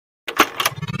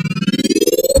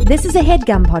This is a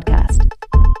HeadGum podcast.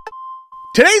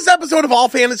 Today's episode of All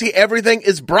Fantasy Everything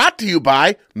is brought to you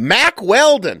by Mack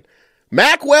Weldon.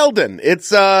 Mack Weldon.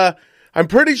 It's, I'm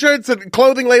pretty sure it's a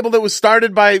clothing label that was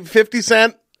started by 50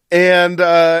 Cent and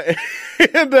Wiz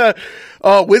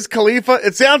Khalifa.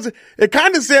 It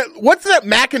kind of sounds, what's that?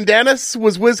 Mac and Dennis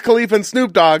was Wiz Khalifa and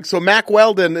Snoop Dogg. So Mack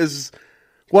Weldon is,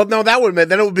 well, no, that would mean,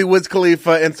 then it would be Wiz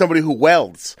Khalifa and somebody who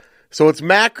welds. So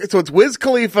it's Wiz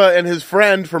Khalifa and his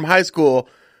friend from high school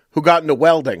who got into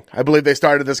welding. I believe they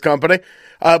started this company.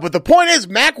 But the point is,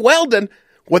 Mack Weldon,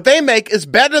 what they make is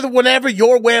better than whatever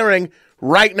you're wearing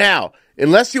right now.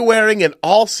 Unless you're wearing an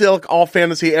all silk, all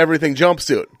fantasy, everything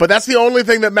jumpsuit. But that's the only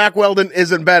thing that Mack Weldon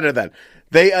isn't better than.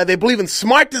 They believe in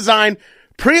smart design,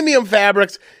 premium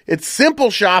fabrics. It's simple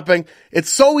shopping. It's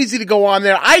so easy to go on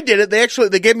there. I did it. They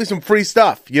gave me some free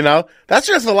stuff, you know? That's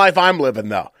just the life I'm living,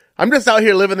 though. I'm just out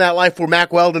here living that life where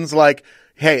Mack Weldon's like,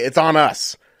 hey, it's on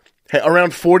us. Hey,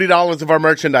 around $40 of our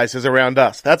merchandise is around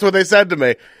us. That's what they said to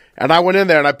me. And I went in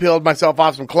there and I peeled myself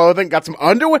off some clothing, got some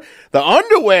underwear. The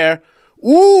underwear,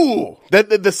 ooh,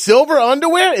 the silver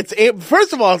underwear,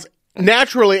 first of all, it's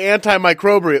naturally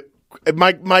antimicrobial,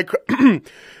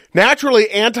 naturally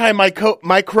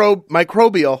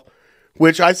antimicrobial,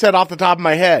 which I said off the top of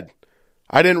my head.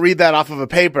 I didn't read that off of a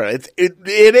paper. It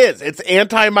is. It's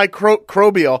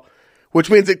antimicrobial, which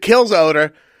means it kills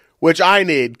odor, which I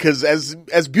need, because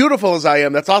as beautiful as I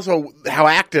am, that's also how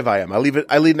active I am. I lead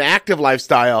an active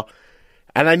lifestyle,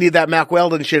 and I need that Mack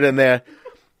Weldon shit in there,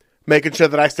 making sure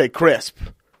that I stay crisp.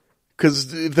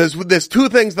 Because there's two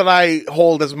things that I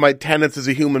hold as my tenets as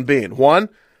a human being. One,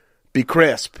 be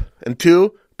crisp, and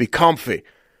two, be comfy.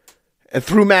 And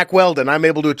through Mack Weldon, I'm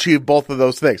able to achieve both of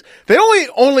those things. They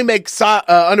only make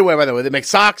underwear, by the way. They make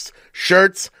socks,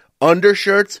 shirts,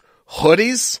 undershirts,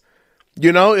 hoodies.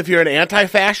 You know, if you're an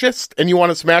anti-fascist and you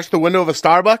want to smash the window of a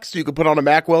Starbucks, you can put on a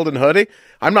Mack Weldon hoodie.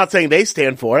 I'm not saying they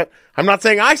stand for it. I'm not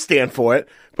saying I stand for it.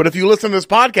 But if you listen to this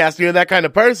podcast and you're that kind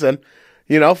of person,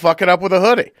 you know, fuck it up with a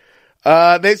hoodie.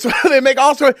 They make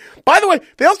also, by the way,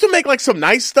 they also make like some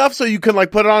nice stuff so you can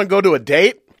like put it on and go to a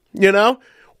date, you know?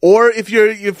 Or if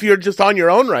you're just on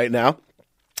your own right now,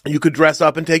 you could dress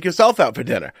up and take yourself out for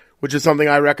dinner, which is something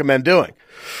I recommend doing.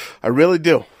 I really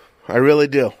do. I really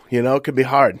do. You know, it can be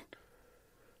hard.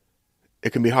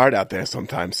 It can be hard out there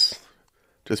sometimes,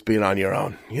 just being on your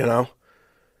own, you know?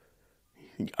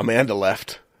 Amanda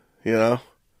left, you know?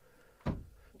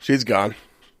 She's gone.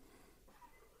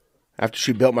 After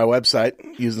she built my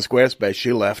website using Squarespace,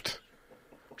 she left.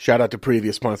 Shout out to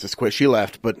previous sponsors, she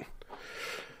left, but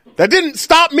that didn't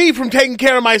stop me from taking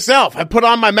care of myself. I put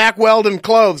on my Mack Weldon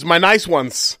clothes, my nice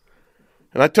ones,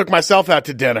 and I took myself out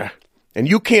to dinner. And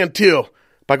you can too,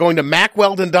 by going to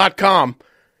MackWeldon.com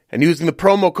and using the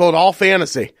promo code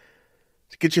ALLFANTASY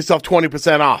to get yourself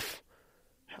 20% off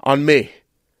on me.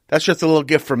 That's just a little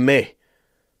gift from me,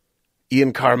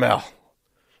 Ian Carmel,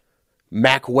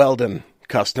 Mack Weldon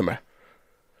customer.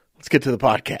 Let's get to the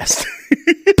podcast.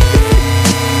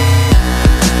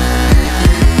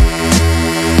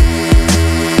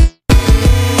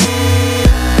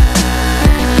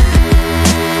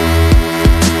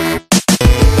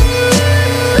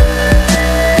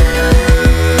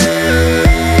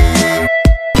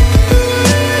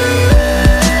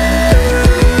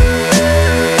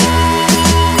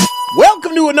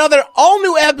 Another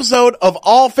all-new episode of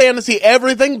All Fantasy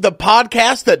Everything, the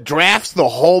podcast that drafts the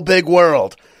whole big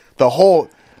world.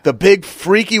 The big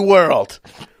freaky world.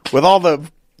 With all the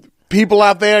people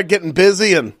out there getting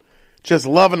busy and just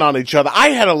loving on each other.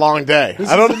 I had a long day.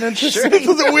 This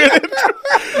was a weird intro.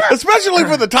 Especially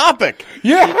for the topic.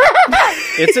 Yeah.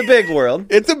 It's a big world.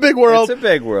 It's a big world. It's a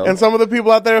big world. And some of the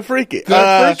people out there are freaky.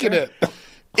 They're freaking it.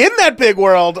 In that big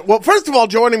world, well, first of all,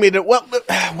 joining me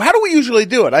how do we usually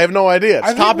do it? I have no idea.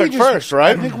 It's topic first,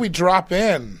 right? I think we drop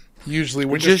in. Usually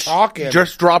we're just talking.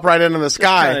 Just drop right into the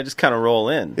sky. Just kind of roll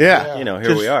in. Yeah. You know,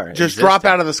 here we are. Just drop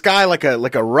out of the sky like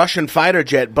a Russian fighter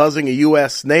jet buzzing a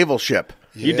U.S. naval ship.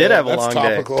 You did have a long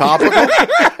topical. day.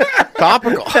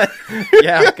 Topical.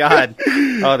 Yeah, God.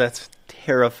 Oh, that's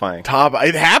terrifying.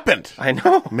 It happened. I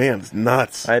know. Man, it's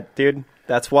nuts. Dude,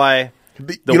 that's why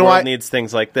the world needs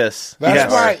things like this.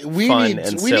 That's why we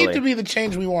need to be the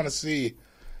change we want to see.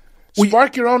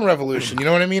 Spark your own revolution, you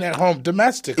know what I mean, at home,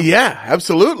 domestically. Yeah,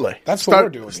 absolutely. That's what we're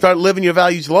doing. Start living your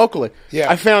values locally.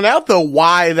 Yeah. I found out, though,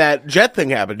 why that jet thing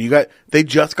happened. They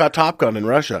just got Top Gun in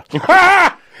Russia.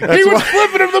 He was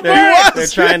flipping him the bird. They're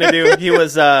trying to do. He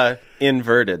was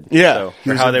inverted. Yeah. So,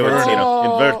 or how they were,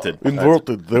 inverted.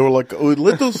 Inverted. They were like,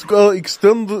 let us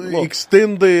extend the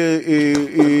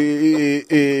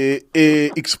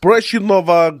expression of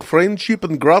our friendship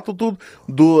and gratitude.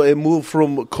 Do a move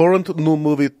from current new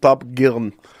movie Top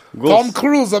Gun. Tom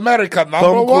Cruise, America,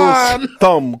 number one.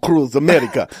 Tom Cruise,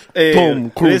 America. Tom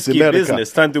Cruise, risky America.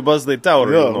 business. Time to buzz the tower.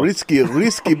 Yeah, you know.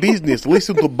 risky business.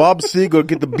 Listen to Bob Seger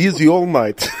get busy all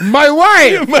night. My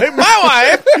wife. My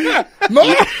wife.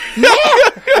 No.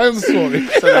 I'm sorry.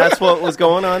 So that's what was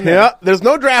going on there. Yeah, there's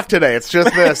no draft today. It's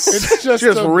just this. It's just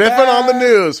a riffing on the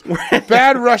news.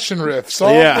 Bad Russian riffs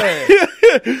all day.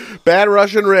 Bad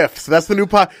Russian riffs. That's the new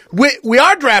pod. We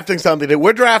are drafting something.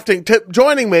 We're drafting.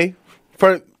 Joining me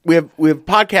for we have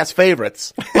podcast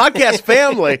favorites, podcast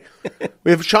family. We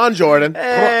have Sean Jordan.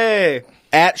 Hey,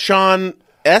 at Sean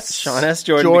S.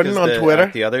 Jordan on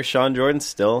Twitter. The other Sean Jordan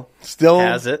still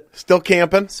has it. Still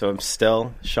camping. So I'm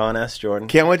still Sean S. Jordan.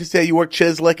 Can't wait to see how you work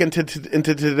Chislick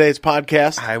into today's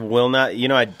podcast. I will not.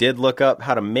 I did look up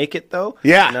how to make it though.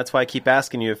 Yeah, and that's why I keep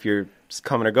asking you if you're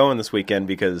coming or going this weekend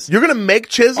because you're gonna make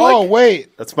Chislick. Oh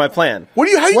wait, that's my plan. What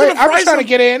are you? How are you gonna I'm trying to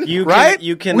get in. Right?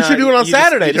 You can. We should do it on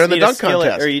Saturday during the dunk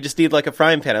contest, or you just need like a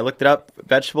frying pan. I looked it up.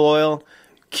 Vegetable oil.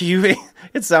 Cubing.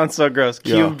 It sounds so gross.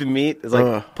 Cubed meat is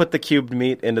like put the cubed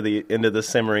meat into the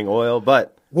simmering oil.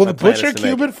 But will the butcher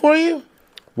cube it for you?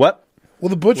 What? Will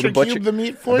the butcher cube the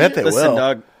meat for you? Listen,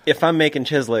 dog. If I'm making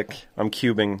chislick, I'm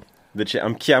cubing the.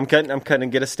 I'm cutting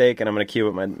and get a steak, and I'm going to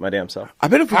cube it my damn self. I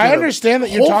understand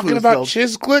that you're talking about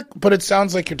chislick, but it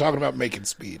sounds like you're talking about making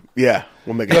speed. Yeah,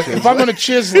 we'll make it. If I'm going to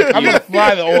chislick, I'm going to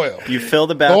fry the oil. You fill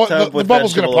the bathtub with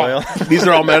vegetable oil. These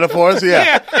are all metaphors.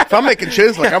 Yeah. If I'm making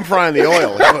chislick, I'm frying the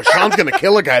oil. Oh, Sean's going to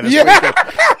kill a guy this weekend.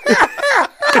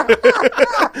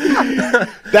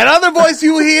 That other voice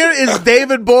you hear is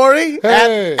David Gborie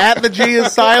at the G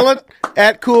is silent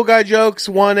at Cool Guy Jokes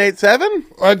 187.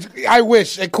 I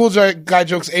wish at Cool Guy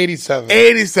Jokes 87.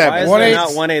 87. Why is there not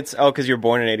 187? Oh, because you're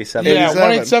born in 87. Yeah,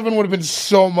 187 would have been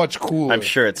so much cooler. I'm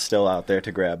sure it's still out there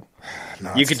to grab.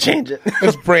 No, you could change it.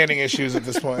 There's branding issues at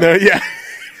this point. Yeah.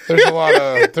 There's a lot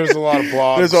of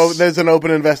blogs. There's an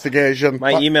open investigation.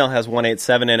 My email has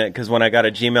 187 in it because when I got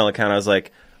a Gmail account, I was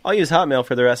like, I'll use Hotmail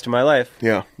for the rest of my life.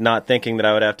 Yeah. Not thinking that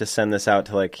I would have to send this out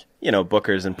to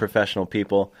bookers and professional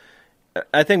people.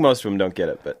 I think most of them don't get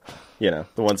it, but the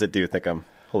ones that do think I'm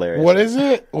hilarious. What is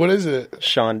it?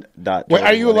 Sean. Wait,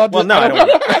 are you allowed to? Well, no, I don't.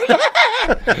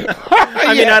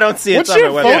 I mean, I don't see it. What's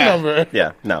your phone number?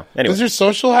 Yeah, no. Anyway. Does your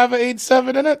social have an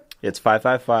 87 in it? It's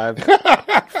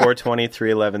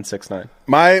 555-420-31169.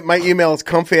 My email is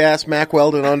comfy-ass Mac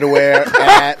Weldon underwear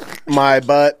at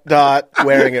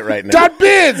mybutt.wearing it right now.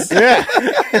 .biz! Yeah.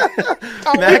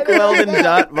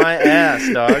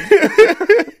 MacWeldon.myass, dog.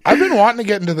 I've been wanting to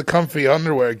get into the comfy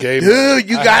underwear game. Dude,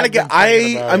 you gotta get...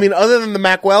 I mean, other than the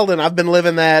Mac Weldon, I've been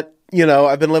living that...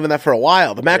 I've been living that for a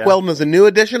while. The Mac Weldon is a new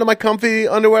addition to my comfy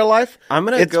underwear life. I'm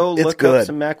gonna go look up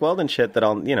some Mac Weldon shit that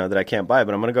that I can't buy,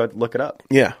 but I'm gonna go look it up.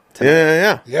 Yeah.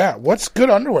 Tonight. Yeah. What's good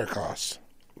underwear cost?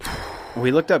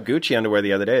 We looked up Gucci underwear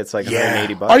the other day. It's like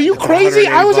 $180. Are you crazy?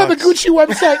 I was on the Gucci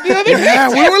website the other day. Yeah,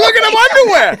 we were looking up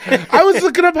underwear. I was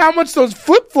looking up how much those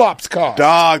flip-flops cost.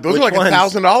 Dog, those are like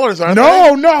 $1,000, aren't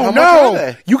they?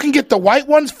 No. You can get the white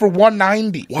ones for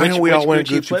 $190. Why don't we all wear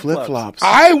Gucci flip-flops?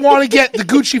 I want to get the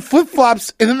Gucci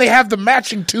flip-flops, and then they have the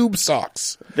matching tube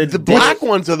socks. The black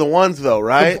ones are the ones, though,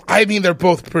 right? I mean, they're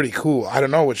both pretty cool. I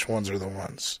don't know which ones are the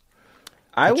ones.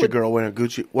 Your girl wearing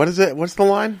Gucci. What is it? What's the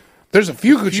line? There's a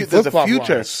few Gucci flip-flop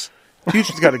lines.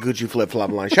 Future's got a Gucci flip-flop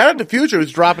line. Shout out to Future,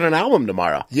 who's dropping an album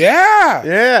tomorrow.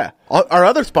 Yeah. Our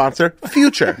other sponsor,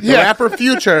 Future. The rapper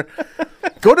Future.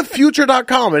 Go to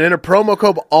future.com and enter promo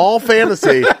code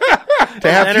ALLFANTASY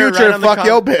to have Future fuck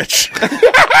yo bitch.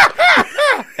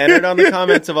 Entered on the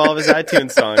comments of all of his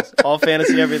iTunes songs. All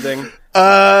fantasy everything.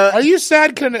 Are you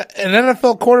sad because an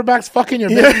NFL quarterback's fucking your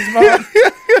baby's mom?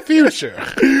 Future.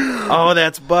 Oh,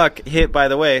 that's Buck. Hit, by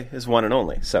the way, his one and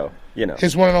only. So,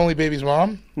 His one and only baby's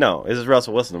mom? No, this is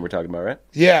Russell Wilson that we're talking about, right?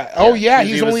 Yeah. Oh, yeah.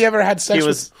 He's only ever had sex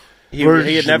with...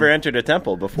 He had never entered a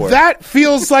temple before. That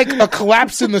feels like a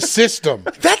collapse in the system.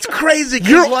 That's crazy.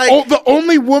 The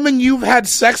only woman you've had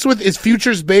sex with is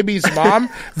Future's baby's mom.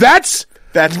 That's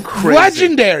crazy.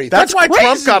 Legendary. That's why crazy.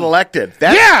 Trump got elected.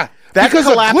 Because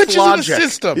of glitches logic. in the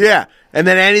system. Yeah. And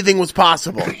then anything was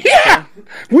possible. Yeah.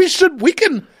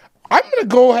 I'm going to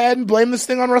go ahead and blame this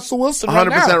thing on Russell Wilson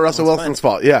 100% Russell Wilson's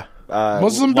fault. Yeah.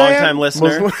 Muslim longtime band?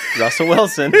 listener, Russell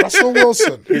Wilson. Russell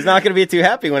Wilson. He's not going to be too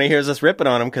happy when he hears us ripping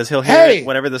on him because he'll hear it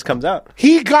whenever this comes out.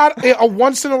 He got a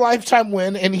once-in-a-lifetime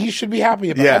win, and he should be happy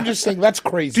about it. I'm just saying, that's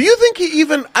crazy. Do you think he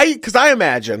even... Because I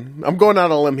imagine, I'm going out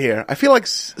on a limb here, I feel like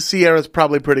Sierra's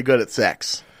probably pretty good at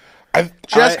sex.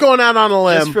 Going out on a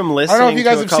limb. Just from I listening don't know if you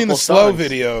guys to a have seen the couple slow songs.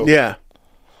 video. Yeah.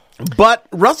 But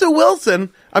Russell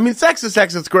Wilson, I mean, sex is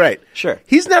sex, it's great. Sure.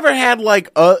 He's never had, like,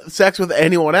 sex with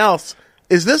anyone else.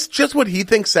 Is this just what he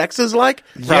thinks sex is like?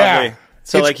 Probably. Yeah.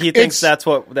 So he thinks that's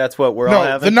what we're all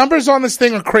having? The numbers on this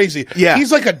thing are crazy. Yeah.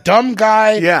 He's like a dumb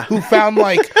guy who found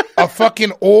like a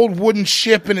fucking old wooden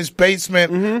ship in his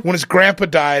basement when his grandpa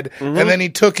died, and then he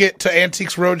took it to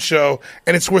Antiques Roadshow,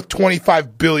 and it's worth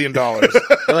 $25 billion.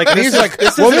 And he's like,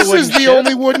 this is the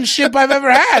only wooden ship I've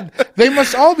ever had. They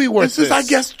must all be worth this. I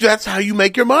guess that's how you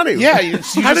make your money. Yeah.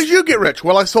 How did you get rich?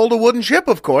 Well, I sold a wooden ship,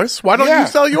 of course. Why don't you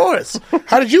sell yours?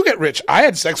 How did you get rich? I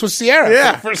had sex with Sierra.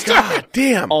 Yeah. For the first time. God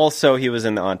damn. Also, he was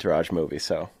in the Entourage movie,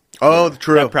 so... Oh,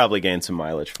 true. That probably gained some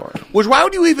mileage for him. Which, why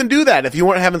would you even do that if you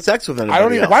weren't having sex with anybody I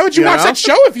don't even. else? Why would you watch that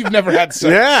show if you've never had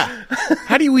sex? Yeah.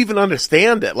 How do you even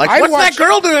understand it? Like, I'd what's that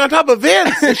girl doing on top of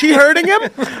Vince? Is she hurting him?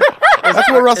 That's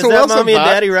what Russell Is that Wilson Mommy and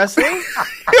thought. Daddy wrestling?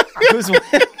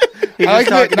 I like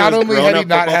that not only had he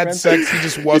not had sex, he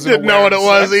just wasn't Didn't know what it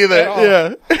was either.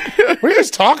 Yeah. What are you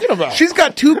guys talking about? She's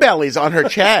got two bellies on her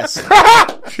chest.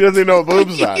 She doesn't even know what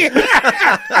boobs are.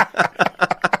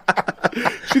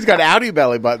 She's got outie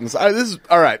belly buttons. This is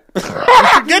all right. We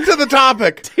should get to the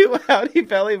topic. Two outie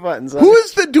belly buttons. Who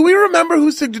is the? Do we remember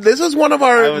who suggested? This is one of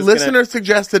our listener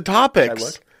suggested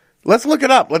topics. Let's look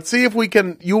it up. Let's see if we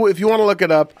can. If you want to look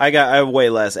it up, I have way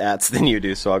less ats than you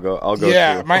do, so I'll go.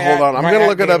 Yeah, through. Hold on. I'm going to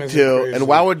look it up too. Crazy. And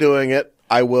while we're doing it,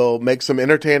 I will make some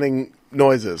entertaining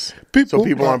noises so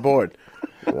people are on board.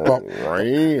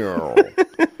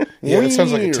 Yeah, that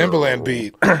sounds like a Timberland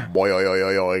beat. Bring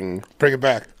it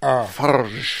back. I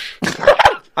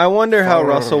wonder how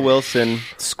Russell Wilson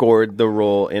scored the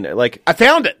role in it. Like, I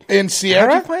found it in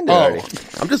Sierra. How'd you find it already?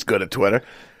 I'm just good at Twitter.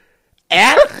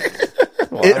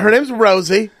 Her name's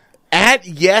Rosie. At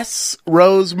Yes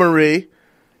Rosemarie.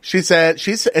 She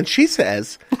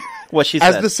says. What she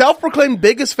As said. the self-proclaimed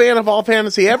biggest fan of all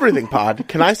fantasy everything pod,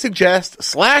 can I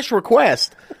suggest /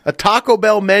 request a Taco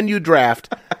Bell menu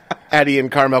draft? At Ian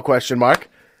Carmel ?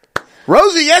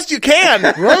 Rosie, yes, you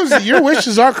can. Rosie, your wish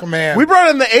is our command. We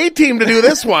brought in the A-team to do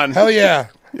this one. Hell yeah.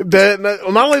 Not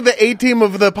only the A-team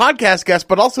of the podcast guests,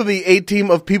 but also the A-team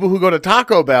of people who go to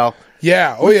Taco Bell.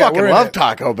 Yeah. Oh, we yeah. fucking love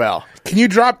Taco Bell. Did you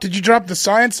drop the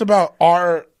science about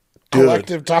our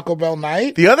collective Taco Bell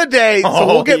night? The other day,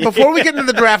 before we get into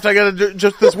the draft, I got to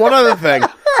just this one other thing.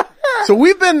 So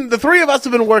the three of us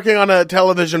have been working on a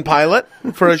television pilot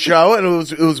for a show,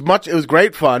 and it was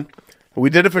great fun. We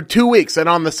did it for 2 weeks, and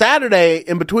on the Saturday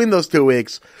in between those 2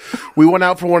 weeks, we went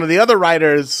out for one of the other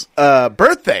writers'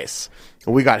 birthdays,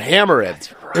 and we got hammered.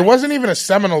 It wasn't even a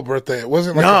seminal birthday. It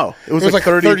wasn't like it was like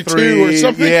 32 or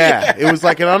something. Yeah, it was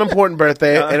like an unimportant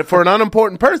birthday, and for an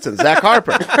unimportant person, Zach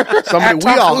Harper,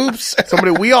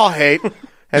 somebody we all hate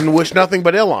and wish nothing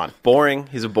but ill on. Boring.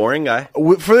 He's a boring guy.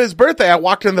 For his birthday, I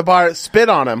walked in the bar, spit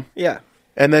on him. Yeah.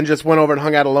 And then just went over and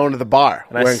hung out alone at the bar,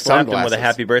 and I slapped sunglasses. him with a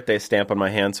happy birthday stamp on my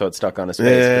hand so it stuck on his face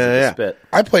because of the spit.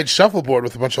 I played shuffleboard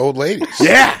with a bunch of old ladies.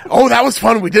 Yeah. Oh, that was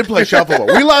fun. We did play shuffleboard.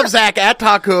 We love Zach at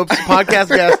Talk Hoops, podcast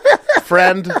guest,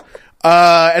 friend.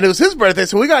 And it was his birthday,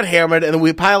 so we got hammered, and then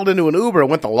we piled into an Uber and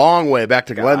went the long way back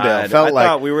to Glendale. I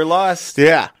thought we were lost.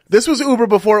 Yeah. This was Uber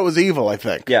before it was evil, I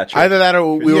think. Yeah, true. Either that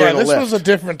or we were in a this Lyft. was a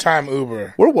different time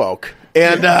Uber. We're woke.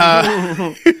 And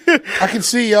I can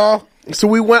see y'all. So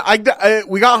we went.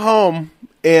 We got home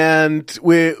and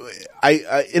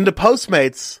I into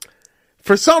Postmates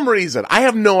for some reason. I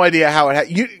have no idea how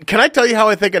it. Can I tell you how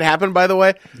I think it happened? By the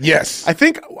way, yes. I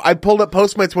think I pulled up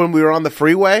Postmates when we were on the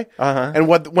freeway, and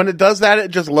when it does that, it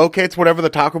just locates whatever the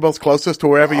Taco Bell's closest to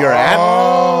wherever you're at.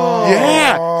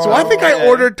 Yeah. So I think I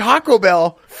ordered Taco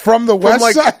Bell from the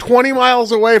west side, 20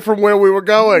 miles away from where we were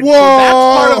going. Whoa. So that's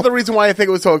part of the reason why I think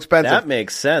it was so expensive. That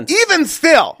makes sense. Even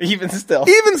still,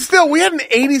 we had an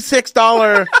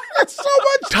 $86 so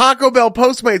much Taco Bell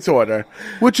Postmates order,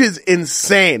 which is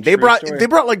insane. They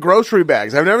brought like grocery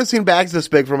bags. I've never seen bags this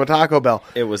big from a Taco Bell.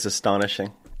 It was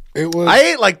astonishing.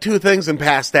 I ate like 2 things and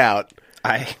passed out.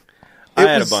 I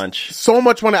had a bunch. So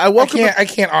much money. I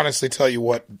can't honestly tell you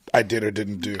what I did or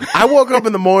didn't do. I woke up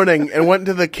in the morning and went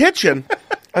into the kitchen,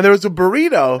 and there was a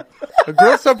burrito, a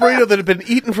grilled stuffed burrito that had been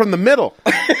eaten from the middle.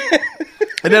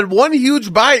 And had one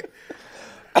huge bite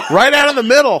right out of the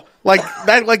middle.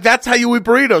 Like that's how you eat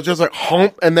burritos, just like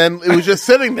hump, and then it was just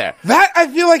sitting there. That I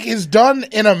feel like is done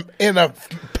in a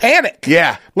panic.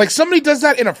 Yeah. Like somebody does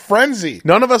that in a frenzy.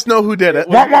 None of us know who did it.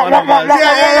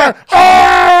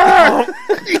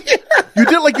 You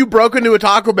did like you broke into a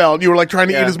Taco Bell and you were like trying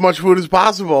to eat as much food as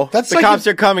possible. That's The like cops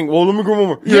are coming. Well, let me go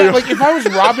over. Yeah, like if I was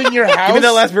robbing your house. Give me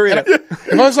that last burrito.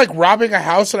 If I was like robbing a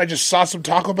house and I just saw some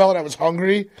Taco Bell and I was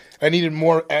hungry, I needed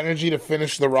more energy to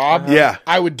finish the rob. Yeah.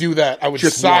 I would do that. I would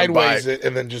Just one sideways bite. it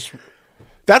and then just.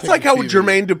 That's like how TV.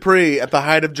 Jermaine Dupri, at the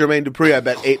height of Jermaine Dupri, I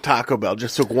bet ate Taco Bell,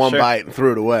 just took one bite and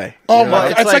threw it away. Oh You my!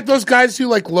 know? It's like those guys who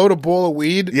like load a bowl of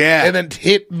weed, Yeah. and then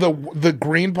hit the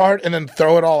green part and then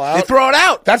throw it all out. They throw it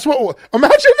out. That's what.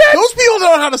 Imagine that. Those people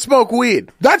don't know how to smoke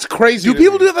weed. That's crazy. Do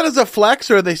people do that as a flex,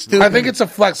 or are they stupid? I think it's a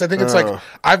flex. I think it's like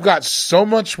I've got so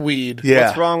much weed. Yeah.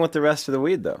 What's wrong with the rest of the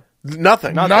weed, though?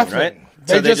 Nothing. Nothing. Right?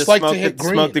 They So just like to smoke hit the,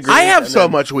 smoke the greens. greens. I have and so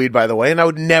then- much weed, by the way, and I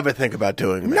would never think about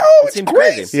doing that. No, it's seems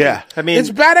crazy. crazy. Yeah. I mean, It's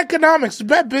bad economics. It's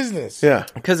bad business. Yeah.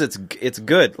 because it's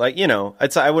good. Like, you know,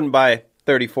 I wouldn't buy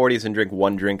 30 40s and drink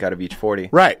one drink out of each 40.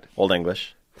 Right. Old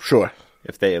English, Sure.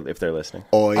 if they're listening.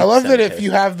 Oi. I love that if Sanitize.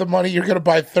 you have the money, you're going to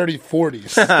buy 30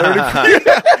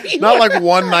 40s. Not like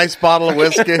one nice bottle of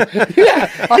whiskey.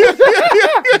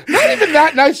 Not even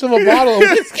that nice of a bottle of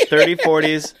whiskey. 30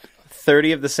 40s,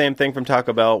 30 of the same thing from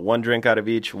Taco Bell, one drink out of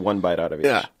each, one bite out of each.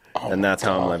 Yeah. And that's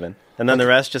how I'm living. And then the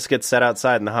rest just gets set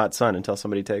outside in the hot sun until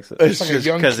somebody takes it. It's like a just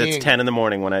young Because king. it's 10 in the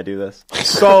morning when I do this.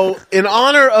 So, in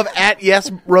honor of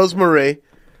 @YesRosemary,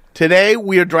 today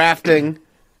we are drafting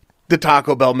the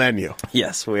Taco Bell menu.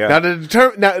 Yes, we are. Now,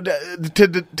 to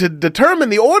determine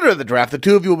the order of the draft, the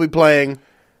two of you will be playing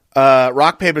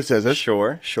rock, paper, scissors.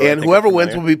 Sure. I And think whoever I'm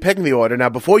wins familiar. will be picking the order. Now,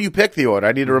 before you pick the order,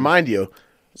 I need to remind you,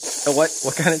 What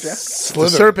kind of draft? the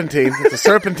serpentine. It's a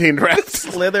serpentine draft.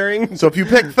 Slithering. So if you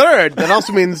pick third, that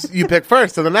also means you pick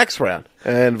first in the next round,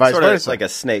 and vice Sort of versa. like a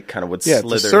snake kind of would Yeah, it's a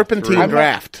slither. serpentine through.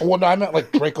 draft. Well, no, I meant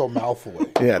like Draco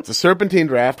Malfoy. Yeah, it's a serpentine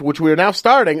draft, which we are now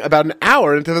starting about an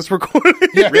hour into this recording.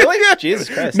 Really? Jesus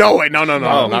Christ. No, wait, no,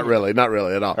 Oh. not really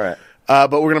at all. All right.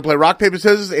 But we're gonna play rock, paper,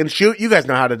 scissors, and shoot. You guys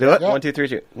know how to do it. 1, 2, 3,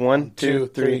 shoot. 1, 2,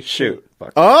 3, shoot.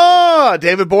 Fuck. Oh,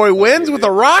 David Gborie wins with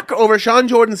a rock over Sean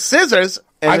Jordan's scissors.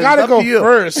 And I it's gotta up go to you.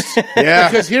 first. Yeah.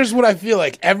 Because here's what I feel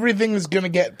like. Everything is gonna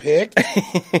get picked.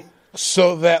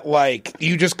 So that like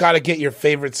you just gotta get your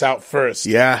favorites out first.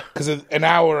 Yeah. Because an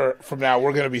hour from now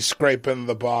we're gonna be scraping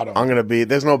the bottom. I'm gonna be.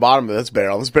 There's no bottom to this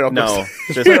barrel. This barrel. No. goes-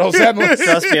 Just, Barrel's endless.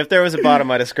 trust me, if there was a bottom,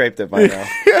 I'd have scraped it by now.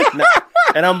 No,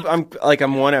 and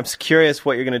I'm curious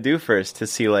what you're going to do first to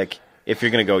see, like, if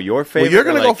you're going to go your favorite. Well, you're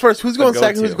gonna or, go like, first. Who's the going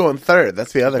second? go-to. Who's going third?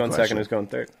 That's the other Who's going question. second? Who's going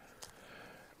third?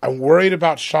 I'm worried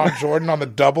about Sean Jordan on the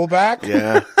double back.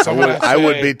 Yeah, So I'm gonna I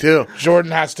would say be too.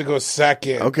 Jordan has to go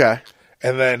second. Okay,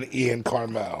 And then Ian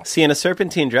Carmel. See, in a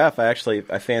serpentine draft, I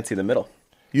fancy the middle.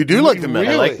 you do like the middle.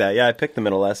 I Really? like that. Yeah, I picked the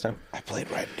middle last time. I played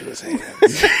right into his hands.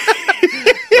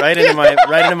 Right into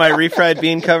my refried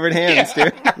bean covered hands,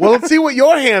 dude. Well, let's see what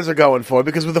your hands are going for,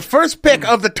 because with the first pick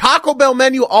of the Taco Bell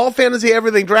menu, all fantasy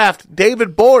everything draft,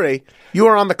 David Gborie, you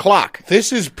are on the clock.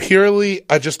 This is purely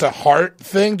just a heart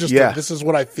thing. Just Yeah. this is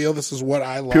what I feel. This is what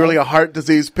I love. Purely a heart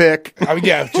disease pick. I mean,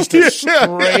 yeah, just a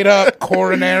straight up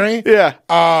coronary. Yeah.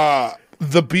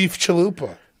 The beef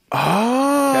chalupa.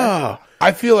 Oh.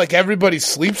 I feel like everybody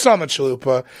sleeps on the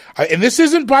chalupa. And this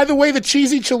isn't, by the way, the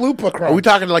cheesy chalupa crunch. Are we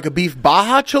talking like a beef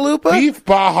Baja chalupa? Beef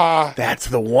Baja. That's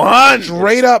the one.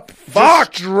 Straight up.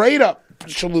 Fuck. Straight up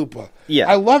chalupa. Yeah.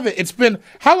 I love it. It's been,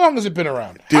 how long has it been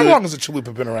around? How long has the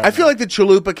chalupa been around? I feel like the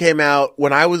chalupa came out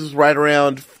when I was right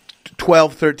around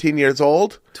 12, 13 years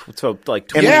old. So, like, And,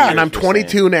 20 Yeah. and I'm years, you're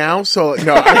 22 now, so no.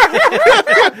 saying.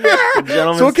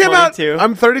 Gentleman's So it came 22. out.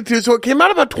 I'm 32, so it came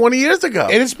out about 20 years ago.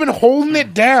 and it's been holding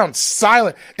it down,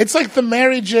 silent. It's like the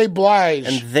Mary J. Blige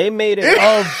and they made it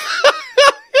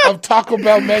of Taco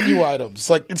Bell menu items.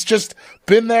 Like, it's just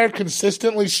been there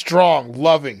consistently strong,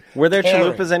 loving. Were there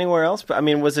caring. chalupas anywhere else? I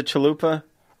mean, was it chalupa?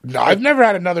 No, I've never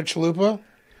had another chalupa.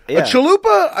 Yeah. A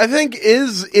chalupa, I think,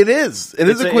 is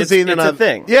a cuisine It's and a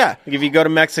thing. Yeah. Like if you go to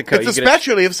Mexico, It's you a get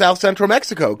specialty of South Central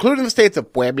Mexico, including the states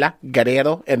of Puebla,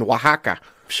 Guerrero, and Oaxaca,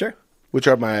 Sure. which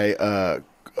are my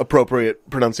appropriate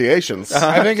pronunciations.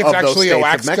 I think it's of those actually states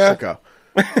of Oaxaca.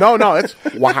 Mexico. No, it's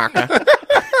Oaxaca.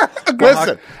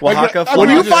 Listen, Oaxaca. Like, when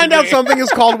you just find out me. something is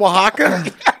called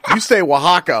Oaxaca, you say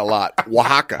Oaxaca a lot.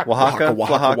 Oaxaca. Oaxaca,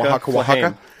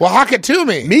 Oaxaca. Oaxaca to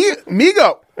me.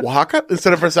 Migo. Oaxaca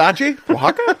instead of Versace?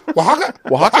 Oaxaca? Oaxaca.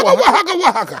 Oaxaca?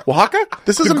 Oaxaca. Oaxaca?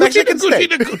 This is a Gucci, Mexican the Gucci, state.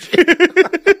 the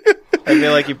Gucci. I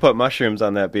feel like you put mushrooms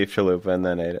on that beef chalupa and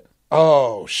then ate it.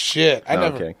 Oh shit! I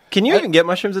never. Okay. Can you even get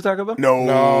mushrooms at Taco Bell?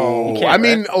 No. You can't, I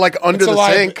mean, like under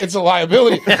the sink. It's a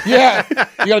liability. Yeah,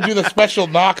 you got to do the special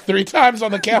knock 3 times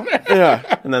on the counter.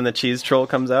 Yeah, And then the cheese troll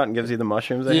comes out and gives you the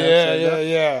mushrooms.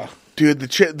 Yeah. dude, the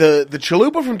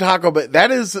chalupa from Taco Bell.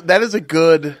 That is a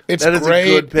good. It's that is great.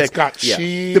 a good pick. It's got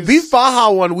cheese. The beef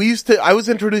Baja one, I was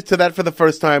introduced to that for the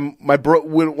first time.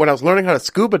 When I was learning how to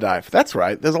scuba dive. That's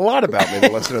right. There's a lot about me the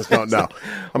listeners don't know.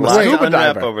 I'm a scuba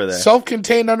diver over there.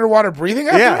 Self-contained underwater breathing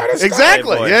apparatus. Yeah,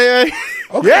 exactly. Hey, boy.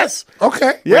 Yeah. Okay. Yes.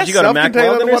 Okay. Yes. Where'd you go to Mac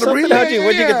Self-contained Weldon or underwater something? breathing.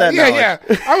 Where'd you get that knowledge?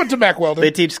 Yeah. I went to Mac Weldon.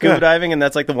 They teach scuba diving, and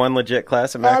that's like the one legit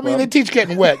class at Mac I mean, they Weldon? teach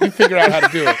getting wet. You figure out how to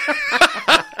do it.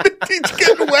 Teach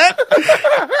getting wet.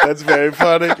 That's very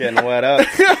funny. Getting wet up.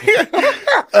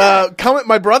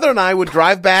 My brother and I would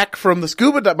drive back from the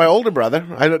scuba dive. My older brother.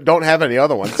 I don't have any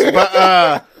other ones.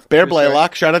 But Bear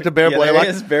Blaylock. Shout out to Bear Blaylock.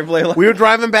 There he is, Bear Blaylock. We were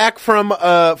driving back from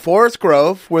Forest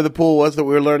Grove, where the pool was, that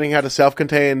we were learning how to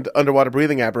self-contained underwater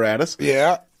breathing apparatus.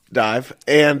 Yeah. Dive.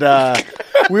 And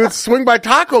we would swing by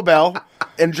Taco Bell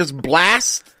and just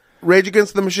blast Rage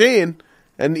Against the Machine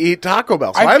and eat Taco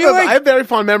Bell. So I have very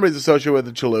fond memories associated with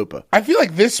the chalupa. I feel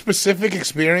like this specific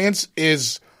experience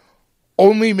is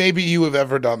only maybe you have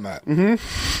ever done that. Mm-hmm.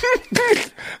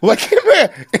 Like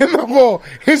in the whole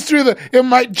history of it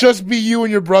might just be you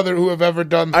and your brother who have ever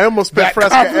done. I almost spit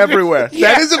Fresca everywhere.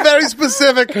 Yeah. That is a very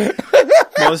specific.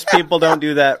 Most people don't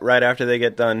do that right after they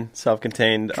get done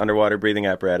self-contained underwater breathing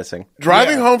apparatusing.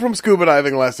 Driving home from scuba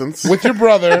diving lessons with your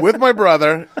brother, with my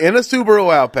brother in a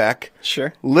Subaru Outback.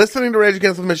 Sure. Listening to Rage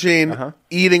Against the Machine,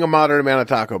 eating a moderate amount of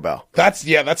Taco Bell.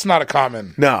 That's not a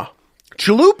common. No.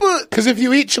 Chalupa. Because if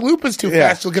you eat chalupas too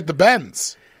fast, you'll get the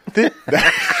bends. That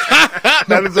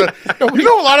is you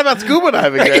know a lot about scuba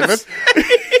diving, David.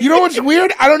 You know what's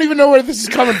weird? I don't even know where this is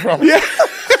coming from. Yeah.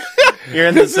 You're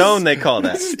in the zone, they call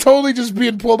that. This is totally just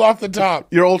being pulled off the top.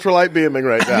 You're ultralight beaming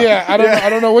right now. Yeah, I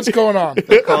don't know what's going on.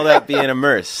 They call that being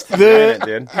immersed. The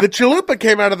dude. chalupa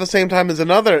came out at the same time as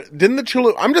another. Didn't the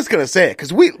chalupa? I'm just going to say it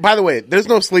because by the way, there's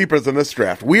no sleepers in this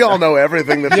draft. We all know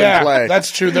everything that's in play. That's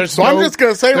true. I'm just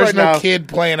going to say right now. There's no kid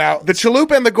playing out. The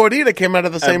chalupa and the gordita came out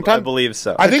at the same time. I believe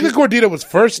so. I think the gordita was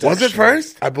first. Was it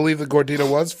first? I believe the gordita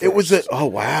was first. It was oh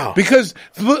wow. Because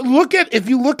if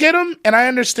you look at them, and I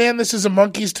understand this is a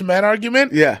monkeys to men argument.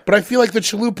 Yeah. But I feel like the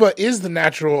chalupa is the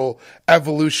natural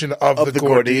evolution of the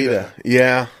gordita.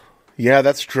 Yeah. Yeah,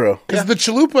 that's true. Because the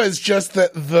chalupa is just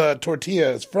that the tortilla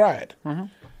is fried.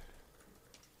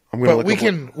 Mm-hmm. But we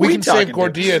can save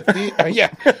gordita.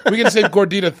 Yeah, we can save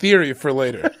gordita theory for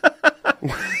later.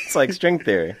 It's like string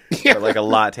theory, but like a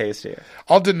lot tastier.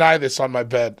 I'll deny this on my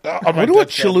bed. I wonder what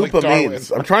chalupa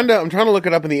means. I'm trying to look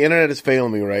it up, and the internet is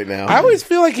failing me right now. I always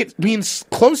feel like it means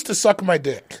close to suck my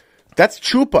dick. That's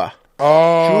chupa. Oh,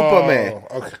 chupa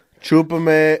me. Okay. Chupa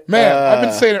me. Man, I've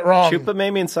been saying it wrong. Chupa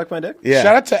me means suck my dick? Yeah.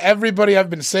 Shout out to everybody I've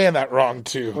been saying that wrong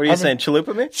to. What are you saying,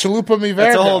 chalupa me? Chalupa me verga.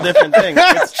 That's a whole different thing.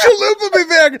 Chalupa me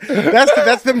verga.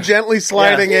 That's them gently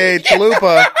sliding a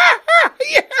chalupa.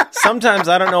 Yeah. Sometimes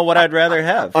I don't know what I'd rather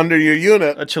have. Under your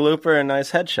unit. A chalupa or a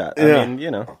nice headshot. Yeah. I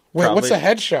mean, Wait, what's a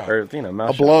headshot? Or,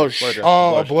 mouth a blush.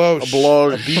 Oh, a blush. A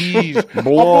blush. A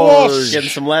blush. Getting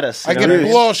some lettuce. I get a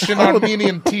blush in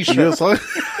Armenian t-shirt.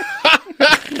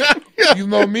 You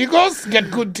know Migos? Get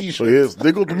good t-shirts. Yes,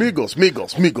 they go to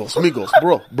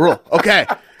Migos. Bro. Okay.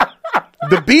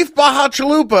 The beef Baja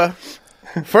Chalupa,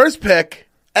 first pick,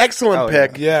 excellent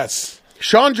pick. Yeah. Yes.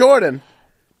 Sean Jordan,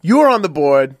 you are on the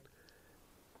board.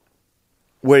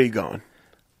 Where are you going?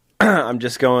 I'm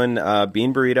just going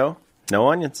bean burrito, no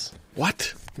onions.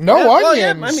 What? No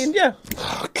onions? Well, yeah,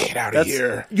 Oh, get out of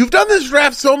here. You've done this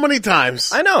draft so many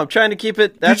times. I know. I'm trying to keep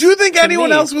it. Did you think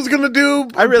anyone else was going to do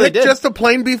I really did. just a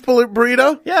plain beef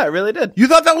burrito? Yeah, I really did. You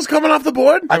thought that was coming off the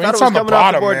board? I thought it's it was on the coming off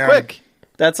bottom, the board man. quick.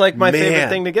 That's like my favorite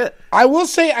thing to get. I will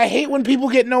say I hate when people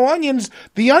get no onions.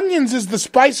 The onions is the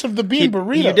spice of the bean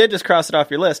burrito. You did just cross it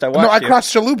off your list. I watched No, I you.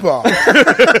 crossed chalupa off.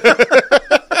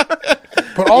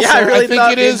 But also, I really think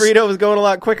thought it bean is. burrito was going a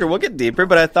lot quicker. We'll get deeper,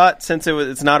 but I thought since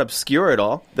it's not obscure at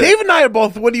all. Dave and I are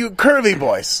both, curvy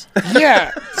boys.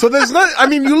 Yeah. So there's not,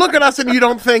 you look at us and you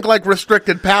don't think like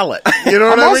restricted palate. You know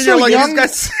what I mean? also You're like, young. these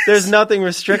guys. There's nothing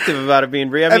restrictive about a bean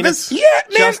burrito. I mean, it's Yeah,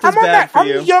 man, just as I'm on bad that. for I'm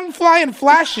you. young, fly, and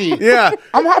flashy. Yeah.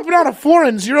 I'm hopping out of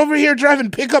foreigns. You're over here driving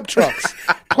pickup trucks.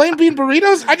 Plain bean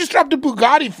burritos? I just dropped a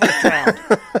Bugatti first round.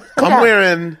 I'm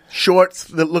wearing shorts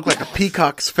that look like a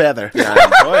peacock's feather. Yeah, I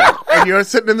enjoy it. And you're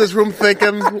sitting in this room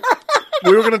thinking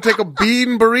we were going to take a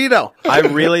bean burrito. I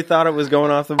really thought it was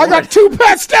going off the I board. got 2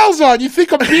 pastels on. You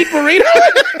think a bean burrito?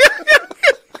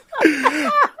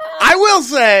 I will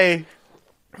say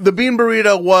the bean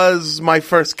burrito was my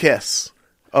first kiss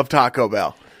of Taco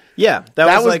Bell. Yeah,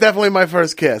 that was definitely my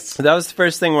first kiss. That was the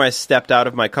first thing where I stepped out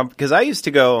of my comfort, because I used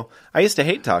to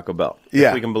hate Taco Bell. Yeah,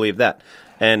 if we can believe that.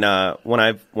 And when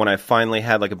I finally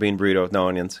had like a bean burrito with no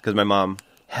onions, because my mom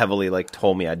heavily like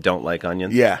told me I don't like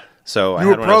onions. Yeah, so you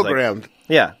were programmed.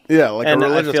 Yeah, like and a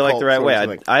religious I feel like cult the right sort way. of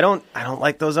thing. I don't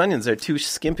like those onions; they're too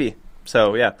skimpy.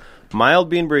 So yeah, mild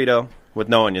bean burrito with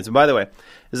no onions. And by the way,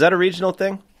 is that a regional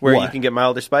thing where you can get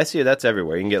mild or spicy, or that's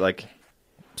everywhere? You can get like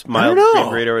mild bean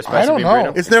burrito or spicy bean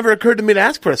burrito. It's never occurred to me to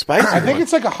ask for a spicy. I think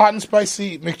it's like a hot and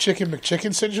spicy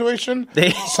McChicken situation.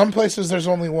 Some places there's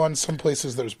only one, some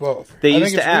places there's both. They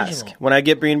used to ask regional. When I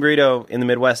get bean burrito in the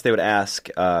Midwest, they would ask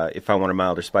if I wanted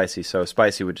mild or spicy. So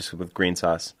spicy would just with green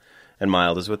sauce, and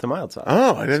mild is with the mild sauce.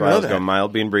 Oh, I didn't know that. So I was going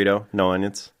mild bean burrito, no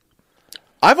onions.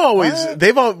 I've always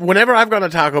whenever I've gone to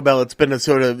Taco Bell, it's been a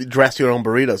sort of dress your own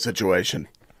burrito situation.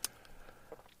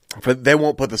 They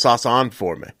won't put the sauce on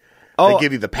for me. They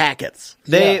give you the packets.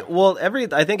 I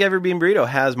think every bean burrito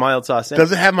has mild sauce in it.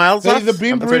 Does it have mild sauce? The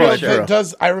bean burrito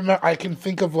does. I remember. I can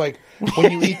think of like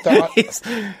when you eat the.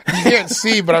 You can't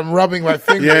see, but I'm rubbing my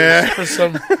fingers for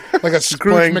some like a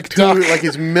Scrooge McDuck. Like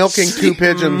he's milking two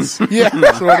pigeons. Yeah,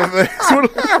 sort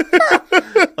of.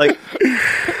 Like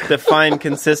the fine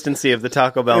consistency of the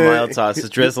Taco Bell mild sauce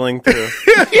is drizzling through.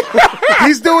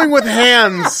 He's doing with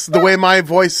hands the way my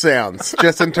voice sounds,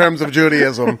 just in terms of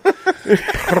Judaism.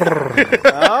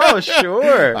 Oh,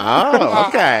 sure. Oh,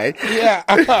 okay.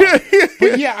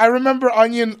 But yeah, I remember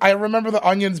the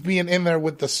onions being in there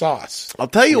with the sauce. I'll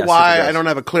tell you why I don't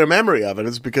have a clear memory of it.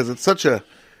 It's because it's such a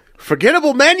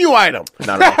forgettable menu item.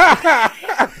 Not at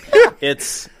all.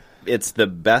 It's the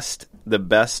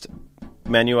best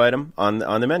menu item on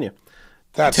the menu.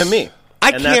 To me.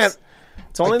 I can't.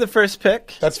 It's only the first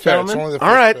pick. That's fair. Gentlemen. It's only the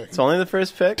first pick. It's only the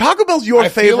first pick. Taco Bell's your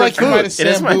favorite food. It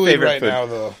is my favorite right food. Now,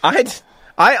 though.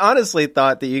 I honestly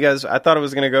thought that you guys. I thought it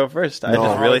was going to go first. I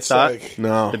just really thought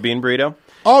the bean burrito.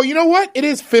 Oh, you know what? It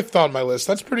is 5th on my list.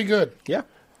 That's pretty good. Yeah.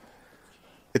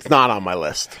 It's not on my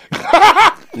list.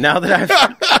 Now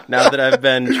that I've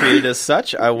been treated as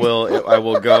such, I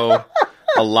will go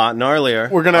a lot gnarlier.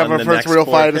 We're gonna have our first real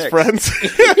fight as friends.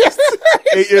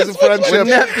 8 years of friendship. Wouldn't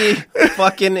that be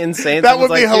fucking insane? That would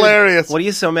be hilarious. What are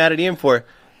you so mad at Ian for?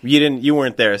 You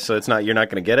weren't there, so you're not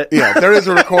going to get it. Yeah, there is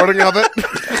a recording of it.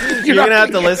 You're going to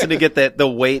have to listen to get the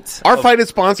weight. Our fight is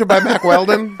sponsored by Mac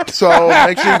Weldon, so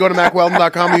make sure you go to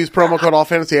MacWeldon.com and use promo code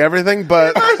AllFantasyEverything,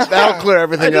 but that'll clear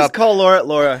everything up. Just call Laura.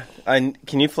 Laura,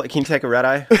 can you take a red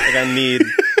eye? Like I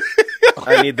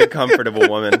need the comfort of a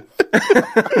woman.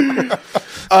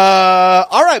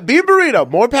 All right, bean burrito.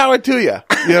 More power to you.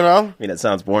 You know. I mean, it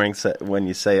sounds boring when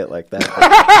you say it like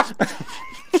that.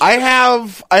 I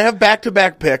have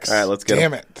back-to-back picks. All right, let's get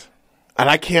Damn them. it. And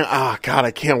I can't. Oh God,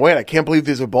 I can't wait. I can't believe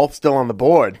these are both still on the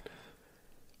board.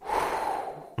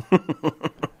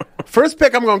 First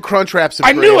pick, I'm going Crunchwrap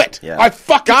Supreme. I knew it. Yeah. I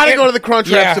fucking gotta go to the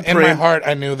Crunchwrap Supreme. In my heart,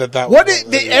 I knew that.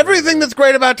 Everything that's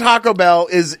great about Taco Bell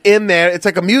is in there. It's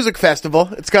like a music festival.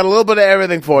 It's got a little bit of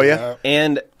everything for you. Yeah.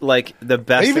 And like the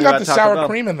best. They even thing got about the Taco sour Bell,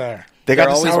 cream in there. They're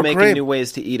always making new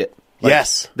ways to eat it. Like,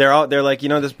 yes, they're like,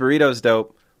 this burrito's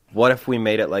dope. What if we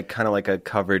made it like kind of like a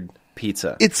covered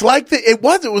pizza? It's like it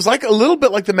was like a little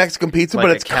bit like the Mexican pizza, like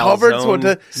but it's covered so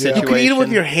you can eat it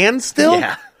with your hands still.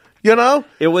 Yeah, you know,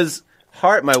 it was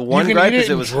hard. My one gripe is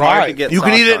it was hard to get. You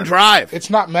can eat it and drive. It's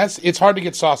not messy. It's hard to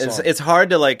get sauce on. It's hard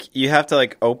to you have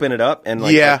to open it up and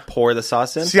like pour the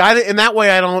sauce in. See, in that way,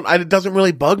 it doesn't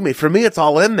really bug me. For me, it's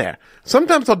all in there.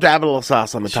 Sometimes I'll dab a little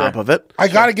sauce on the top of it. I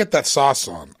got to get that sauce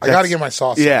on. I got to get my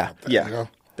sauce on. Yeah. You know?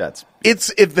 It's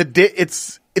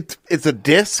a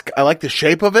disc. I like the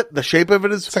shape of it. The shape of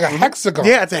it is... It's like a hexagon.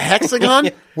 Yeah, it's a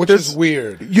hexagon. Which is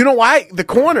weird. You know why? The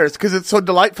corners, because it's so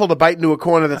delightful to bite into a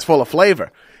corner that's full of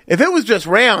flavor. If it was just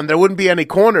round, there wouldn't be any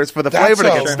corners for the flavor to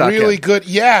get stuck really in. good.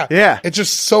 Yeah. Yeah. It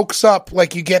just soaks up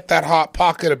like you get that hot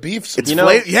pocket of beef.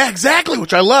 Yeah, exactly,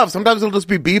 which I love. Sometimes it'll just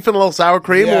be beef and a little sour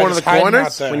cream in one of the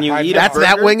corners. When you eat That's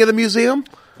that wing of the museum?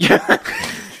 Yeah.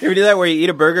 You ever do that where you eat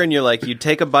a burger and you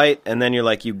take a bite and then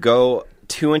you go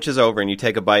 2 inches over and you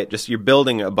take a bite, you're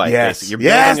building a bite, basically.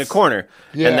 You're building a corner.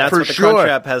 Yeah, and that's what the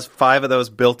Crunchwrap has 5 of those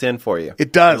built in for you.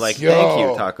 It does. You're thank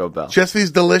you, Taco Bell. Just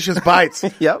these delicious bites.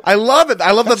 Yep. I love it.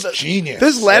 I love that's genius.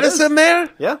 There's lettuce in there.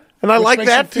 Yeah. And I like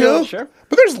that too. Sure.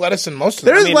 But there's lettuce in most of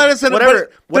them. There's lettuce in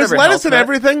whatever there's lettuce in nut.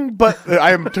 everything, but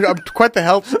I'm quite the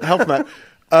health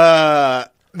nut.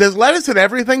 There's lettuce in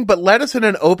everything, but lettuce in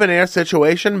an open air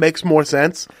situation makes more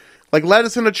sense. Like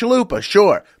lettuce in a chalupa,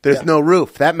 sure. There's no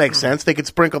roof. That makes sense. They could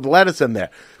sprinkle the lettuce in there.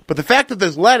 But the fact that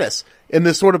there's lettuce in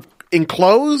this sort of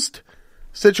enclosed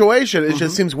situation. It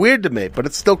just seems weird to me, but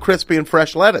it's still crispy and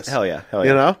fresh lettuce. Hell yeah.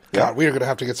 You know? God, we are going to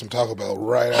have to get some Taco Bell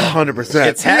right now. 100%.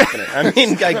 It's happening. I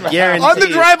mean, I guarantee. On the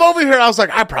drive over here, I was like,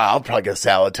 I'll probably get a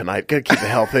salad tonight. Gotta keep it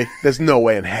healthy. There's no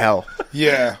way in hell.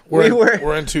 Yeah,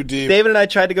 we're in too deep. David and I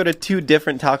tried to go to 2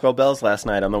 different Taco Bells last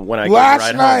night when I last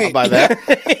ride night. home. I'll buy that.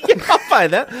 I'll buy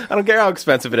that. I don't care how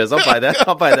expensive it is. I'll buy that.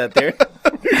 I'll buy that there.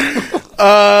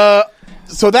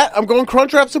 So that I'm going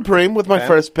Crunchwrap Supreme with my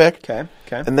first pick. Okay.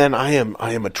 And then I am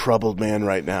a troubled man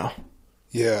right now.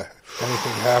 Yeah,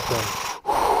 anything happened.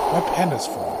 My pen is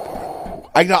falling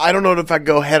apart. I don't know if I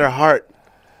go head or heart.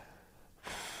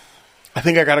 I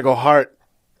think I gotta go heart.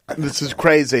 This is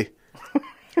crazy.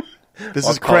 This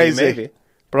is crazy.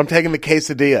 But I'm taking the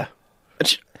quesadilla.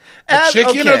 The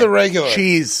chicken or the regular?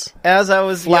 Cheese. As I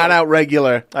was Flat out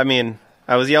regular. I mean,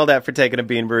 I was yelled at for taking a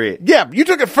bean burrito. Yeah, you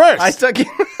took it first. I took it.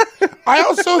 I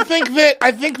also think that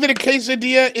a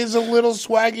quesadilla is a little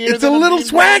swaggier. It's a little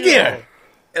swaggier.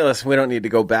 Listen, we don't need to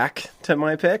go back to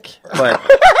my pick, but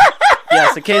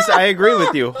yes, I agree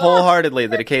with you wholeheartedly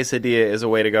that a quesadilla is a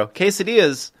way to go.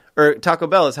 Quesadillas or Taco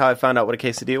Bell is how I found out what a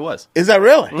quesadilla was. Is that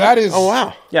really? That is. Oh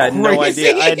wow. Yeah, I had no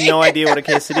idea. I had no idea what a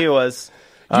quesadilla was.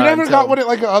 You never got one at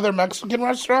like another Mexican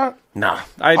restaurant? No,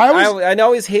 I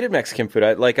always hated Mexican food.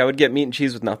 I would get meat and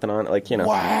cheese with nothing on it. Like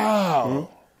Wow.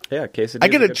 Mm-hmm. Yeah, quesadilla. I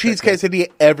get a cheese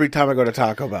quesadilla every time I go to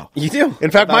Taco Bell. You do.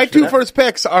 In fact, my 2 first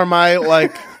picks are my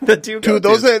the two.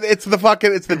 Those are it's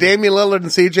the Damian Lillard and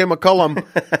C.J. McCollum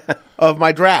of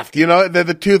my draft. You know, they're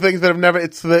the 2 things that have never.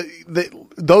 It's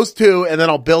those 2, and then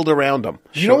I'll build around them.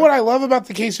 You know what I love about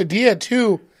the quesadilla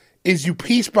too is you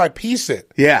piece by piece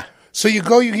it. Yeah. So you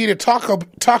eat a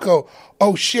taco.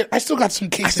 Oh shit! I still got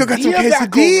some quesadilla.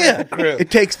 Back over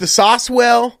It takes the sauce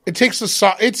well. It takes the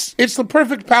sauce. It's the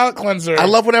perfect palate cleanser. I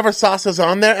love whatever sauce is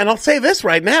on there, and I'll say this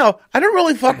right now: I don't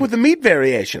really fuck with the meat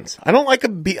variations. I don't like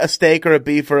a steak or a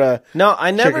beef or a I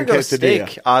never go quesadilla.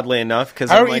 steak. Oddly enough, because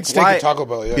I don't eat steak at Taco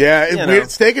Bell. Yeah, it's weird.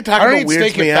 Steak at Taco Bell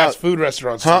weirds me out. Fast food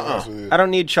restaurants. I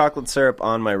don't need chocolate syrup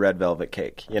on my red velvet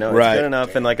cake. You know, it's good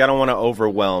enough, and I don't want to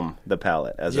overwhelm the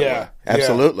palate. As it were.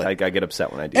 Absolutely. I get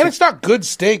upset when I do. And it's not good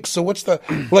steak. So what's the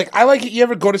I like it. You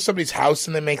ever go to somebody's house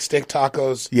and they make steak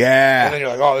tacos? Yeah. And then you're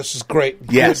like, oh, this is great.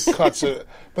 Yes. Good cuts.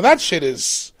 But that shit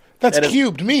that's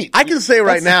cubed meat. I can say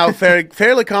right now,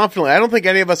 fairly confidently, I don't think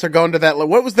any of us are going to that.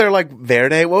 What was their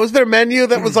Verde? What was their menu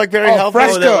that was very healthy?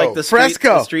 Fresco. The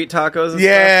Fresco. Street tacos. And stuff?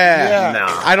 Yeah. No,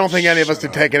 I don't think any of us are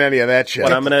taking any of that shit.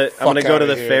 But I'm gonna go to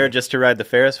the fair just to ride the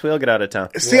Ferris wheel. Get out of town.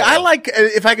 See, I like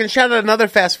if I can shout out another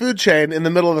fast food chain in the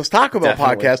middle of this Taco Bell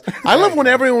podcast. I love when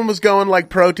everyone was going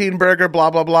protein burger, blah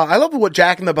blah blah. I love what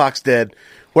Jack in the Box did,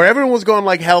 where everyone was going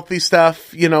healthy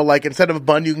stuff. You know, instead of a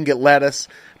bun, you can get lettuce.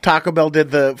 Taco Bell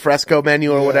did the Fresco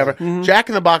menu or whatever. Mm-hmm. Jack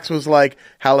in the Box was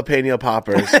jalapeno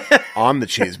poppers on the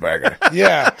cheeseburger.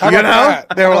 Yeah.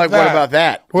 They were what about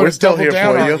that? We're still here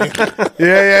for you.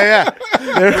 Yeah.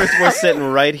 We're sitting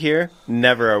right here.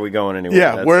 Never are we going anywhere.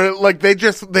 Yeah, we're they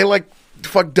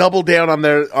double down on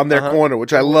their corner,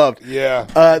 which I loved. Yeah.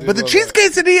 But the cheese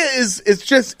quesadilla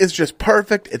is just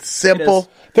perfect. It's simple.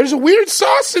 There's a weird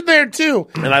sauce in there too,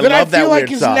 and I love that weird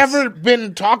sauce. Has never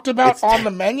been talked about on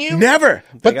the menu. Never.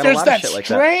 But there's that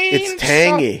strange. It's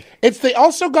tangy. They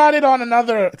also got it on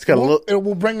another. It's got a little.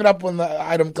 We'll bring it up when the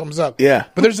item comes up. Yeah.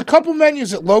 But there's a couple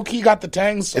menus that low key got the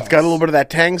tang sauce. It's got a little bit of that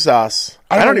tang sauce.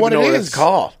 I don't even know what it's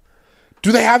called.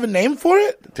 Do they have a name for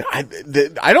it? I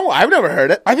don't. I've never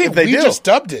heard it. I think we just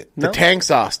dubbed it. The tang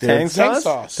sauce, dude. Tang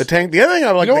sauce. The tang. The other thing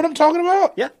I like. You know what I'm talking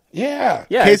about? Yeah. Yeah.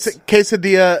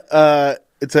 Quesadilla.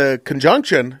 It's a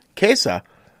conjunction. Quesa,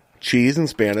 cheese in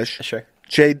Spanish. Sure.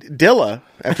 J Dilla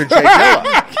after J Dilla.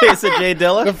 Quesa J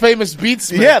Dilla, the famous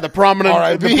beatsman. Yeah, the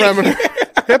prominent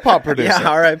hip hop producer. Yeah,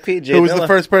 R.I.P. J Dilla. Who was the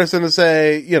first person to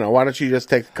say, why don't you just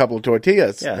take a couple of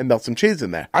tortillas and melt some cheese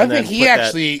in there? I think he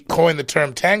actually coined the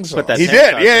term tang sauce. He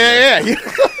did. Yeah.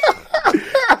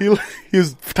 He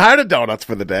was tired of donuts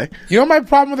for the day. You know my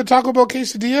problem with the Taco Bell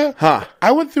quesadilla? Huh?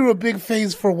 I went through a big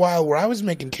phase for a while where I was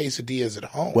making quesadillas at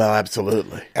home. Well,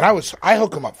 absolutely. And I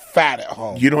hook them up fat at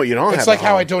home. You don't It's like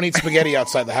how I don't eat spaghetti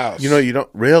outside the house. You don't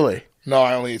really. No,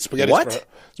 I only eat spaghetti. What?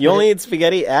 You only eat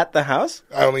spaghetti at the house?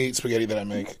 I only eat spaghetti that I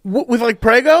make. With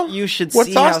Prego? You should what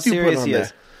see sauce how do you serious put on he there?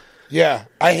 is. Yeah,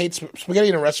 I hate spaghetti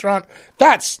in a restaurant.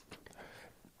 That's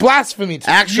blasphemy to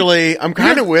me. Actually, I'm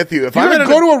kind of with you. If I'm going to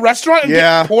go to a restaurant and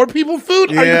get poor people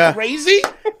food? Are you crazy?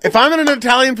 If I'm in an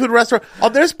Italian food restaurant,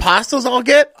 there's pastas I'll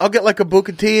get. I'll get a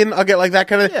bucatine. I'll get that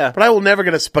kind of thing. But I will never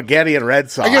get a spaghetti and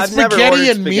red sauce. I get spaghetti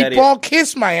and meatball.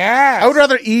 Kiss my ass. I would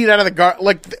rather eat out of the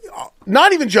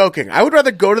Not even joking. I would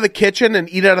rather go to the kitchen and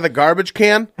eat out of the garbage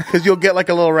can because you'll get like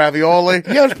a little ravioli.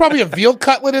 Yeah, there's probably a veal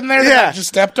cutlet in there that I just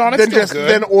stepped on. It's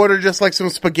Then order just like some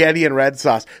spaghetti and red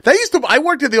sauce. I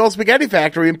worked at the old spaghetti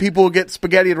factory and people would get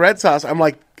spaghetti and red sauce. I'm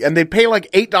like, and they'd pay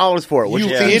like $8 for it, which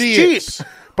seems cheap.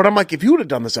 But I'm like, if you would have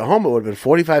done this at home, it would have been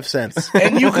 45 cents.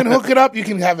 And you can hook it up. You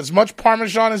can have as much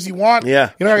Parmesan as you want.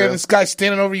 Yeah. You know, you have this guy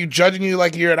standing over you, judging you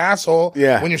like you're an asshole.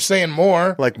 Yeah. When you're saying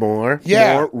more. Like more?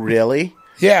 Yeah. More? Really?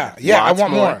 Yeah. I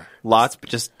want more. Lots, but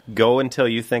just go until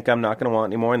you think I'm not going to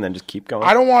want any more, and then just keep going.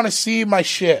 I don't want to see my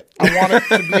shit. I want it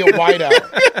to be a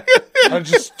whiteout.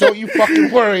 Don't you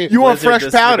fucking worry. You want fresh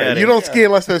powder. Spaghetti. You don't ski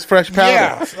unless there's fresh powder.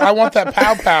 Yeah, I want that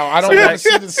pow-pow. I don't want to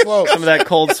see the slope. Some of that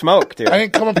cold smoke, dude. I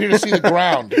didn't come up here to see the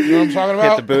ground. You know what I'm talking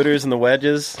about? Hit the booters and the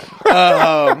wedges.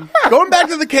 Going back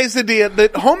to the quesadilla,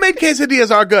 the homemade quesadillas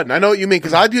are good. And I know what you mean,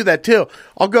 because I do that too.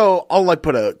 I'll like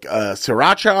put a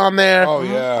sriracha on there. Oh,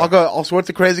 yeah. I'll go all sorts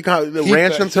of crazy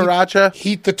ranch and sriracha.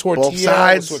 Heat the tortilla both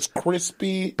sides, so it's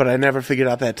crispy. But I never figured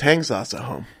out that tang sauce at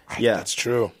home. Yeah. That's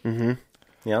true. Mm-hmm.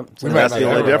 Yeah. So that's the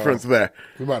only difference there.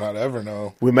 We might not ever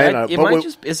know. We may not.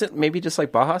 Is it maybe just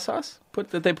like Baja sauce?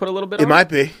 That they put a little bit on? It might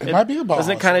be. It might be a Baja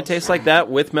Doesn't it kind of taste like that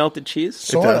with melted cheese?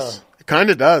 It does. It kind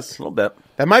of does. A little bit.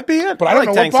 That might be it. But I don't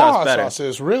know what Baja sauce sauce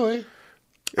is, really.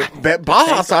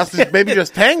 Baja sauce is maybe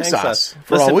just tang sauce.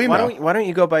 For all we know. Why don't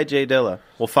you go by J Dilla?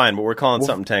 Well, fine, but we're calling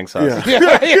something tang sauce.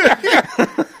 Yeah.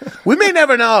 We may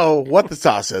never know what the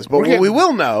sauce is, but what we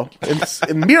will know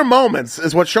in mere moments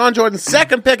is what Sean Jordan's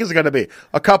second pick is going to be.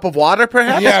 A cup of water,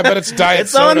 perhaps? Yeah, but it's diet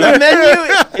It's soda. on the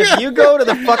menu. If you go to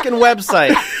the fucking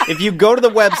website,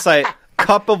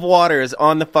 cup of water is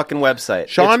on the fucking website.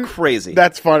 Sean, it's crazy.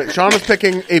 That's funny. Sean is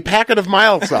picking a packet of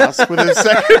mild sauce with his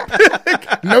second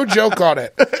pick. No joke on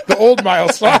it. The old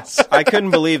mild sauce. I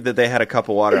couldn't believe that they had a cup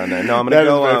of water on there. No, I'm going to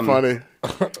go. That is very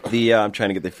funny. I'm trying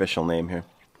to get the official name here.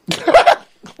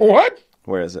 What?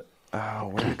 Where is it? Oh,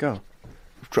 where'd it go?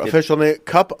 Official name: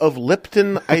 cup of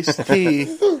Lipton iced tea.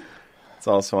 It's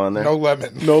also on there. No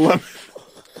lemon. No lemon.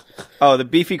 Oh, the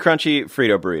beefy crunchy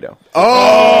Frito burrito.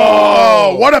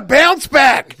 Oh, what a bounce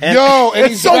back! And it's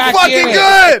he's so fucking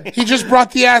good. He just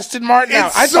brought the Aston Martin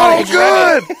out. It's so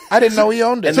good. I didn't know he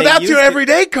owned it. So that's your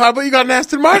everyday car, but you got an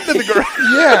Aston Martin in the garage.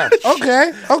 Yeah.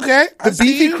 Okay. The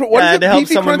beefy. What is it?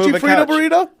 Beefy crunchy Frito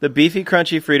burrito. The beefy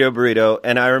crunchy Frito burrito,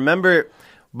 and I remember,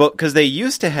 because they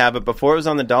used to have it before it was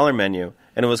on the dollar menu,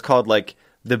 and it was called like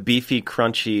the beefy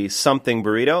crunchy something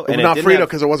burrito, and not Frito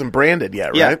because it wasn't branded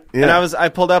yet, right? Yeah. And I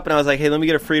pulled up and I was like, hey, let me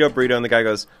get a Frito burrito, and the guy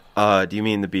goes, do you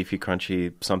mean the beefy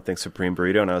crunchy something supreme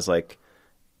burrito? And I was like,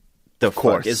 of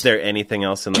course. Is there anything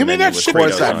else in the menu with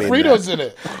Fritos on it? Fritos in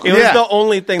it. It was the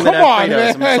only thing that had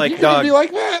Fritos. Man. Like, dog, be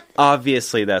like that?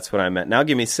 Obviously, that's what I meant. Now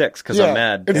give me 6 because I'm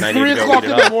mad. It's and I 3 need to o'clock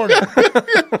go in the morning.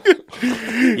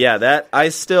 Yeah, that I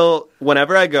still,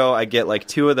 whenever I go, I get like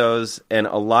 2 of those, and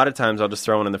a lot of times I'll just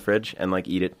throw one in the fridge and like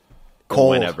eat it cold.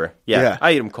 Whenever. Yeah.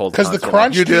 I eat them cold. Because the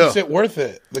crunch keeps it worth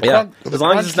it. As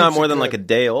long as it's not more than like a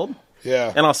day old.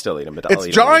 Yeah. And I'll still eat them. But it's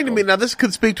jarring to me. Now, this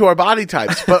could speak to our body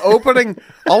types, but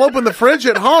I'll open the fridge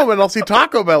at home and I'll see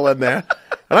Taco Bell in there,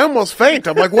 and I almost faint.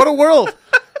 I'm like, what a world.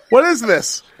 What is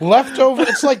this? Leftover.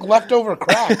 It's like leftover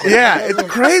crap. Yeah, it's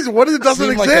crazy. What is it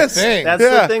doesn't exist? Like that's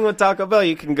the thing with Taco Bell.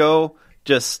 You can go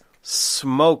just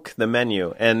smoke the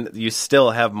menu and you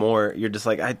still have more. You're just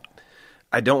like, I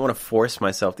don't want to force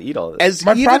myself to eat all of this.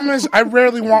 My problem is I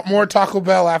rarely want more Taco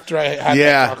Bell after I had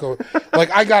that taco. Like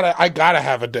I gotta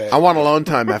have a day. I want alone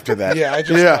time after that. I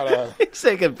just gotta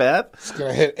take a bath. It's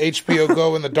gonna hit HBO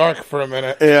Go in the dark for a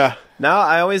minute. Yeah. Now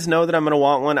I always know that I'm gonna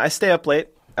want one. I stay up late,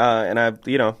 and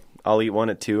I'll eat one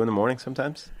at 2 in the morning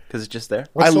sometimes because it's just there.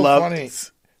 What's so funny?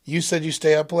 You said you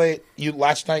stay up late.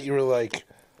 Last night you were like,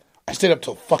 I stayed up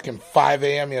till fucking 5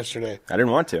 a.m. yesterday. I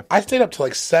didn't want to. I stayed up till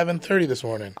like 7:30 this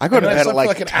morning. I go to bed at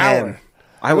like an 10. hour.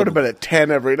 I would have been at 10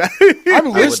 every night.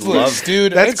 I'm listless,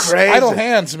 dude. That's crazy. Idle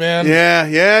hands, man.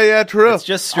 Yeah, true. It's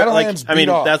just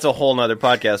that's a whole nother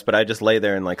podcast, but I just lay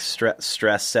there and like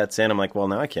stress sets in. I'm like, well,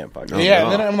 now I can't fucking. Yeah,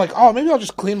 and then I'm like, oh, maybe I'll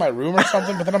just clean my room or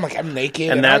something. But then I'm like, I'm naked,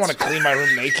 and I don't want to clean my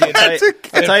room naked. I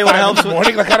tell you what helps.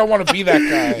 Morning, like I don't want to be that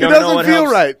guy. It doesn't feel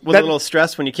right. With a little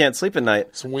stress when you can't sleep at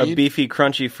night. A beefy,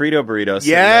 crunchy Frito burrito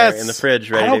sitting there in the fridge,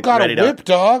 ready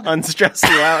to unstress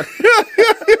you out.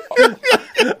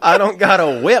 I don't got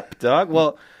a whip, dog.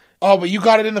 Well, but you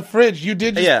got it in the fridge. You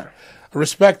did.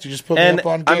 Respect. You just put me up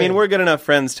on game. I mean, we're good enough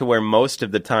friends to where most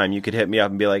of the time you could hit me up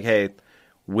and be like, "Hey,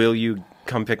 will you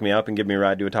come pick me up and give me a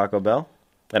ride to a Taco Bell?"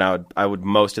 And I would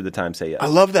most of the time say yes. I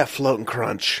love that float and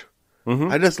crunch.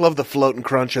 I just love the float and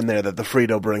crunch in there that the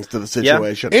Frito brings to the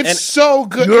situation. It's so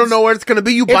good. You don't know where it's going to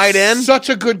be. You bite in. Such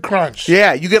a good crunch.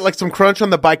 Yeah, you get like some crunch on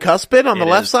the bicuspid on the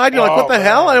left side. You're like, what the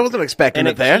hell? I wasn't expecting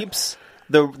it there. Keeps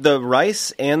the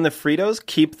rice and the Fritos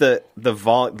keep the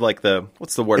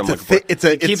what's the word I'm looking for?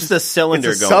 It keeps the cylinder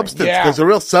it's a going. Substance. Yeah. There's a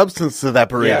real substance to that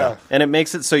burrito. Yeah. And it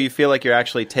makes it so you feel like you're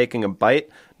actually taking a bite,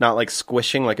 not like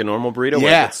squishing like a normal burrito. Yeah.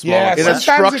 Where it's small. Yeah, It has sometimes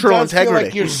structural it does feel integrity.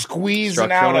 like you're squeezing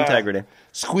Structural out integrity.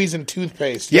 squeezing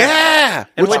toothpaste. Yeah.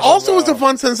 And Which which- also is a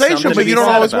fun sensation, Something but to you be don't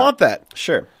sad always about. want that.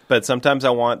 Sure, but sometimes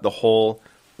I want the whole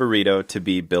burrito to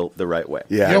be built the right way.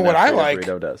 Yeah. You know And what that's I a like?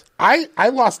 burrito does. I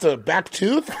lost a back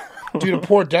tooth due to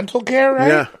poor dental care, right?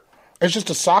 Yeah. It's just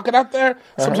a socket out there.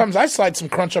 Sometimes I slide some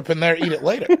crunch up in there, eat it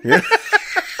later. Yeah.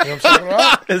 You know what I'm talking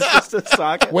about? It's just a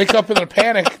socket. Wake up in a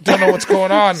panic, don't know what's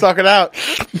going on. Suck it out.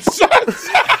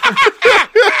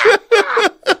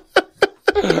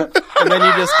 And then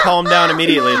you just calm down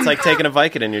immediately. It's like taking a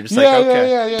Vicodin. You're just Yeah, like,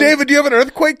 okay. yeah. David, do you have an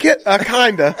earthquake kit?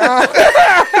 Kinda.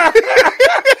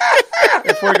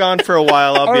 If we're gone for a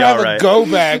while, I'll I be don't have all right. a go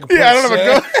bag. Yeah, I don't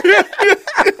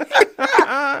have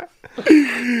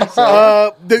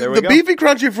a There we the go. beefy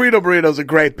crunchy Frito burrito is a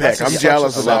great pick. That's I'm such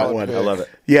jealous a of that solid one. pick. I love it.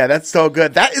 Yeah, that's so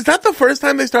good. Is that the first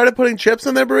time they started putting chips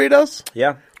in their burritos?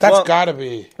 Yeah. That's Well, gotta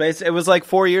be. it was like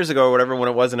 4 years ago or whatever when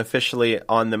it wasn't officially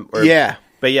on them. Yeah.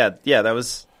 But yeah, that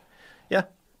was, yeah.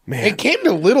 Man, It came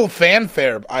to little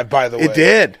fanfare, by the way. it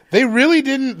did. They really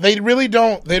didn't. They really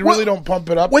don't pump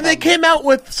it up. When they came out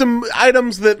with some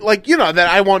items that, like, that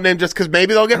I won't name just because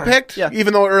maybe they'll get picked. Yeah.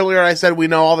 Even though earlier I said we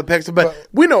know all the picks, but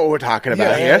we know what we're talking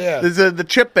about Yeah, here. yeah. There's the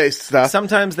chip-based stuff.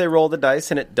 Sometimes they roll the dice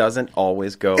and it doesn't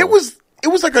always go. It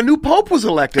was like a new pope was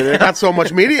elected. It got so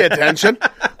much media attention.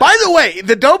 By the way,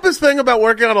 the dopest thing about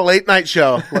working on a late night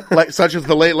show, such as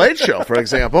the Late Late Show, for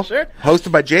example, Sure.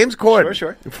 hosted by James Corden,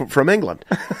 Sure. from England.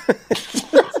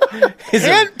 He's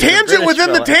a And tangent British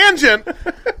within the fella. tangent.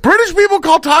 British people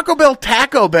call Taco Bell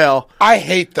Taco Bell. I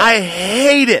hate that. I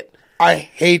hate it. I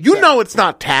hate. You that. know it's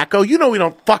not taco. You know we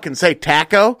don't fucking say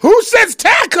taco. Who says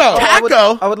taco?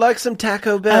 Taco. I would like some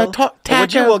Taco Bell. Would you?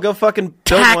 taco- Well, go fucking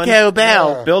build one. Taco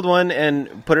Bell. Build one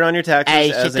and put it on your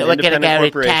taxes as an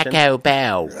independent corporation.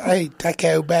 Bell. Hey,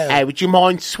 Taco Bell. Would you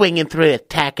mind swinging through a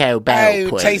Taco Bell, Hey,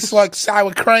 it tastes like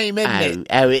sour cream, isn't it?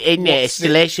 isn't it? It's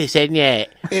delicious, isn't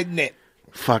it? Isn't it?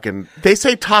 Fucking, they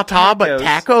say ta-ta, but Tacos.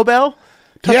 Taco Bell?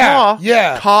 Ta-ta.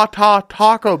 Yeah. Ta-ta,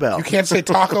 Taco Bell. You can't say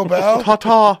Taco Bell.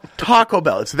 Ta-ta, Taco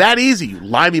Bell. It's that easy, you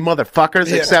limey motherfuckers,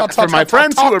 Yeah, except talk for my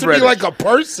friends who talk are to British. me like a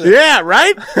person. Yeah,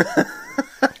 right?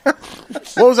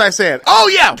 What was I saying? Oh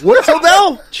yeah, so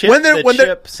they'll when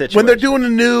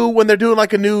they're doing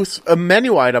like a new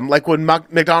menu item, like when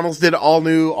McDonald's did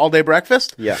all day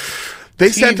breakfast. Yeah. They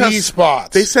TV sent us spots.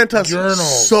 They sent us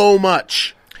journals. so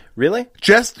much. Really?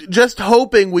 Just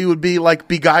hoping we would be like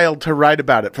beguiled to write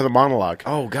about it for the monologue.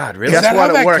 Oh God, really? Is Guess that what? how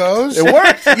It that worked. goes? It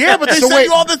worked. Yeah, but they So send wait.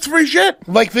 you all this free shit.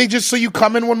 Like they just so you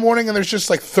come in one morning and there's just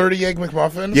like 30 egg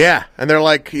McMuffins. Yeah, and they're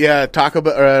like, Taco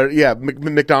Bell,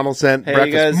 McDonald's sent Hey,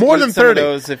 breakfast. you guys More eat than some of 30.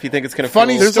 those if you think it's going to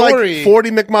Funny There's story. like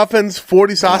 40 McMuffins,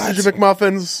 40 sausage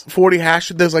McMuffins, 40 hash.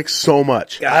 There's like so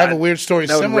much. I have a weird story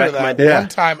That would similar to wreck my that. day. Yeah. One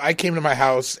time I came to my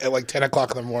house at like 10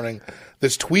 o'clock in the morning.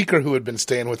 This tweaker who had been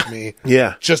staying with me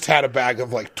Yeah. just had a bag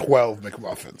of like 12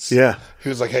 McMuffins. Yeah. He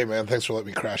was like, hey man, thanks for letting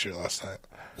me crash here last night.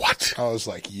 What? I was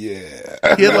like, yeah.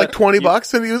 He had like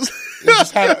 $20 and he was. He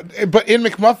just but in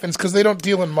McMuffins, because they don't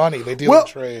deal in money, they deal in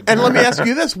trade. And let me ask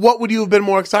you this: what would you have been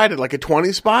more excited? Like a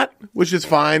 20 spot, which is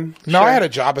fine. No, I had a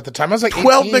job at the time. I was like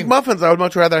 12 18. McMuffins. I would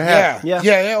much rather have. Yeah.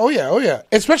 Oh yeah.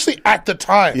 Especially at the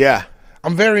time. Yeah.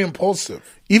 I'm very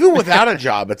impulsive. Even without a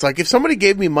job, it's like if somebody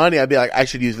gave me money, I'd be like, I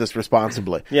should use this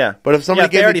responsibly. Yeah. But if somebody Yeah,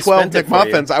 if they gave me already 12 spent it for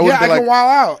McMuffins, you. I would Yeah, be I like, can wow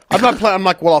out. I'm not playing. I'm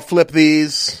like, well, I'll flip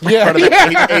these. Yeah. Try to make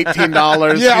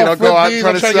 $18. Yeah, I'll go flip out these,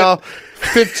 trying I'll to try sell.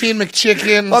 15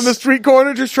 McChickens. On the street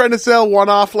corner, just trying to sell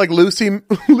one-off like Lucy Yeah.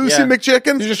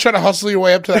 McChickens. You're just trying to hustle your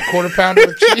way up to that quarter pounder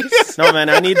with cheese. No, man,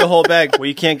 I need the whole bag. Well,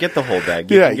 you can't get the whole bag.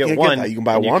 You Yeah, can you get can't one. get that. You can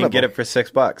buy and one You of can get them. it for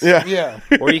 $6. Yeah. Yeah.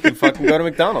 Or you can fucking go to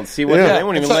McDonald's. See what Yeah. they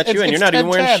won't even let you in. You're not even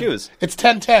wearing shoes. It's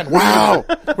 10:10. Wow,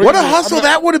 what a hustle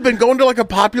that would have been! Going to like a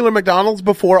popular McDonald's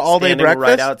before all-day Standing breakfast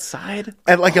right outside.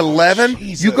 at like 11.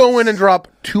 Jesus. You go in and drop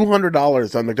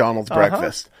 $200 on McDonald's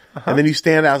breakfast, and then you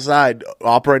stand outside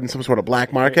operating some sort of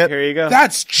black market. Here you go.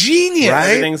 That's genius. Right?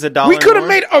 Everything's $1 We could have more.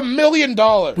 made $1 million.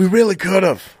 We really could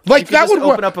have. Like could that just would open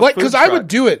work. up a Like food because I truck. would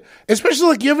do it. Especially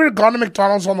like you ever gone to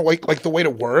McDonald's on the way, like the way to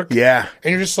work? Yeah.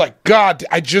 And you're just like, God,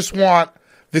 I just want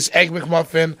this Egg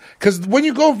McMuffin. Because when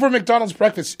you go for McDonald's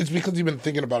breakfast, it's because you've been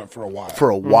thinking about it for a while. For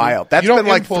a while. That's You don't been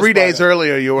like impulse 3 days buy it.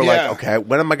 earlier. You were Yeah. like, okay,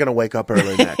 when am I going to wake up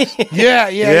early next?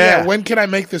 Yeah. When can I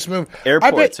make this move?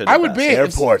 Airports are the I would best. be.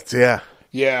 Airports, yeah.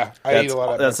 Yeah, I eat a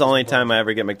lot of That's the only time I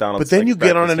ever get McDonald's. But then like, you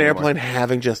get on breakfast an anymore. airplane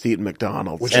having just eaten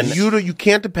McDonald's. And- And you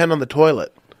can't depend on the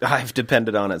toilet. I've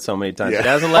depended on it so many times. Yeah. It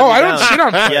hasn't let Oh, me I down. don't shit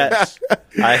on Yes.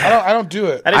 I don't do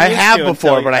it. didn't I used have to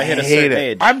before, until but I hit a hate certain it.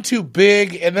 age. I'm too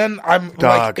big, and then I'm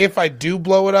Dog. like, if I do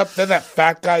blow it up, then that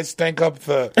fat guy stank up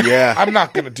the. Yeah. I'm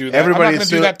not going to do that. I'm not going to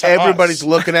do that to everybody's us.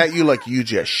 looking at you like you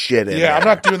just shit in Yeah, it. I'm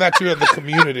not doing that to the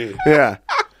community. Yeah.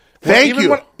 Thank Even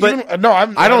you. when- no,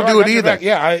 I don't do it either.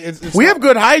 Yeah, it's We not- have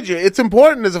good hygiene. It's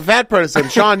important as a fat person.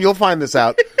 Sean, you'll find this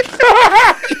out.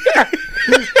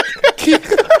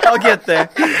 I'll get there.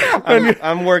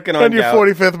 I'm working on On your gout.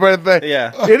 45th birthday.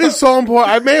 Yeah. It is so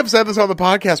important. I may have said this on the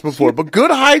podcast before, but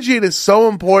good hygiene is so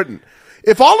important.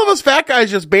 If all of us fat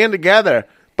guys just band together,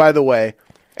 by the way,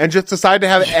 and just decide to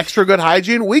have extra good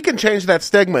hygiene, we can change that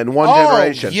stigma in one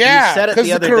generation. Yeah, You said it because the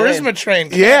the other day. charisma train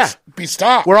can't Yeah. be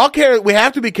stopped. We're all we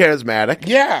have to be charismatic.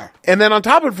 Yeah. And then on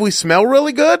top of it, if we smell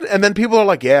really good, and then people are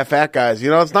like, yeah, fat guys,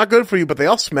 it's not good for you, but they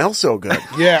all smell so good.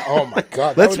 Yeah, oh my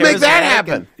God. Let's would make be- that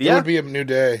happen. It Yeah. would be a new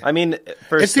day. I mean,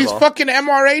 first It's these of all, fucking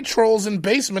MRA trolls in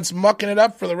basements mucking it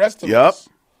up for the rest of Yup. us.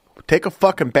 Take a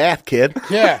fucking bath, kid.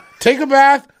 Yeah, take a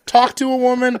bath, talk to a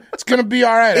woman. It's gonna be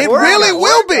all right. It Or really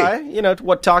will be.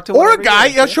 guy, talk to Or a whatever guy,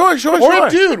 you yeah, want. sure. a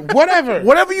dude, whatever.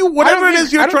 Whatever it think-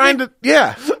 is you're I don't trying think- to,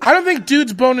 yeah. I don't think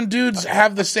dudes boning dudes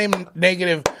have the same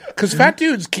negative because fat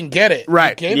dudes can get it.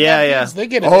 Right. Okay? Yeah, Fat yeah. dudes, they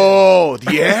get it. Oh,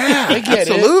 yeah. They get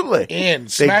absolutely. it in. They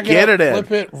Smack get it, it in.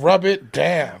 flip it, rub it.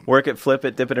 Damn. Work it, flip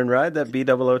it, dip it, and ride. That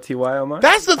BOOTY homage.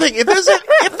 That's the thing. If there's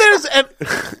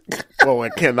well, I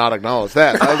cannot acknowledge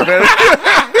that. That was very.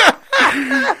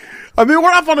 I mean,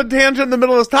 we're off on a tangent in the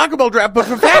middle of this Taco Bell draft, but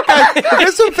for fat guys, if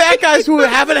there's some fat guys who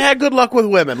haven't had good luck with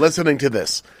women listening to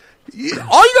this, all you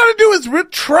got to do is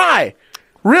try.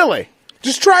 Really.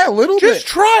 Just try a little Just bit.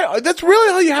 try. That's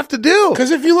really all you have to do.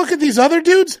 Because if you look at these other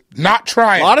dudes, not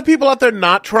trying. A lot of people out there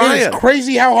not It trying. is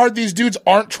crazy how hard these dudes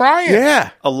aren't trying.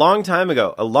 Yeah. A long time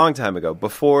ago,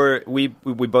 before we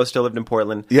both still lived in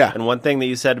Portland. Yeah. And one thing that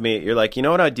you said to me, you're like, you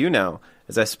know what I do now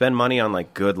is I spend money on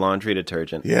like good laundry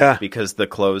detergent. Yeah. Because the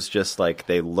clothes just like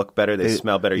they look better, they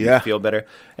smell better, yeah. you feel better,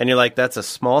 and you're like, that's a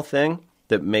small thing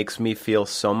that makes me feel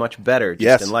so much better just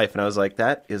Yes. in life. And I was like,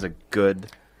 that is a good,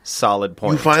 solid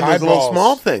point. You find Tide those little balls.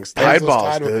 small things. There's Tide those balls,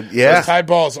 Tide- dude. Yeah. Those Tide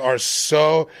balls are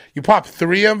so... You pop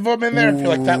 3 of them in there, I feel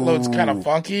like that load's kind of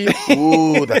funky.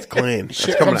 Ooh, that's clean. Shit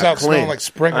That's coming comes out clean. smelling like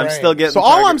spring I'm rain. still getting. So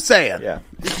all Target- I'm saying, Yeah.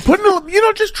 put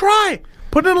in just try.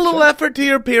 Put in a little effort to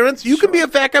your appearance. You can be a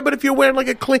fat guy, but if you're wearing like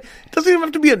a clean, it doesn't even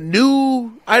have to be a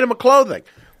new item of clothing.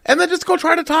 And then just go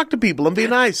try to talk to people and be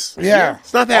nice. Yeah.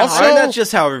 It's not that Also- I mean, hard. that's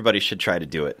just how everybody should try to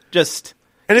do it. Just.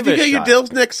 And if you give it get a your shot.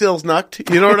 dills Nick Sills nucked,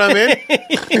 you know what I mean?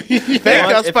 Thank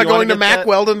want- us if by you wanna going to get that-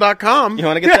 MacWeldon.com You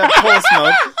want to get that pole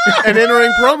smoke? and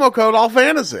entering promo code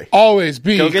AllFantasy. Always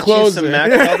be Go get closing. you some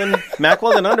Mack Weldon. Mack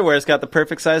Weldon underwear's got the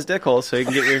perfect size dick hole, so you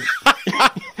can get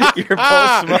your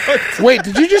pole smoked. Wait,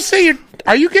 did you just say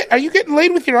are you getting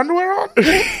laid with your underwear on?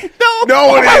 No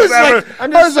one I is was ever. like,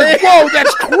 I was like, whoa,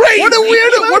 that's crazy. What a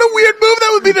weird move that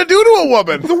would be to do to a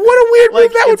woman. What a weird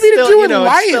move that would it's be still, to do you in know,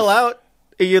 life. It's still out.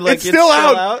 You like It's still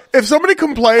out. If somebody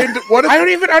complained, what if I don't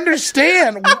even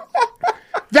understand.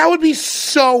 That would be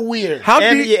so weird. how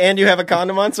And deep? you have a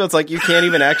condom on, so it's like you can't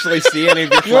even actually see any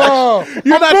of your flesh. Whoa,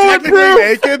 You're I'm not technically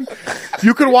bulletproof. naked.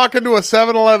 You could walk into a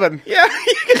 7-Eleven. Yeah.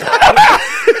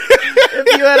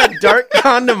 If you had a dark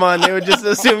condom on, they would just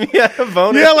assume you had a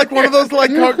boner. Yeah, like one of those like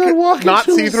You could walk not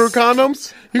into a see-through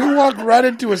condoms. You can walk right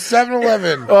into a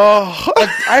 7-Eleven. Oh,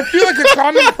 I feel like a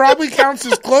condom probably counts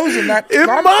as clothes in that. it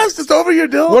condom. must. It's over your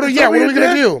dildo. What are, It's yeah, over what are we your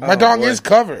gonna dick. do? My dong boy. is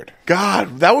covered.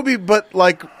 God, that would be. But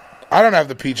like, I don't have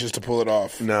the peaches to pull it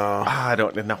off. no. I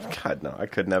don't know. God, no, I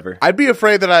could never. I'd be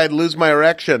afraid that I'd lose my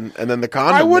erection, and then the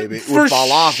condom I would maybe for would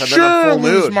fall off, and sure then I'm full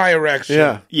lose nude. my erection.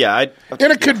 Yeah, Yeah,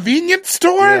 In a convenience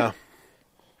store?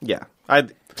 yeah. yeah.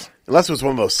 Unless it was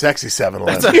one of those sexy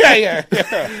 7-Elevens. Yeah.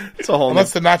 It's a whole.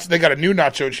 Unless the nacho, they got a new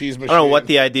nacho cheese machine. I don't know what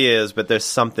the idea is, but there's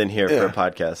something here for a Yeah.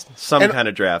 podcast. Some And- kind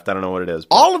of draft. I don't know what it is.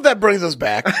 but- All of that brings us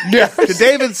back Yeah. to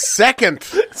David's second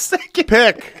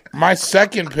pick. My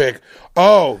second pick.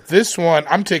 Oh, this one.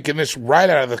 I'm taking this right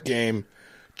out of the game.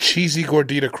 Cheesy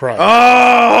Gordita Crunch.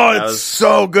 Oh, it's was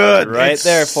so good. right It's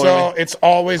there for so, me.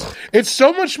 It's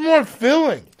so much more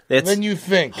filling It's than you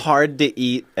think. hard to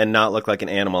eat and not look like an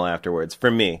animal afterwards. For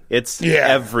me, it's Yeah.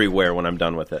 everywhere when I'm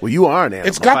done with it. Well, you are an animal.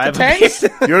 It's got the Five- taste.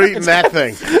 You're eating that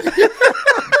thing.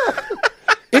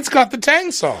 It's got the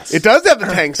Tang sauce. It does have the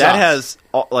Tang sauce. That has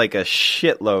like a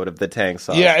shitload of the Tang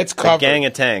sauce. Yeah, it's covered. A gang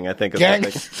of Tang, I think. Gang.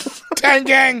 Tang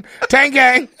gang. Tang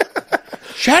gang.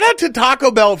 Shout out to Taco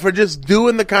Bell for just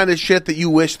doing the kind of shit that you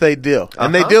wish they do.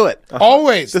 And they do it.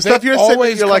 Always. The stuff you're saying,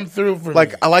 always you're come like, through for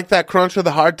like me. I like that crunch of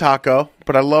the hard taco,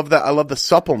 but I love the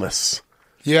suppleness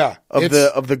Yeah. of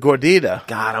the gordita.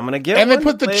 God, I'm gonna get And one they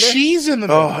put the later. cheese in the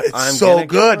middle. Oh, it's I'm so gonna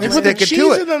good. get Just one. They put stick the it to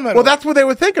cheese it. in the middle. Well, that's what they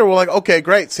were thinking. We're like, okay,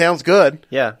 great, sounds good.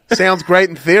 Yeah. Sounds great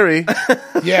in theory.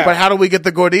 Yeah. But how do we get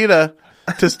the gordita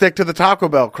to stick to the Taco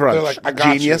Bell crunch? They're like, I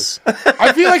got Genius. you.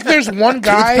 I feel like there's one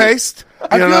guy. Toothpaste.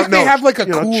 I feel like they have like a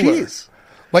cooler. Cheese.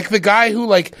 Like the guy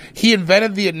who he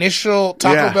invented the initial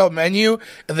Taco Bell menu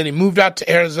and then he moved out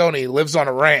to Arizona. He lives on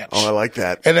a ranch. Oh, I like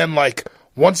that. And then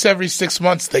once every 6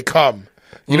 months they come.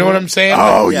 You know what I'm saying?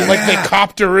 Oh, yeah. Like they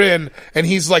copter in and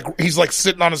he's like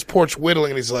sitting on his porch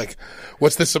whittling and he's like,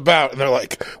 what's this about? And they're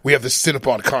like, we have this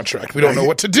Cinnabon contract. We don't know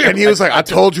what to do. And he was like, I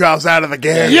told you I was out of the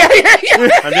game. yeah.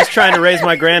 I'm just trying to raise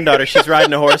my granddaughter. She's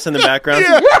riding a horse in the background.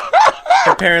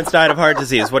 Her parents died of heart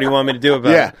disease. What do you want me to do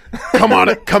about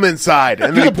it? Come inside.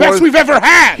 And You're then the best we've ever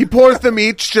had. he pours them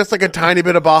each just like a tiny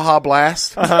bit of Baja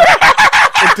Blast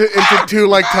into two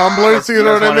tumblers. You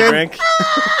know what I Want a mean? drink?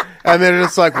 And then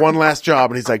it's like one last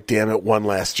job, and he's like, "Damn it, one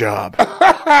last job."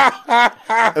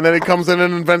 And then he comes in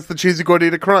and invents the cheesy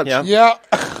gordita crunch. Yeah. Yeah.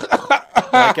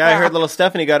 Like, I heard little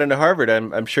Stephanie got into Harvard.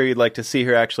 I'm sure you'd like to see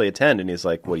her actually attend. And he's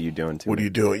like, what are you doing to What me? are you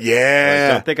doing? I Yeah.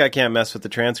 don't think I can't mess with the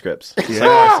transcripts. It's like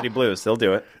Varsity Blues. They'll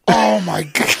do it. Oh my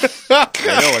God. They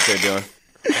know what they're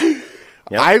doing.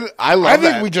 I love I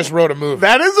think that. we just wrote a movie.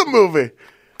 That is a movie.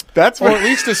 That's Or what at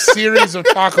least a series of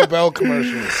Taco Bell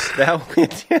commercials. that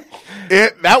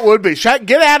would be.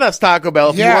 Get at us, Taco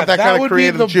Bell, if you want that kind of would be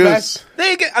creative the juice. best.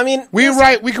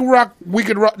 We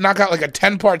could knock out like a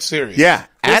 10-part series. Yeah.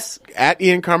 At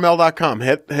IanCarmel.com.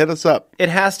 Hit us up. It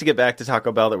has to get back to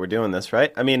Taco Bell that we're doing this,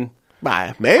 right? I mean,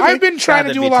 Maybe. I've been trying to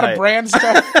That'd do be a lot tight. of brand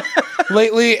stuff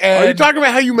lately. And Are you talking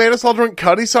about how you made us all drink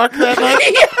Cuddy Sock that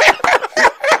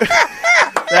night?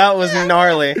 that was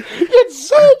gnarly. It's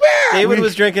so bad. David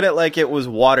was drinking it like it was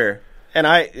water. And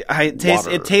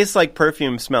it tastes like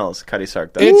perfume smells, Cuddy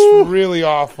Sark does. It's really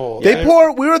awful. We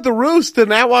were at the Roost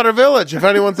in Atwater Village. If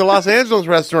anyone's a Los Angeles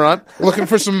restaurant, Looking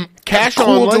for some Cash cool,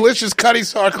 only. delicious Cuddy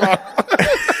Sark.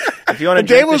 If you want to and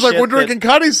drink Dave was the like, shit "We're drinking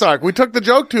Cuddy Sark." We took the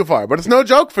joke too far, but it's no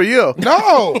joke for you.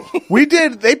 No. We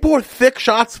did. They pour thick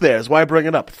shots there. Is why I bring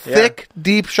it up. Thick,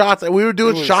 deep shots, and we were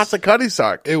doing shots of Cuddy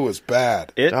Sark. It was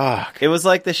bad. It was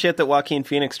like the shit that Joaquin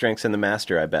Phoenix drinks in The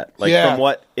Master, I bet. Like, Yeah. from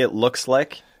what it looks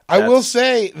like. I will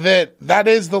say that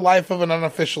is the life of an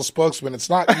unofficial spokesman. It's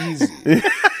not easy.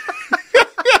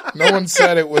 No one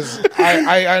said it was.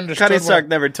 I understood. Cuddy Sark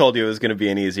never told you it was going to be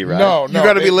an easy ride. No. You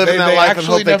gotta be living that life and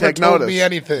hope actually they never take told notice. me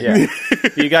anything. Yeah.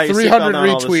 You got your 300 seatbelt on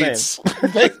all the same.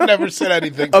 retweets. They never said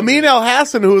anything. to me. Amin El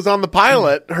Hassan, who was on the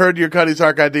pilot, heard your Cuddy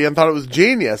Sark idea and thought it was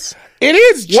genius. It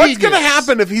is genius. What's going to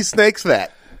happen if he snakes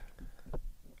that?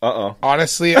 Uh-oh.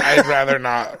 Honestly, I'd rather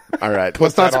not. All right,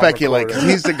 let's not that on speculate. record. 'Cause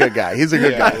he's a good guy. He's a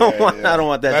good guy. I don't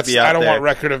want that to be out I don't there want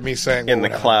record of me saying in the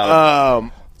what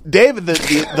cloud. David,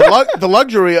 the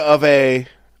luxury of I'm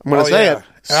going to say yeah. it,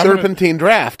 serpentine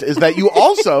draft is that you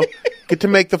also get to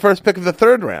make the first pick of the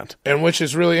third round. And which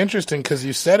is really interesting because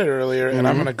you said it earlier, and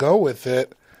I'm going to go with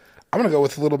it. I'm going to go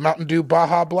with a little Mountain Dew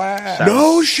Baja Blast.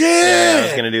 No shit. Yeah, I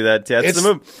was going to do that. That's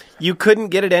the move. You couldn't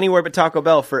get it anywhere but Taco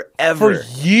Bell forever.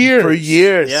 For years. For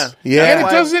years. Yeah.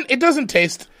 And it doesn't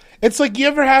taste. It's like you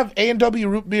ever have A&W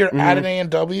root beer at an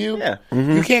A&W? Yeah.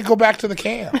 You can't go back to the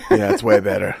can. Yeah, it's way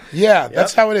better. Yeah,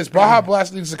 that's how it is. Baja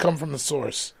Blast needs to come from the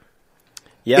source.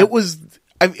 Yeah. It was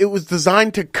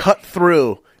designed to cut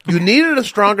through. You needed a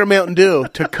stronger Mountain Dew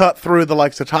to cut through the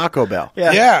likes of Taco Bell.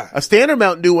 Yeah. A standard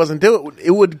Mountain Dew wasn't do it. It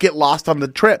would get lost on the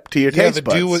trip to your taste the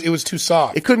buds. Dew it was too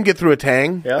soft. It couldn't get through a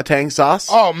Tang sauce.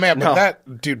 Oh man, but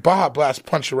No. dude, Baja Blast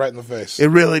punch you right in the face. It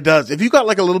really does. If you got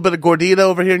like a little bit of gordita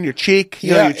over here in your cheek,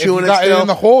 you know, you're if chewing you got it still. in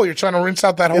the hole. You're trying to rinse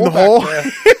out that hole. the back hole? there.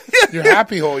 Your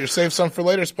happy hole. Your save some for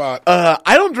later spot. I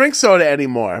don't drink soda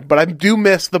anymore, but I do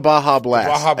miss the Baja Blast.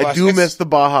 Baja Blast. I do miss the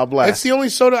Baja Blast. It's the only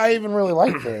soda I even really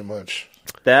like very much.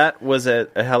 That was a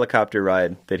helicopter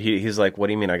ride that he's like, what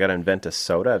do you mean? I got to invent a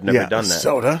soda? I've never done that.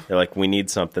 soda? They're like, we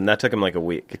need something. That took him like a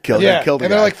week. Killed Yeah, killed a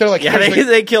and guy. they're like, Yeah,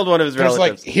 they killed one of his there's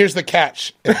relatives. like, here's the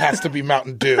catch. It has to be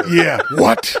Mountain Dew. yeah.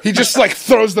 What? He just like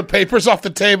throws the papers off the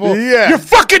table. Yeah. You're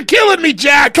fucking killing me,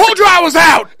 Jack. Told you I was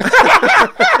out.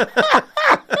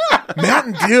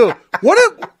 Mountain Dew.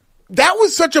 that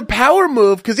was such a power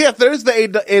move because there's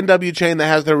the A&W chain that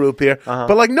has their root beer,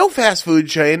 but like no fast food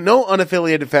chain, no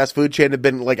unaffiliated fast food chain have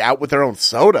been like out with their own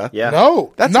soda. Yeah,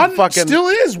 no, that's none fucking still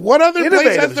is. What other place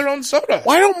innovative. has their own soda?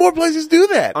 Why don't more places do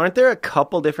that? Aren't there a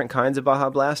couple different kinds of Baja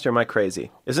Blast, or am I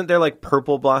crazy? Isn't there like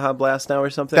purple Baja Blast now or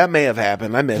something? That may have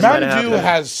happened. I missed Mountain it. Dew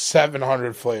has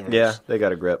 700 flavors. Yeah, they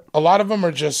got a grip. A lot of them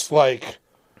are just like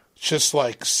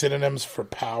synonyms for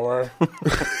power.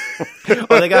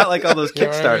 Oh, they got like all those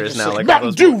Kickstarters now. Like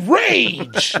Mountain Dew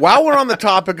Rage! While we're on the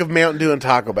topic of Mountain Dew and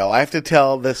Taco Bell, I have to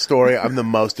tell this story I'm the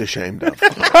most ashamed of.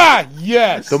 Ah,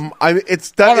 yes!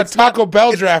 It's done. On a Taco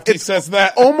Bell draft, he says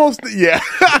that. Almost, yeah.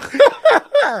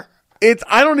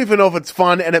 I don't even know if it's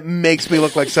fun, and it makes me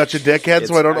look like such a dickhead,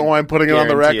 so I don't know why I'm putting it on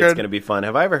the record. It's going to be fun.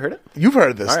 Have I ever heard it? You've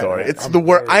heard this story. It's the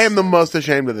worst. I am the most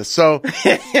ashamed of this. So,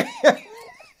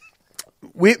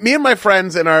 me and my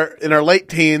friends in our late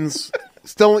teens,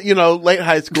 still, late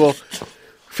high school,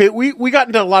 we got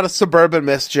into a lot of suburban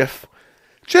mischief.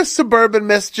 Just suburban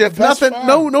mischief. Nothing,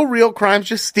 no real crimes,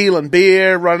 just stealing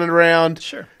beer, running around,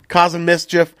 causing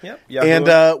mischief. Yep.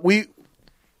 And we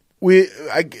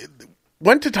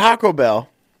went to Taco Bell,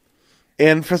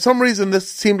 and for some reason this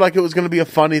seemed like it was going to be a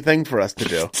funny thing for us to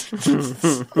do.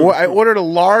 I ordered a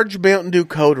large Mountain Dew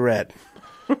Code Red.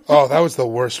 Oh, that was the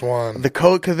worst one.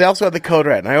 Because they also had the Code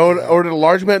Red. And I ordered a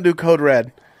large Mountain Dew Code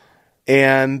Red,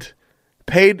 and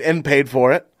paid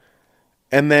for it.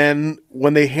 And then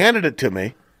when they handed it to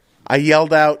me, I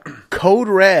yelled out Code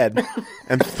Red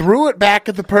and threw it back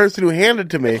at the person who handed it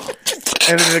to me,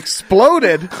 and it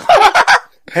exploded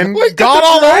and got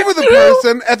all over the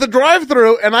person at the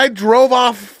drive-thru. And I drove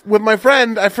off with my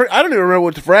friend. I don't even remember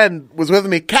which friend was with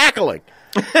me, cackling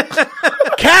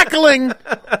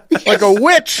like a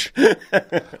witch.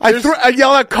 I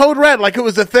yelled out Code Red like it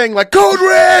was a thing, like Code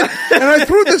Red, and I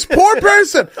threw this poor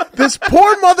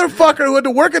motherfucker who had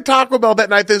to work at Taco Bell that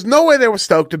night. There's no way they were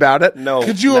stoked about it. No.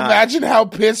 Could you imagine how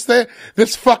pissed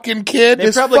this fucking kid, They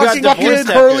this probably got fucking divorced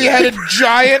curly-headed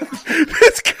giant,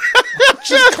 this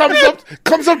just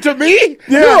comes up to me?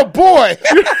 Yeah. You're a boy.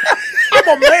 I'm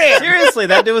a man. Seriously,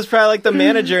 that dude was probably like the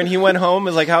manager, and he went home and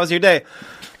was like, "How was your day?"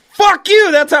 Fuck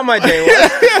you! That's how my day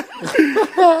was.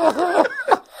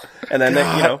 And then,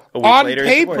 a week on later,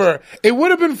 paper, it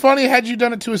would have been funny had you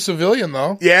done it to a civilian,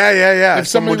 though. Yeah. If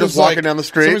someone was just walking down the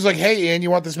street, somebody's like, "Hey, Ian,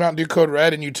 you want this Mountain Dew Code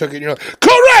Red?" and you took it, and you're like,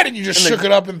 "Code Red!" and you just shook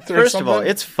it up and threw First something. of all,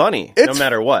 it's funny no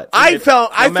matter what. I feel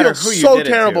so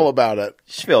terrible about it.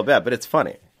 You should feel bad, but it's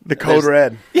funny. The Code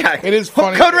Red. Yeah, it is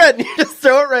funny. Code Red. You just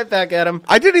throw it right back at him.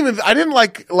 I didn't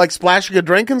like splashing a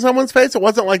drink in someone's face. It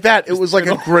wasn't like that. It was like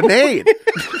a grenade.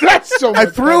 That's so. I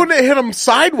threw it and it hit him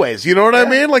sideways. You know what I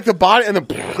mean? Like the body, and then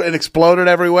it exploded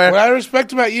everywhere. What I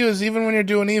respect about you is even when you're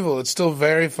doing evil, it's still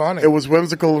very funny. It was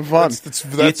whimsical and fun.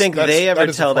 Do you think they ever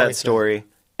tell that story?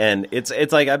 And it's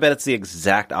like, I bet it's the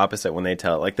exact opposite when they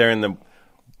tell it. Like they're in the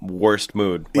worst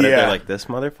mood. But if they're like, this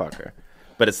motherfucker.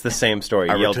 But it's the same story.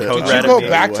 You yelled Code Red. Did you go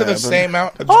back to the same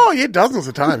mountain? Oh, yeah, dozens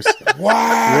of times. Wow.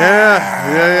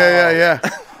 Yeah.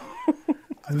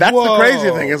 That's the crazy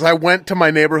thing is I went to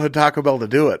my neighborhood Taco Bell to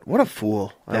do it. What a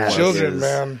fool. Children,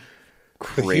 man.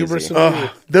 Crazy. The hubris of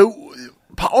youth. The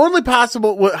only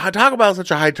possible Taco Bell is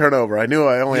such a high turnover. I knew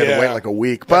I only had to wait like a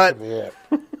week, but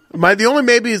the only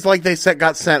maybe is like they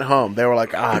got sent home. They were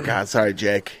like, "Oh God, sorry,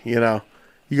 Jake. You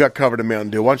got covered in Mountain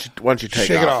Dew. Why don't you take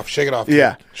Shake it off. Shake it off. Kid.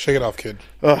 Yeah. Shake it off, kid."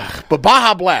 But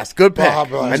Baja Blast, good pick. Baja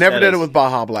Blast. I never did it with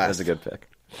Baja Blast. That's a good pick.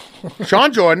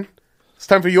 Sean Jordan, it's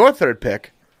time for your third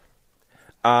pick.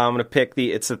 I'm going to pick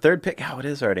it's the third pick. Oh, it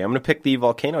is already. I'm going to pick the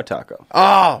Volcano Taco.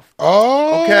 Oh,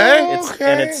 okay.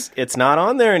 It's not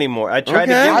on there anymore. I tried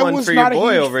to get one for your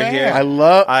boy over fan. here.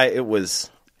 It was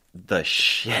the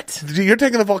shit. You're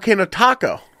taking the Volcano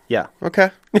Taco. Yeah. Okay.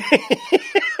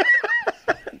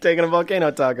 Taking a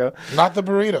Volcano Taco. Not the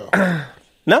burrito.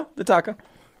 No, the taco.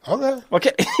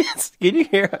 Okay. Can you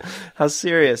hear how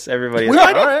serious everybody is?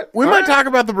 We might talk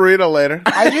about the burrito later.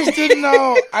 I just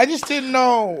didn't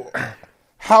know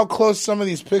how close some of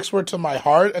these picks were to my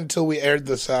heart until we aired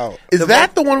this out. Is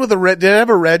that the one with the red? Did it have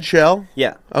a red shell?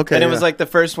 Yeah. Okay. And it was like the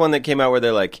first one that came out where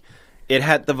they're like, it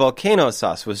had the volcano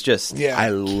sauce was just I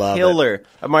love killer.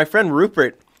 My friend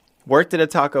Rupert worked at a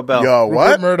Taco Bell. Yo,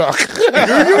 what? Rupert Murdoch. You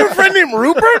have a friend named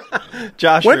Rupert?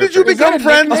 Josh When Rupert. did you become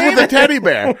friends with a teddy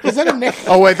bear? Is that a name?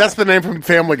 Oh, wait, that's the name from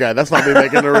Family Guy. That's not me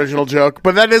making an original joke.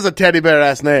 But that is a teddy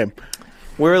bear-ass name.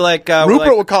 We're like...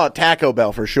 Rupert would call it Taco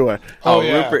Bell for sure.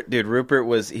 Yeah.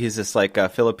 Rupert he's this like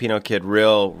Filipino kid,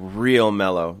 real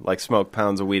mellow, like smoke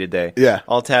pounds of weed a day. Yeah.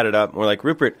 All tatted up. And we're like,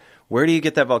 Rupert, where do you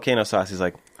get that volcano sauce? He's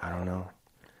like, I don't know.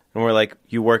 And we're like,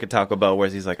 you work at Taco Bell.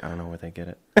 Where's he's like, I don't know where they get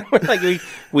it. We're like,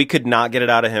 we could not get it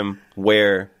out of him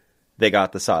where they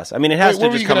got the sauce. I mean, it has to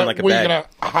just come in like a bag. Were you going to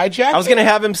hijack I was going to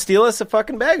have him steal us a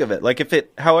fucking bag of it. Like,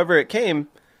 however it came,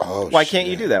 why can't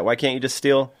you do that? Why can't you just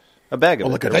steal a bag of it?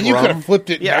 Look at Then you could have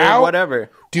flipped it now. Or whatever.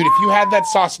 Dude, if you had that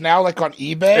sauce now, like on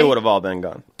eBay, it would have all been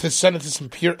gone. To send it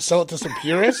to sell it to some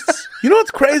purists. You know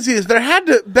what's crazy is that had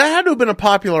to have been a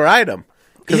popular item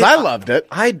because I loved it.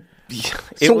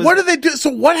 What did they do?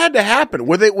 So what had to happen?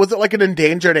 Was it like an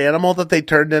endangered animal that they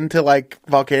turned into like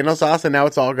volcano sauce and now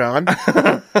it's all gone?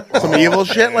 Some evil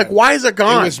shit? Like, why is it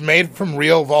gone? It was made from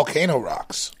real volcano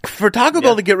rocks. For Taco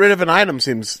Bell to get rid of an item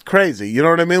seems crazy. You know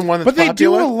what I mean? One that's but they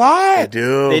popular. do a lot.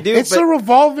 They do. It's a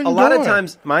revolving door. A lot of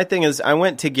times, my thing is, I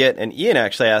went to get, and Ian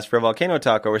actually asked for a volcano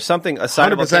taco or something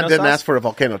aside of volcano 100% didn't sauce. ask for a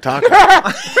volcano taco.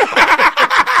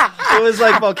 It was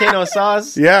like volcano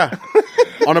sauce. Yeah.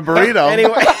 On a burrito.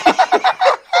 Anyway.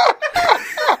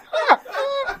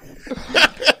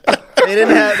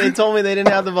 They told me they didn't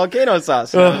have the volcano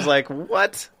sauce. And I was like,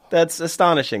 what? That's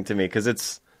astonishing to me because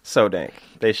it's so dank.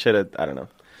 They should have, I don't know.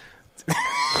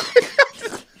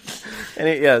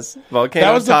 Yes, volcano taco.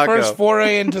 That was the first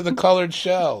foray into the colored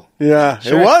shell. Yeah,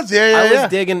 Sure. it was. Yeah. I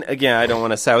was digging, again, I don't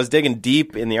want to say, I was digging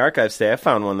deep in the archives today. I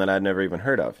found one that I'd never even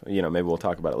heard of. You know, maybe we'll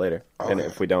talk about it later. And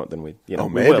if we don't, then we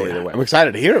will either way. I'm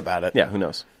excited to hear about it. Yeah, who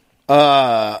knows?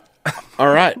 All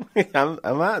right. I'm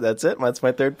out. That's it. That's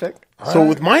my third pick. So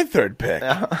with my third pick,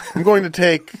 I'm going to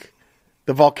take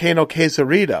the volcano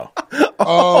quesarito.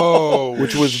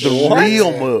 Which was the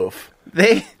real move.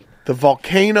 The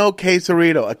volcano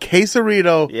quesarito. A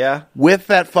quesarito with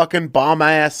that fucking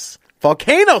bomb-ass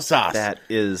volcano sauce.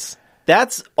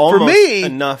 That's almost for me,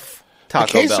 enough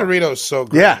Taco the quesarito is so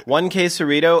good. Yeah. One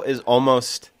quesarito is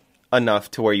almost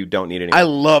enough to where you don't need any. I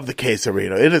love the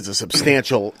quesarito. It is a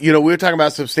substantial, we were talking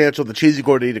about substantial, the cheesy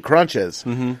gordita crunches.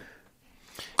 Mm-hmm.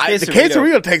 The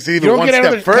quesarito takes it even one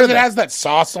step further. Because it has that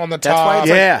sauce on the top.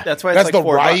 That's why it's like the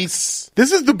 $4. rice.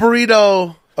 This is the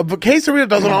burrito. A quesarito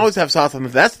doesn't always have sauce on it.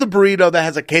 That's the burrito that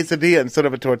has a quesadilla instead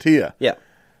of a tortilla. Yeah.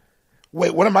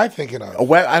 Wait, what am I thinking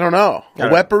of? I don't know. A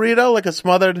wet burrito, like a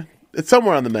smothered. It's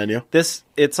somewhere on the menu.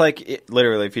 It's like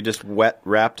literally if you just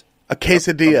wrapped a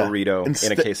quesadilla, a burrito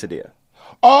in a quesadilla.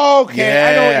 Oh, okay,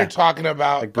 I know what you're talking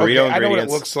about. Like burrito ingredients. I know what it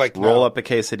looks like. Roll up a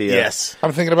quesadilla. Yes,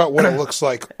 I'm thinking about what it looks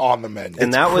like on the menu.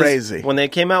 And that crazy. Was when they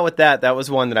came out with that. That was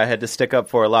one that I had to stick up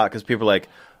for a lot because people were like,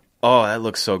 "Oh, that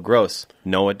looks so gross."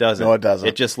 No, it doesn't. No, it doesn't.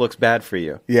 It just looks bad for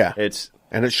you. Yeah,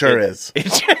 and it sure is.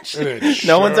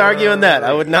 No one's arguing that.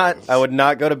 I would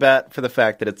not go to bat for the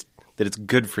fact that it's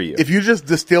good for you. If you just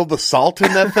distilled the salt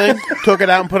in that thing, took it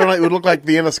out and put it on, it would look like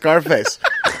Vienna Scarface.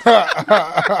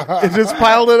 It just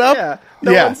piled it up.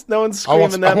 Yeah. No one's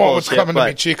screaming that bullshit. What's coming to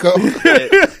me, Chico?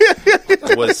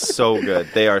 It was so good.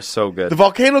 They are so good. The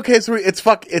volcano quesarito,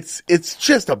 it's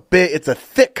just it's a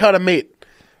thick cut of meat.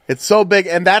 It's so big,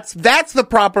 and that's the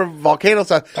proper volcano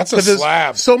sauce. That's a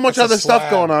slab. So much other stuff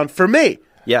going on for me.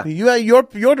 Yeah,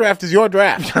 your draft is your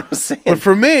draft. I'm saying. But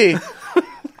for me,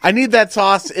 I need that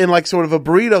sauce in like sort of a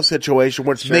burrito situation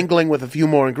where it's mingling with a few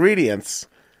more ingredients.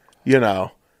 Yeah.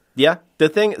 The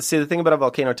thing about a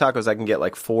volcano taco is I can get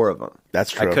like 4 of them.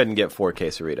 That's true. I couldn't get 4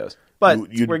 quesadillas. But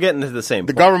we're getting to the same point.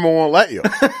 The government won't let you.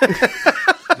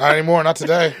 Not anymore. Not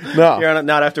today. No. You're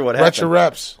not after what happened. Retro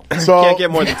reps. So, can't get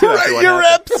more than 2 after what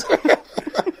happened.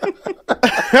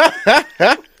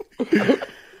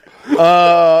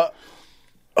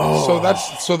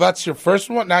 So that's your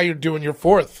first one. Now you're doing your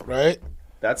fourth, right?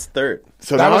 That's third.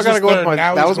 So now I got to go with my.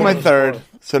 That was my third.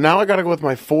 So now I got to go with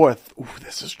my fourth. Ooh,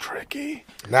 this is tricky.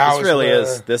 Now this really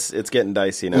is. It's getting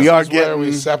dicey now. We are where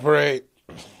we separate.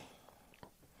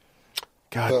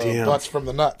 God damn. Butts from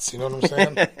the nuts. You know what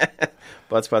I'm saying?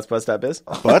 Butts.biz.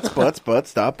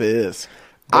 Butts.biz.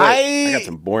 I got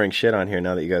some boring shit on here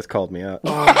now that you guys called me out.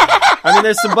 I mean,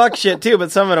 there's some Buck shit too,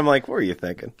 but some of it I'm like, what are you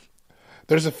thinking?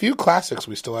 There's a few classics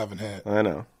we still haven't hit. I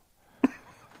know.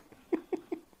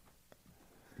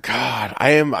 God,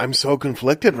 I'm so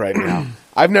conflicted right now.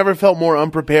 I've never felt more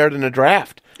unprepared in a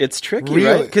draft. It's tricky, really?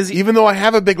 right? Because even though I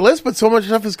have a big list, but so much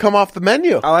stuff has come off the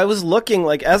menu. Oh, I was looking,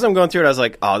 like, as I'm going through it, I was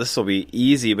like, oh, this will be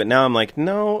easy. But now I'm like,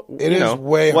 no, it is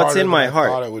way harder what's in my heart?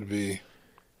 I thought it would be.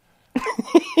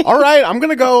 All right, I'm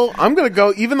gonna go.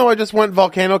 Even though I just went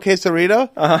volcano quesarito,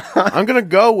 I'm gonna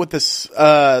go with this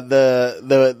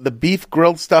the beef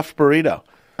grilled stuffed burrito.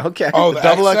 Okay. Oh, the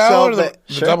double XL, the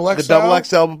double XL, the double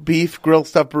XL beef grilled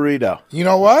stuffed burrito. You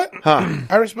know what? Huh?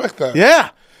 I respect that. Yeah,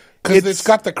 because it's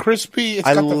got the crispy.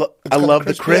 I love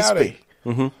the crispy.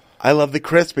 Mm-hmm. I love the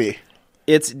crispy.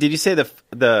 Did you say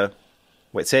the?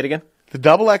 Wait, say it again. The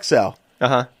double XL.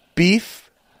 Beef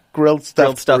grilled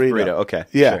stuffed burrito. Okay.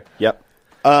 Yeah. Sure. Yep.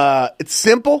 It's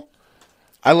simple.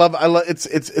 I love it's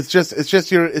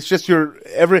just your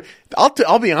every.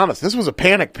 I'll be honest. This was a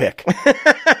panic pick.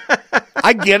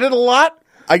 I get it a lot.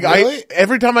 Really?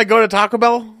 Every time I go to Taco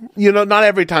Bell, not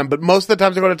every time, but most of the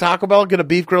times I go to Taco Bell, get a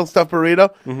beef grilled stuffed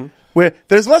burrito. Mm-hmm. Where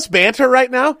there's less banter right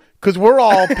now because we're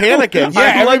all panicking.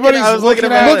 Yeah, everybody's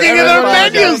looking at their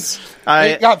menus.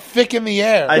 It got thick in the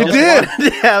air. I just wanted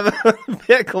to have a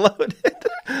pick loaded.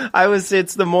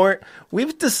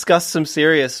 We've discussed some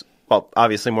serious, well,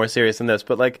 obviously more serious than this,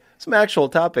 but like some actual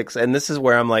topics, and this is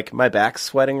where I'm like, my back's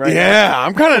sweating right now. Yeah,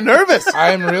 I'm kind of nervous.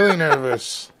 I'm really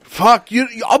nervous. Fuck you!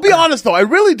 I'll be honest though, I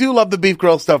really do love the beef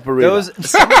grilled stuffed burrito.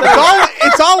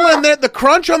 It's all in there. The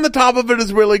crunch on the top of it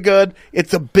is really good.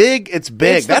 It's big. That's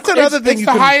another thing. It's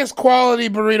the highest quality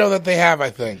burrito that they have, I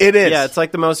think. It is. Yeah, it's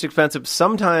like the most expensive.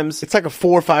 Sometimes it's like a $4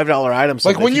 or $5 item.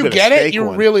 Like when you get it,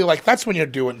 you're really like, that's when you're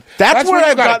doing. That's where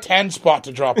I've got a 10 spot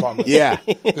to drop on this. Yeah,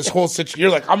 this whole situation.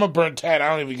 You're like, I'm a burn 10. I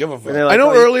don't even give a fuck. Like, I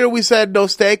know earlier we said no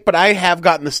steak, but I have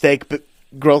gotten the steak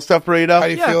grilled stuffed burrito. How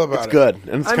do you feel about it? It's good,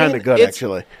 and it's kind of good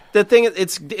actually. The thing is,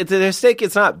 it's their steak.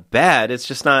 It's not bad. It's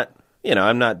just not.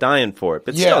 I'm not dying for it,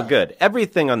 but still good.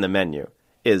 Everything on the menu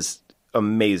is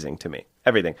amazing to me.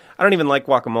 Everything. I don't even like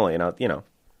guacamole, and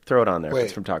throw it on there. If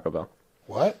it's from Taco Bell.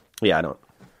 What? Yeah, I don't.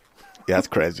 Yeah, that's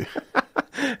crazy.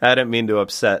 I didn't mean to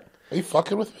upset. Are you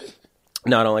fucking with me?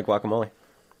 No, I don't like guacamole.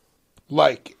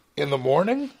 Like in the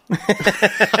morning?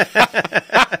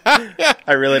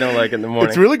 I really don't like it in the morning.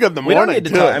 It's really good in the morning. We don't need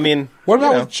to talk. I mean, what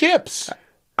about with chips?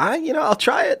 I'll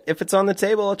try it if it's on the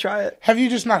table. I'll try it. Have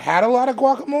you just not had a lot of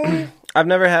guacamole? I've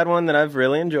never had one that I've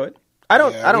really enjoyed. I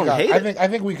don't hate it. I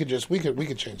think we could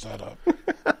change that up.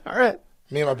 All right.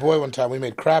 Me and my boy one time we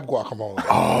made crab guacamole.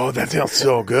 Oh, that sounds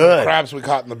so good. Crabs we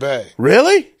caught in the bay.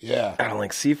 Really? Yeah. I don't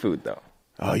like seafood though.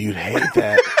 Oh, you'd hate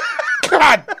that.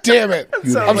 God damn it!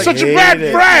 I'm such a bad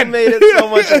friend. You made it so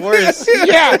much worse.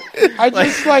 Yeah,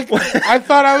 I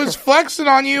thought I was flexing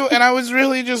on you, and I was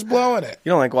really just blowing it.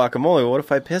 You don't like guacamole? What if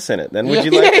I piss in it? Then would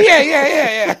you like?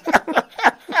 Yeah.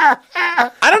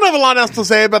 I don't have a lot else to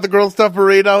say about the grilled stuffed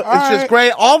burrito. It's just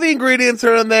great. All the ingredients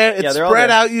are in there. It's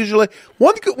spread out usually.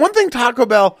 One thing Taco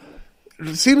Bell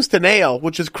seems to nail,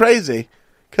 which is crazy,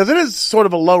 because it is sort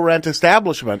of a low rent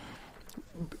establishment.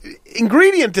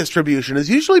 Ingredient distribution is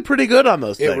usually pretty good on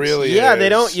those things. It really is.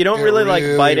 is. You don't really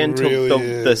like bite into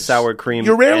the sour cream.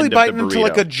 You're rarely end biting of the into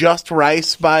like a just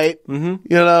rice bite. Mm-hmm.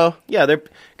 Yeah,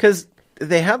 because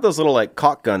they have those little like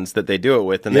caulk guns that they do it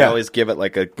with, and they always give it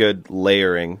like a good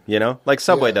layering. like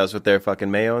Subway does with their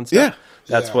fucking mayo and stuff.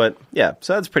 Yeah,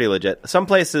 so that's pretty legit. Some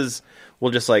places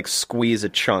will just like squeeze a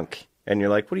chunk, and you're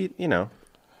like, what are you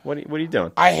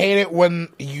doing? I hate it when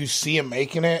you see him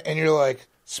making it, and you're like,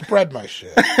 spread my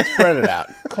shit. Spread it out.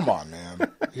 Come on,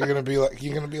 man. You're gonna be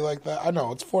like that. I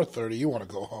know it's 4:30. You want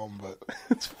to go home, but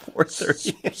it's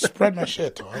 4:30. Spread my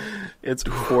shit, dog. It's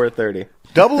 4:30.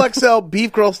 Double XL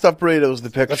beef grilled stuffed burrito is the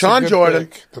pick. That's Sean Jordan.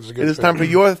 It is time for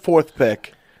your fourth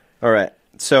pick. All right.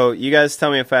 So you guys tell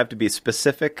me if I have to be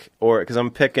specific or because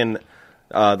I'm picking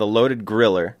the loaded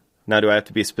griller. Now, do I have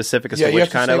to be specific as to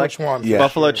which kind I like? Which one. Yeah,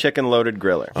 Buffalo chicken loaded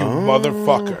griller. You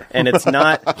motherfucker. And it's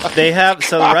not. They have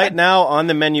right now on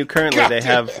the menu currently they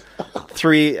have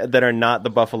 3 that are not the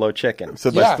buffalo chicken.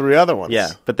 So there's 3 other ones. Yeah,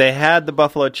 but they had the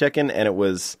buffalo chicken, and it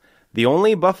was the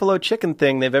only buffalo chicken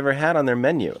thing they've ever had on their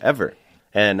menu ever.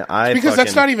 And because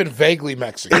that's not even vaguely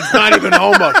Mexican. It's not even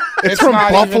almost. It's from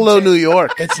Buffalo, New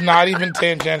York. It's not even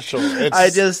tangential.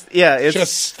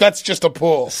 It's that's just a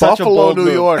pull. Buffalo,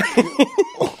 New York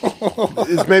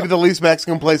is maybe the least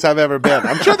Mexican place I've ever been.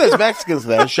 I'm sure there's Mexicans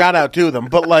there. Shout out to them,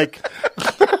 but like,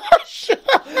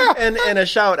 and a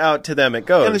shout out to them. It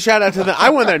goes. And a shout out to them.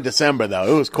 I went there in December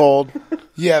though. It was cold.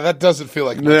 Yeah, that doesn't feel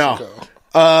like Mexico.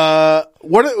 No. The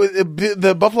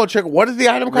buffalo chicken? What is the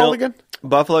item called again?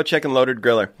 Buffalo chicken loaded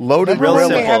griller. Loaded griller. griller.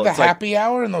 They had the happy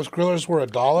hour, and those grillers were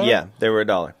 $1. Yeah, they were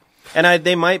 $1, and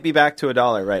they might be back to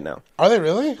 $1 right now. Are they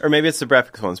really? Or maybe it's the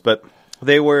breakfast ones, but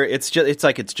they were. It's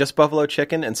just buffalo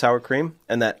chicken and sour cream,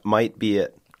 and that might be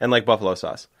it, and like buffalo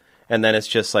sauce, and then it's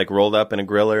just like rolled up in a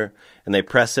griller, and they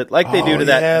press it like they do to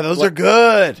that. Yeah, those are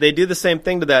good. They do the same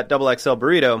thing to that double XL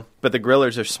burrito, but the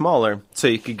grillers are smaller, so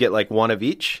you could get like one of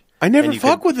each. I never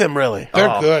fuck with them, really.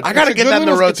 They're good. I got to get that in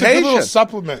the rotation. It's a good little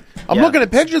supplement. I'm looking at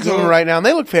pictures of them right now, and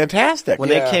they look fantastic. When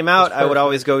they came out, I would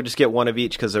always go just get one of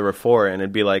each because there were 4, and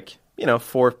it'd be like,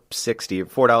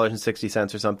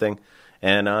 $4.60 or something.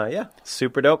 And,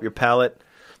 super dope. Your palate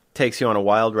takes you on a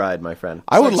wild ride, my friend.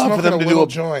 I would love for them to do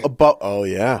joint. Oh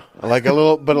yeah, like a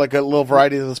little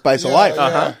variety of the spice of life.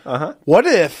 What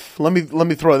if? Let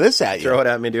me throw this at you. Throw it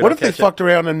at me, dude. What if they fucked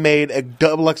around and made a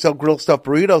double XL grilled stuffed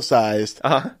burrito sized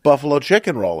buffalo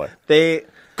chicken roller? They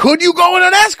Could you go in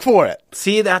and ask for it?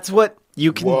 See, that's what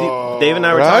you can do. Dave and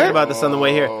I were talking about this on the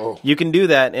way here. You can do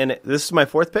that, and this is my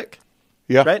fourth pick.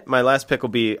 Yeah. Right? My last pick will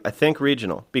be, I think,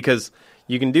 regional, because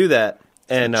you can do that.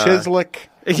 And Chislick.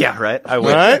 Yeah, right? I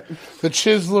would. Right? The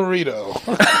Chislerito.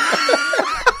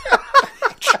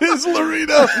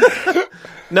 Chislerito.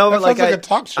 No, That but like, sounds like a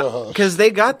talk show host. because they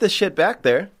got the shit back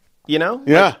there, you know?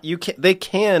 Yeah.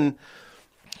 Like,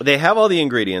 they have all the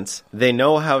ingredients. They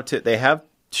know how to, they have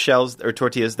shells or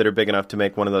tortillas that are big enough to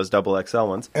make one of those double XL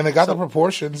ones. And they got the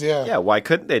proportions, yeah. Yeah, why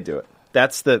couldn't they do it?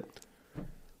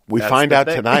 We find out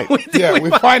tonight. Yeah, we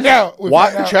find out.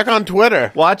 Check on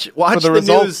Twitter. Watch the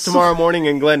results. news tomorrow morning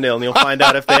in Glendale, and you'll find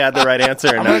out if they had the right answer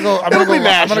or I'm not.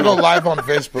 gonna go live on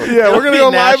Facebook. Yeah, we're going to go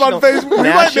live on Facebook.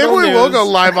 Maybe we will news. go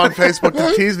live on Facebook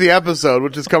to tease the episode,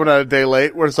 which is coming out a day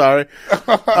late. We're sorry.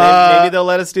 Maybe they'll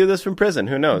let us do this from prison.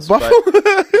 Who knows?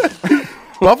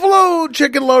 Buffalo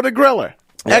chicken loaded griller.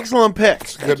 Excellent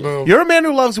pick. Good move. You're a man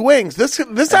who loves wings. This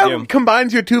out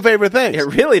combines your two favorite things. It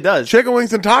really does. Chicken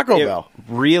wings and Taco It Bell.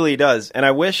 really does. And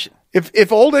I wish,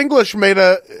 If Old English made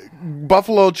a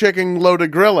buffalo chicken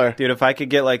loaded griller, dude, if I could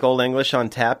get like Old English on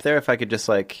tap there, if I could just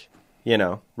like,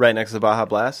 right next to the Baja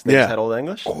Blast, they just had Old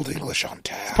English. Old English on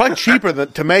tap. probably cheaper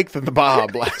to make than the Baja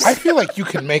Blast. I feel like you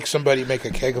can make somebody make a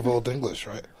keg of Old English,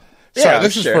 right? Yeah, Sorry,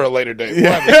 this sure. is for a later date.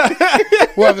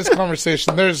 We'll have this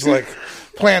conversation. There's like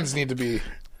plans need to be.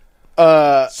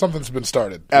 Something's been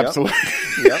started. Absolutely.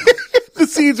 Yep. The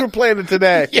seeds were planted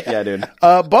today. Yeah, dude.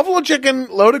 Buffalo chicken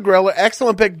loaded griller.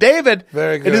 Excellent pick. David,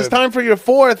 Very good. it is time for your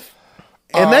fourth.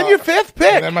 And then your fifth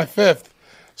pick. And then my fifth.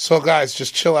 So, guys,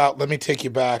 just chill out. Let me take you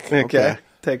back. Okay.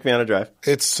 Take me on a drive.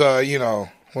 It's,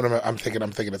 what am I? I'm thinking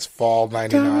it's fall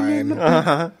 '99.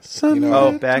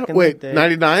 Oh, back in the day.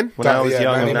 99? When I was Yeah,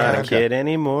 young, I'm not a 99. kid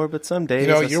anymore, but some days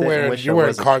I sit You're and wish I wearing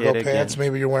was a cargo kid pants. again.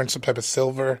 Maybe you're wearing some type of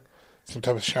silver, some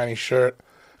type of shiny shirt.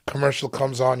 Commercial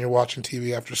comes on. You're watching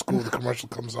TV after school. The commercial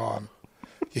comes on.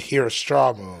 You hear a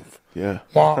straw move. Yeah.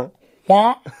 Wah,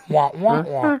 wah, wah, wah,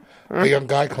 wah. A young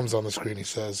guy comes on the screen. He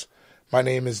says, "My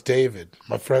name is David.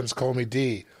 My friends call me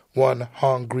D. One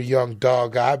hungry young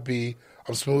dog I be.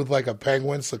 I'm smooth like a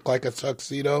penguin, slick like a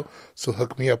tuxedo. So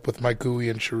hook me up with my gooey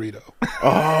and chorito."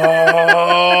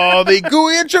 Oh, the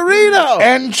gooey and chorito.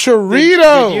 And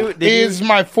chorito is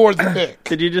my fourth pick.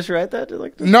 Did you just write that?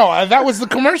 No, that was the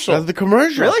commercial. That's the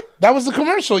commercial. Really? That was the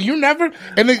commercial. You never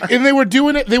and they were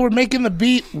doing it. They were making the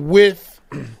beat with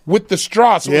the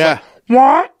straw. So Yeah. it was like,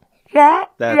 wah, wah,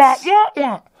 That's wah, wah,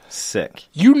 wah. sick.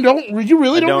 You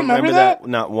really I don't remember that?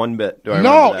 Not one bit. Do I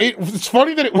No, remember that. it's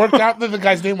funny that it worked out that the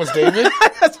guy's name was David.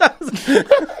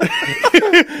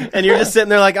 And you're just sitting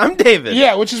there like, I'm David.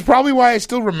 Yeah, which is probably why I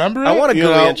still remember it. I want a You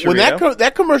gooey know, and when chorito.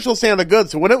 that commercial sounded good,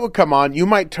 so when it would come on, you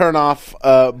might turn off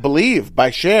 "Believe"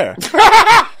 by Cher,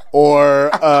 or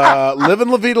 "Livin'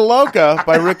 La Vida Loca"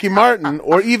 by Ricky Martin,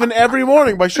 or even "Every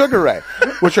Morning" by Sugar Ray,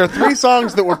 which are three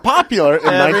songs that were popular in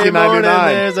Every morning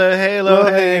 1999. there's a halo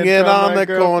hanging on the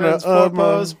corner of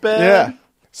my bed. yeah.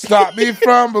 Stop me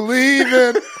from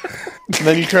believing. And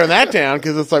then you turn that down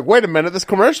because it's like, wait a minute, this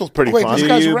commercial's pretty Wait, fun. this Do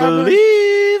guy's you rapping?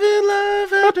 believe in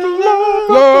love after love?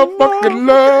 Love, fucking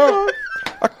love.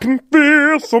 I can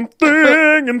feel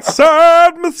something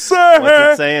inside me say,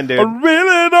 What's it saying, dude? I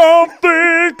really don't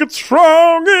think it's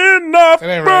strong enough. It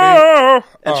ain't ready.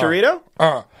 And chorito?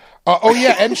 Oh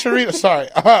yeah, and chorito. Sorry,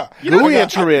 Gooey and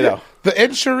chorito. The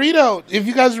enchilada, if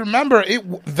you guys remember,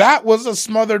 that was a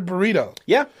smothered burrito.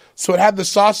 Yeah. So it had the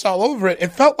sauce all over it. It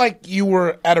felt like you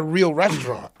were at a real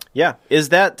restaurant. Yeah. Is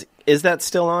that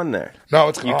still on there? No,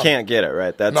 it's You gone. can't get it,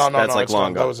 right? That's No, like it's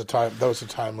long gone. gone. That was a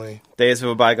timely. Days of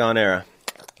a bygone era.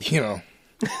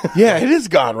 Yeah, it is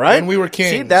gone, right? And we were kings.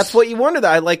 See, that's what you wondered.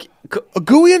 I like. A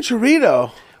gooey and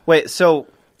chorito. Wait, so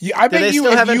Yeah, I Do they bet you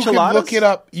still if have you can enchiladas? look it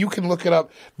up. You can look it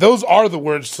up. Those are the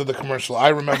words to the commercial. I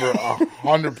remember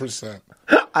 100%.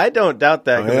 I don't doubt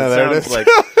that because yeah, there it it is. sounds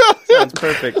sounds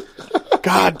perfect.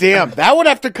 God damn, that would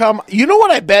have to come. You know what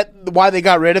I bet why they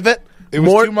got rid of it? It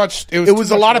was too much. It It was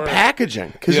too a much lot of work. packaging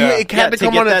because Yeah. it had to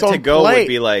come get on its that own to go plate. would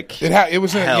be like It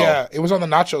was hell. it was on the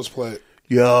nachos plate.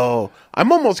 Yo,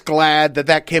 I'm almost glad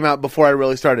that came out before I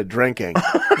really started drinking.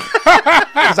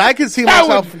 Because I could see That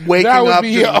myself would- waking that would up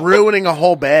be- just ruining a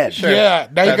whole bed. Yeah,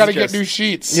 now you That's got to get just- new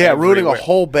sheets. Yeah, ruining a Everywhere.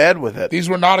 whole bed with it. These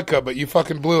were Nautica, but you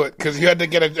fucking blew it because you had to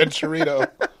get a chorito.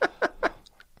 It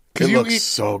Because you looks eat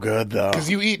so good, though. because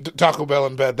you eat Taco Bell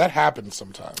in bed. That happens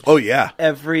sometimes. Oh, yeah.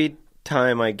 every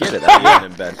time I get it, I eat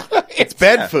it in bed. It's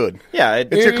bed food. Yeah,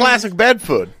 It's your is- classic bed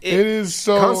food. It is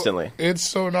so constantly. It's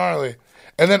so gnarly.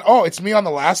 And then it's me on the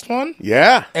last one.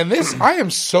 Yeah. And this, I am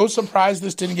so surprised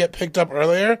this didn't get picked up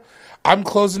earlier. I'm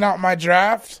closing out my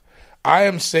draft. I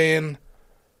am saying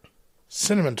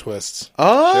Cinnamon twists.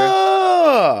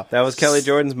 Oh, That was Kelly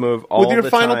Jordan's move all with your the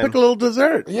final time. pick, a little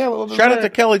dessert. Yeah, a little Shout out dessert. to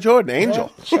Kelly Jordan,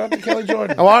 Angel. Yeah, shout out to Kelly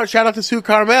Jordan. Oh, shout out to Sue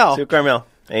Carmel. Sue Carmel.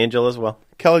 Angel as well.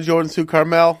 Kelly Jordan, Sue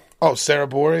Carmel, Oh, Sarah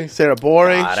Borey. Sarah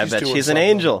Borey. God, I She's bet doing she's an something.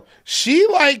 angel. She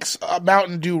likes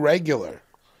Mountain Dew regular.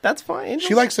 That's fine. Angel.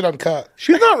 She likes it uncut.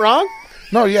 She's not wrong.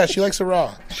 No, yeah, she likes it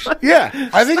raw. Yeah.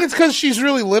 I think it's because she's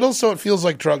really little, so it feels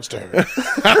like drugs to her.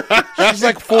 She's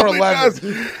like 4'11".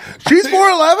 She's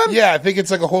 4'11"? Yeah, I think it's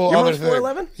like a whole Your other mom's thing.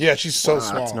 4'11"? Yeah, she's so Wow,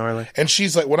 small. that's gnarly. And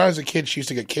she's like, when I was a kid, she used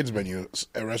to get kids menus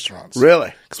at restaurants.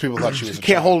 Really? Because people thought she was a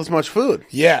Can't child. hold as much food.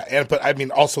 Yeah, but I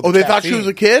mean, also. Oh, they thought she was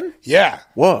a kid? Yeah,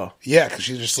 Whoa. yeah, because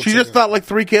she just. She just thought like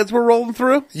 3 kids were rolling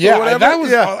through? Yeah, Or whatever? that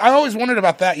was. Yeah. I always wondered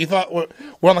about that. You thought we're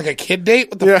on like a kid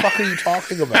date? What the fuck are you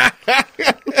talking about?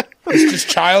 This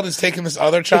child is taking this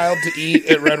other child to eat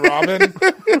at Red Robin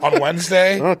on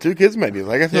Wednesday. Oh, 2 kids menus.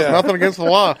 I guess there's Yeah. nothing against the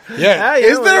law. Yeah,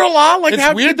 Is there a law? Like, It's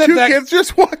how weird can that 2 kids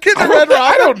just walk into Red Robin?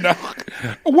 I don't know.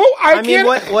 Well, I mean,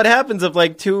 can't. what happens if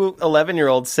like 2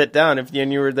 11-year-olds sit down? If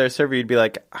you were their server, you'd be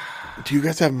like, Do you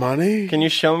guys have money? "Can you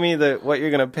show me what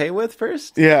you're gonna pay with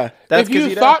first?" Yeah. That's If 'cause you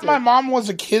you'd thought have to- my mom was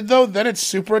a kid, though, then it's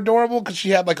super adorable because she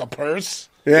had like a purse.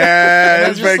 Yeah, And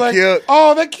that's I'm just very cute.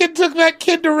 Oh, that kid took that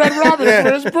kid to Red Robin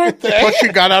for his birthday. Plus, she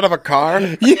got out of a car.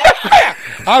 Yeah,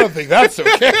 I don't think that's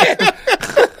okay.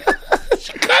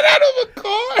 She got out of a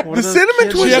car. What The are those cinnamon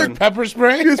kids She twist- had doing? pepper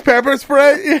spray. Use pepper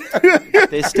spray.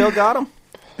 They still got them.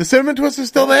 The cinnamon twist is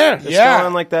still there. Yeah. Still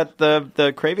on like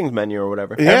the cravings menu or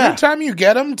whatever. Yeah. Every time you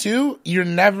get them, too, you're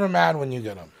never mad when you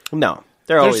get them. No,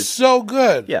 they're They're always so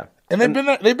good. Yeah. and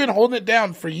they've been holding it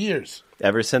down for years.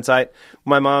 ever since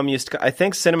my mom used to. I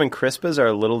think cinnamon crispas are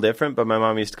a little different, but my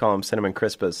mom used to call them cinnamon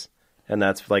crispas, and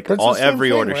that's like But it's the same every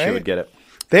thing, order she right? would get it.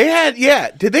 They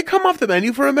had, Did they come off the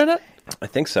menu for a minute? I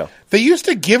think so. They used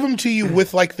to give them to you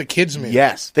with like the kids meal.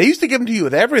 Yes. They used to give them to you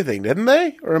with everything, didn't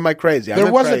they? Or am I crazy? There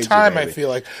I'm was a crazy, time maybe. I feel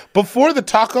like before the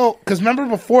taco, because remember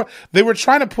before they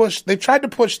tried to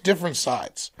push different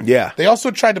sides. Yeah. They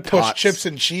also tried to push Tots. chips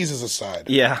and cheese as a side.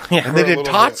 Yeah, And they for a did little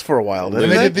tots bit. for a while, didn't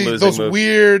And they? they did Losing those move.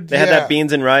 weird. They had yeah. that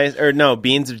beans and rice, or no,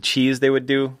 beans and cheese. They would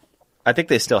do. I think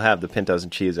they still have the pintos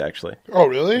and cheese. Actually, Oh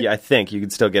really? yeah, I think you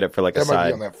could still get it for like That a might be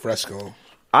side. on that fresco.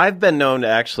 I've been known to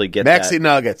actually get Mexi that.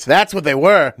 nuggets. That's what they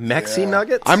were. Mexi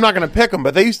nuggets. I'm not going to pick them,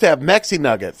 but they used to have Mexi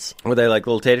nuggets. Were they like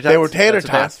little tater tots? They were tater That's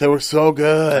what they tots. They were so are?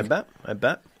 good. I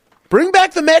bet. Bring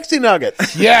back the Mexi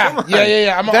nuggets. Yeah.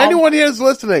 If anyone here is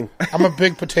listening. I'm a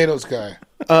big potatoes guy.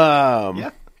 Yeah.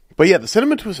 But yeah, the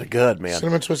cinnamon twists are good, man.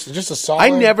 Cinnamon twist is just a solid.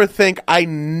 I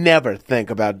never think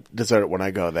about dessert when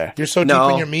I go there. You're so No.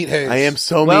 deep in your meat haze. I am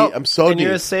so Well, I'm so and deep.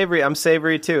 you're a savory. I'm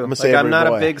savory too. I'm a savory I'm not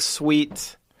boy. a big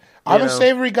sweet. I'm you a know.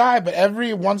 savory guy, but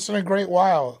every once in a great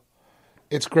while,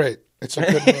 it's great. It's a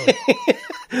good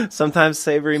meal. Sometimes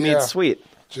savory Yeah. meets sweet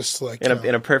Just like in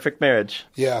a perfect marriage,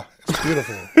 yeah, it's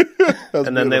beautiful.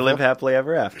 and then they live happily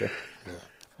ever after.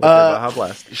 With their Baja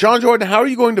Blast. Sean Jordan, how are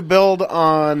you going to build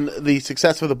on the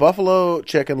success of the Buffalo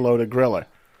Chicken Loaded Griller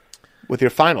with your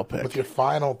final pick, With your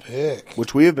final pick,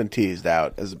 which we have been teased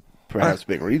out as perhaps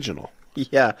being regional?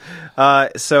 Yeah.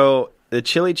 So the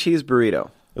chili cheese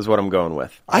burrito is what I'm going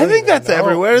with. I think that's No,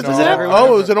 everywhere. Is no, it? everywhere.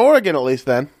 Oh, it was in Oregon at least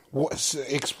then.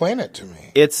 explain it to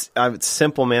me. It's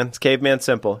simple, man. It's caveman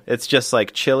simple. It's just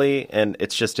like chili, and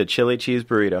it's just a chili cheese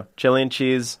burrito. Chili and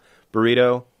cheese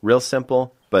burrito, real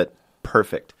simple, but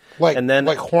perfect. Like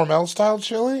Hormel style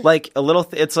chili. Like a little,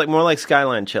 it's like more like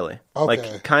Skyline chili. Okay.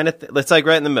 Like kind of, it's like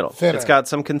right in the middle. Thinner. It's got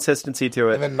some consistency to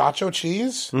it. And then nacho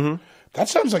cheese. Mm-hmm. That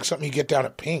sounds like something you get down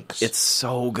at Pink's. It's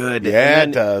so good. Yeah,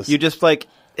 And it does. You just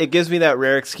it gives me that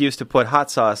rare excuse to put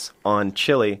hot sauce on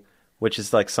chili, which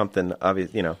is like something obvious,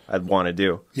 I'd want to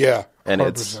do. yeah, And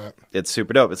 100%. it's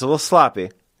super dope. It's a little sloppy.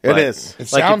 It but- is.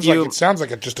 It like sounds if you- like it sounds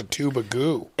like just a tube of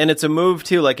goo. And it's a move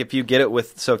too. Like if you get it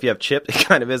if you have chips, it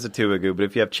kind of is a tuba goo. But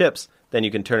if you have chips, then you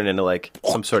can turn it into like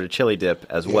some sort of chili dip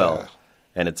as well,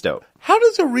 and it's dope. How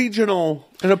does a regional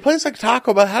in a place like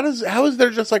Taco Bell? How is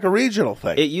there just like a regional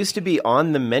thing? It used to be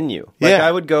on the menu. Like Yeah.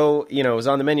 I would go, it was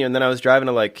on the menu, and then I was driving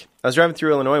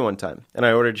through Illinois one time, and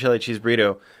I ordered a chili cheese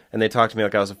burrito, and they talked to me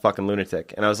like I was a fucking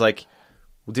lunatic, and I was like,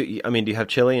 well, do you have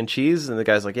chili and cheese? And the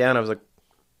guy's like, yeah, and I was like,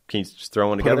 can you just throw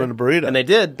one Put together? them in a burrito. And they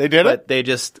did. They did but it? They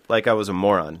just like I was a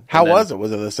moron. How And then- was it?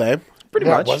 Was it the same? Pretty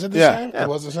Yeah, much. was it the Yeah. same? Yeah. It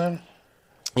was the same.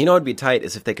 You know what would be tight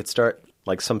is if they could start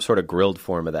like some sort of grilled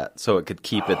form of that, so it could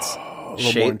keep its A shape.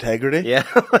 little more integrity. Yeah,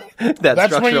 that That's where you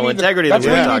structural need integrity That's that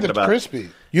we where were you need talking the about. crispy.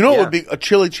 You know what Yeah. would be a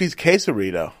chili cheese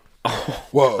quesarito?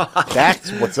 Whoa.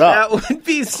 That's what's up. That would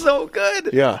be so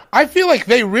good. Yeah. I feel like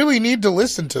they really need to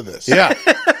listen to this. Yeah.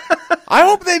 I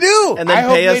hope they do. And then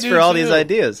pay us for all these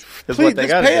ideas. Please, just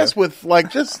pay us with,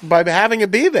 just by having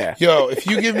it be there. Yo, if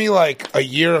you give me, a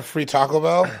year of free Taco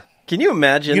Bell. Can you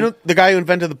imagine? You know, the guy who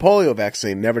invented the polio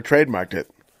vaccine never trademarked it.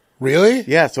 Really?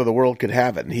 Yeah, so the world could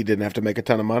have it, and he didn't have to make a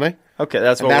ton of money. Okay,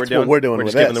 that's what we're doing. We're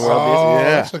just with giving this. the world these.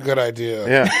 Yeah. That's a good idea.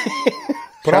 Yeah.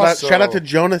 But shout out to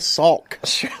Jonas Salk.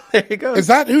 There you go. Is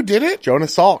that who did it?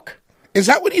 Jonas Salk. Is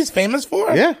that what he's famous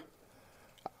for? Yeah.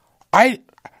 I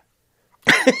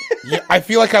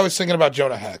feel like I was thinking about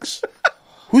Jonah Hex.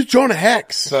 Who's Jonah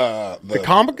Hex? The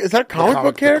comic? Is that a comic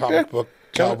book character? The comic book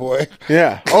cowboy.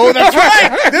 Yeah. Oh, that's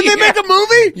right. Didn't they make a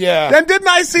movie? Yeah. Then didn't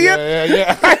I see it?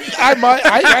 Yeah.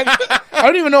 I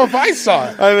don't even know if I saw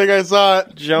it. I think I saw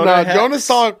it. Jonah Hex. Jonas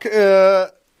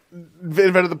Salk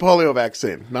invented the polio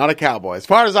vaccine, not a cowboy, as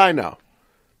far as I know.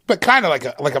 But kind of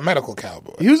like a medical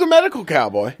cowboy. He was a medical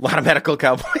cowboy. A lot of medical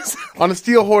cowboys. On a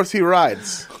steel horse he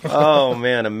rides. Oh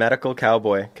man, a medical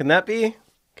cowboy. Can that be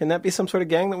some sort of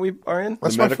gang that we are in?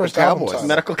 That's The my medical first album cowboys. title.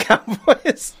 Medical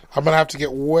cowboys. I'm going to have to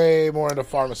get way more into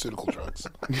pharmaceutical drugs.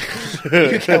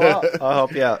 Okay, well, I'll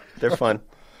help you out. They're fun.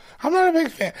 I'm not a big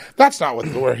fan. That's not what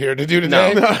we're here to do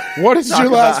today. No. What is Talk your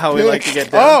about last how pick? we like to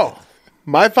get down. Oh,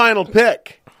 my final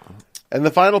pick, and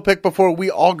the final pick before we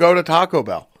all go to Taco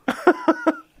Bell,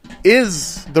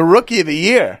 is the Rookie of the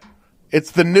Year.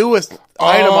 It's the newest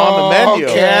item on the menu.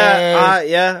 Okay.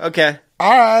 Yeah, okay.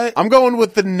 All right. I'm going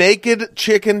with the naked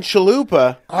chicken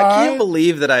chalupa. I can't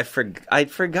believe that I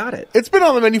forgot it. It's been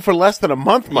on the menu for less than a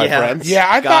month, my Yeah. friends. Yeah,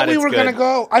 I God, thought we it's were good. going to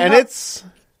go.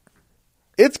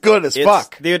 It's good as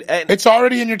fuck. Dude, It's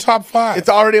already in your top 5. It's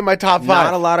already in my top 5.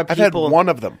 Not a lot of I've had people- one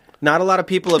of them. not a lot of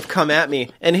people have come at me,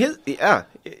 and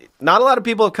not a lot of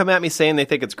people have come at me saying they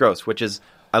think it's gross, which is,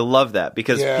 I love that,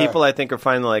 because people I think are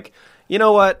finally like, you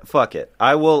know what, fuck it,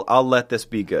 I'll let this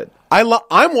be good. I'm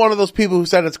one of those people who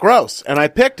said it's gross, and I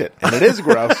picked it, and it is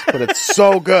gross, but it's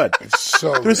so good. It's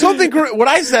so There's something, what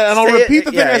I said, and I'll Say it- repeat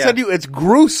the thing yeah, I yeah. said to you, it's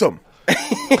gruesome.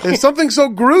 There's something so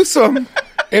gruesome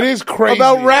It is crazy.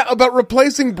 about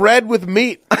replacing bread with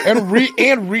meat. and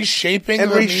reshaping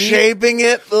And the reshaping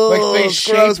it. Ugh, Like they it's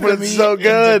shape gross, the but it's meat so into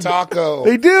good. taco.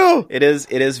 They do. It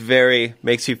is very,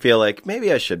 makes you feel like,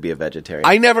 maybe I should be a vegetarian.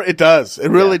 It does. It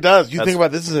really does. You That's- think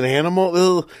about this as an animal,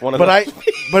 ugh. One of but those.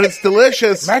 but it's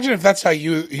delicious. Imagine if that's how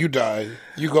you die.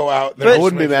 You go out. But- I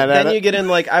wouldn't be mad at then it. you get in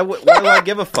like, why do I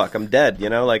give a fuck? I'm dead,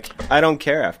 Like, I don't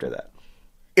care after that.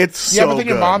 It's Yeah, so but then good.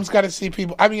 your mom's got to see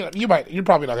people. I mean, you're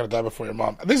probably not going to die before your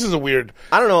mom. This is a weird.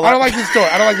 I don't know. I don't like this door.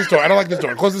 I don't like this door. I don't like this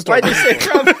door. Close this door. Why'd you say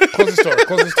Trump? Close this door.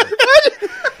 Close this door.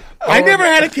 I never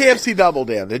had a KFC double,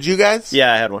 Dan. Did you guys?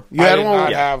 Yeah, I had one. You I had did one?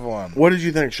 not Yeah. have one. What did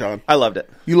you think, Sean? I loved it.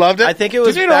 You loved it? I think it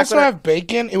was Did it back also when have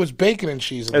bacon? It was bacon and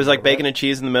cheese. it was like bacon and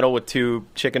cheese in the middle with 2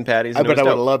 chicken patties. I And bet I it would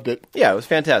was have dope. loved it. Yeah, it was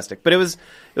fantastic. But it was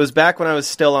back when I was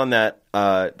still on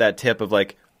that tip of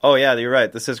like, oh yeah, you're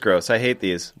right. This is gross. I hate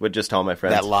these. Would just tell my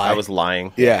friends. That lie. I was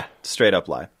lying. Yeah. Straight up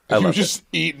lie. I You were loved it. just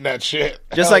eating that shit.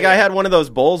 Just Hell like I yeah. had one of those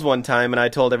bowls one time, and I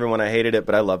told everyone I hated it,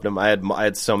 but I loved them. I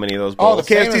had so many of those Oh, bowls.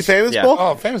 the KFC Famous Yeah. Bowl?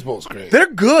 Oh, Famous Bowl's great. They're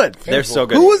good. They're so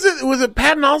good. Who was it? Was it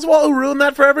Patton Oswalt who ruined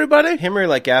that for everybody? Him or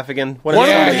like Gaffigan? What One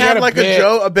is of Yeah, them he had had a like bit.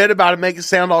 a bit about it, make it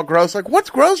sound all gross. Like,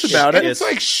 what's gross about And it? it's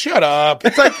like, shut up.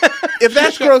 It's like, if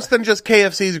that's gross, then just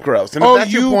KFC's gross. And if Oh,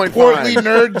 that's your you point, portly fine.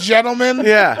 nerd gentlemen.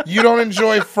 Yeah. You don't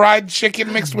enjoy fried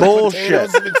chicken mixed with Bullshit.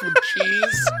 potatoes, mixed with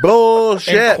cheese and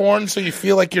Bullshit. corn, so you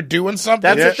feel like you're doing something.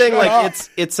 That's the thing. Shut Like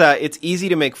up. it's easy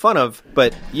to make fun of,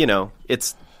 but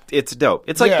it's dope.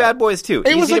 It's like Yeah. Bad Boys too.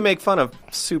 It was Easy to like- make fun of.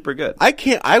 Super good.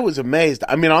 I was amazed.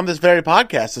 I mean, on this very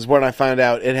podcast is when I found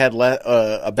out it had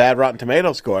a bad Rotten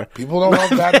Tomato score. People don't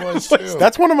love Bad Boys too.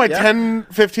 That's one of my 10,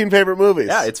 15 favorite movies.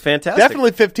 Yeah, it's fantastic.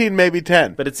 Definitely 15, maybe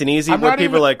 10. But it's an easy I'm where not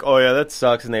people even- are like, oh yeah, that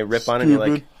sucks, and they rip on it. And you're like,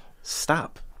 Stupid.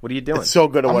 stop. What are you doing? It's so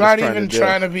good at I'm what not it's even to do.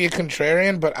 trying to be a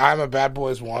contrarian, but I'm a Bad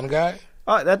Boys 1 guy.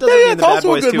 Oh, that doesn't Yeah, mean it's the Bad also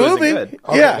a Boys good 2 movie. isn't good.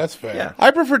 Okay, Yeah. that's fair. Yeah.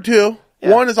 I prefer 2. Yeah.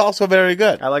 1 is also very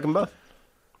good. I like them both.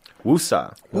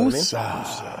 Woosah. You know what I mean?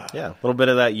 Woosah. Yeah, a little bit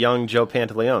of that young Joe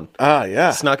Pantaleone. Ah, yeah.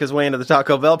 Snuck his way into the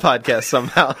Taco Bell podcast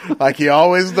somehow. Like he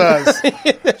always does. Joe-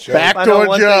 I know Backdoor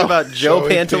one Joe. thing about Joe Joey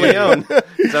P. Pantaleone.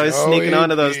 He's always Joey sneaking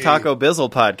onto those P. Taco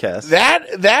Bizzle podcasts.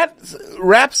 That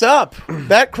wraps up.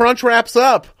 That crunch wraps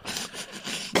up.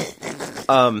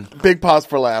 Big pause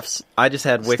for laughs. I just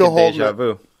had wicked Still holding deja it.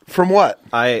 vu. From what?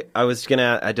 I was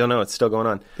gonna. I don't know. It's still going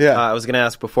on. Yeah. I was gonna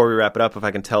ask before we wrap it up if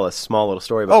I can tell a small little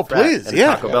story about Oh, Frat please, and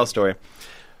yeah. Taco Bell story.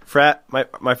 Frat,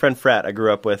 my friend Frat, I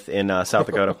grew up with in South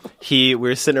Dakota. We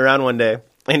were sitting around one day,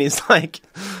 and he's like,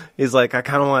 I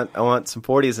kind of want some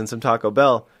 40s and some Taco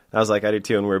Bell. And I was like, I do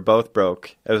too. And we were both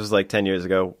broke. It was like 10 years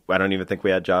ago. I don't even think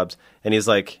we had jobs. And he's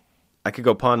like, I could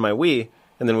go pawn my Wii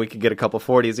and then we could get a couple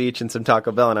 40s each and some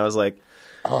Taco Bell. And I was like,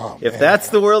 if that's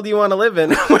the world you want to live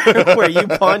in, where you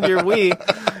pawned your Wii,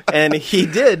 and he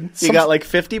did. He got like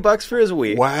 $50 for his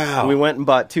Wii. Wow. We went and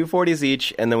bought 2 40s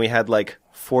each, and then we had like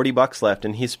 $40 left,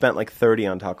 and he spent like 30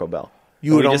 on Taco Bell.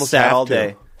 You would we almost just sat have all to.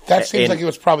 day. That seems like it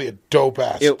was probably a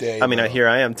dope-ass day. I mean, bro. here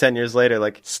I am 10 years later,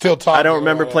 like, Still talking I don't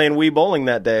remember about it. playing Wii bowling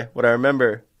that day. What I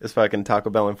remember is fucking Taco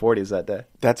Bell and 40s that day.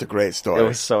 That's a great story. It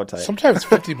was so tight. Sometimes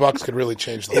 $50 could really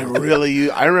change the It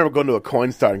really. I remember going to a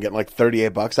coin store and getting like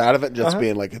 $38 out of it, and just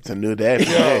being like, "It's a new day."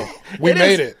 For Yo, me. we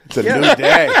made it. It's a new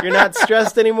day. You're not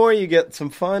stressed anymore. You get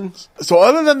some fun. So,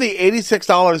 other than the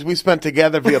 $86 we spent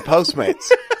together via Postmates,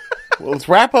 well, let's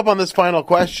wrap up on this final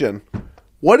question.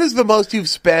 What is the most you've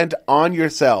spent on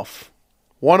yourself?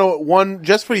 One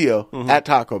just for you at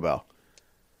Taco Bell.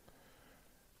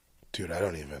 Dude, I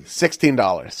don't even.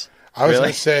 $16. I was Really?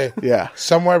 going to say Yeah.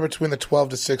 somewhere between the 12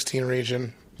 to 16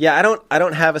 region. Yeah, I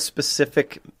don't have a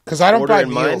specific Because I don't order buy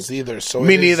in mind. meals either. So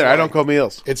Me it is neither. I like- don't go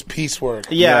meals. It's piecework.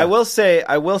 Yeah, Yeah. I will say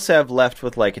I've left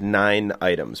with like 9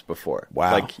 items before.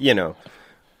 Wow. Like, you know.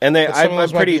 And But some of I'm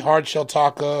those might be pretty hard shell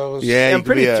tacos. Yeah, you I'm could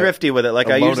pretty be a- thrifty with it. Like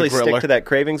a I loaded usually griller. stick to that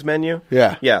cravings menu.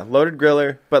 Yeah. Yeah, loaded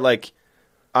griller, but like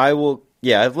I've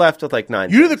left with like 9.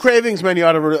 You do the cravings menu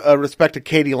out of respect to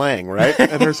Katie Lang, right?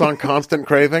 And her song "Constant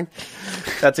Craving."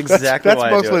 That's exactly that's why I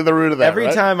do mostly it. the root of that, Every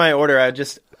right? time I order, I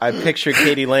picture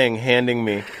Katie Lang handing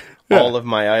me all of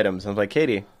my items. I'm like,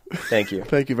 Katie, thank you.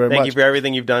 Thank you very Thank much. you for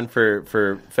everything you've done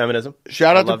for feminism.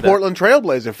 Shout I out to love that. Portland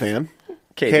Trailblazer fan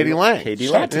Katie Lang. Katie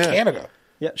Shout Lang. out to Yeah. Canada.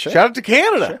 Yeah, sure. Shout out to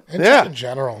Canada. And Yeah, just in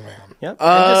general, man. Yeah, and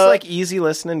just like easy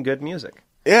listening, good music.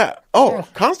 yeah. Oh,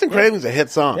 "Constant Craving's a hit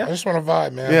song. I just want to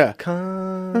vibe, man. Yeah.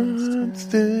 Constant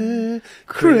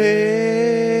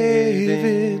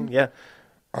Craving. Yeah.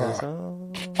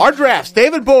 Our drafts,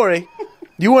 David Gborie.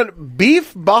 You went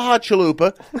beef Baja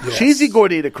Chalupa, cheesy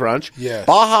Gordita Crunch, Yes.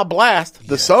 Baja Blast,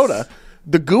 the soda,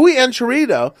 the gooey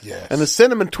enchilada, Yes. and the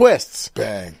cinnamon twists.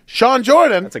 Bang. Sean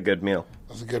Jordan. That's a good meal.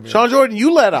 That's a good meal. Sean Jordan,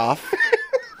 you let off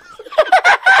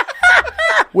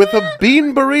with a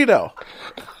bean burrito.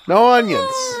 No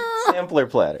onions. Sampler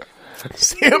platter.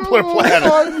 Sampler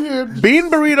platter.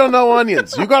 Bean burrito, no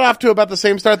onions. You got off to about the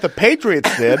same start the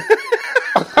Patriots did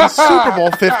in Super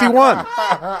Bowl 51.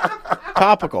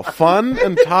 Topical. Fun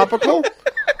and topical.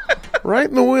 Right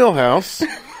in the wheelhouse.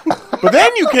 But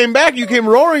then you came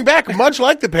roaring back, much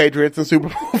like the Patriots in Super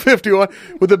Bowl 51,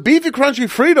 with a beefy, crunchy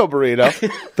Frito burrito,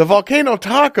 the volcano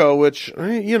taco, which,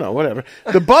 whatever,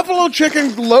 the buffalo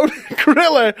chicken loaded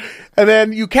griller, and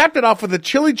then you capped it off with a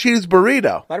chili cheese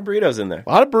burrito. A lot of burritos in there. A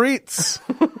lot of burritos.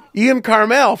 Ian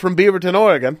Carmel from Beaverton,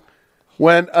 Oregon,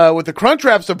 went with the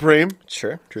Crunchwrap Supreme,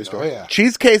 Sure. True Oh, story. yeah.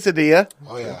 cheese quesadilla,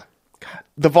 Oh, yeah.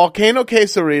 the volcano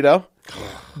quesarito,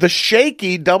 the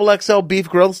shaky double XL beef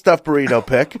grilled stuffed burrito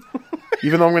pick,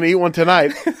 even though I'm going to eat one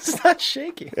tonight. It's not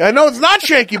shaky. I know it's not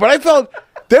shaky, but I felt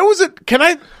there was a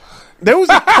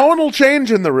tonal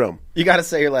change in the room. You got to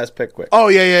say your last pick quick. Oh,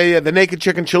 yeah. The naked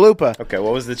chicken chalupa. Okay,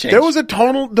 what was the change? There was a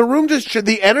the room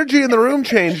the energy in the room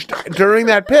changed during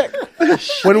that pick.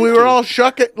 When we were all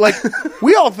shook at, like,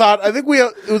 we all thought, it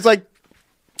was like,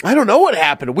 I don't know what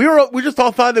happened. We just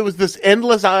all thought there was this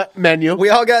endless menu. We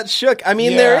all got shook. I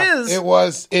mean, Yeah, there is. It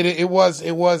was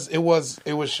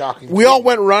shocking. We all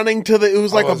went running it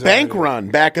was like a was bank out of it. run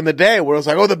back in the day where it was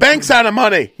like, oh, the bank's out of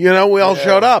money. We all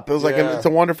showed up. It was like, Yeah. it's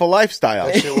a wonderful lifestyle.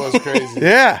 That shit was crazy.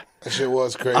 Yeah. That shit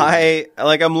was crazy.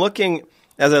 I'm looking,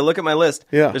 as I look at my list,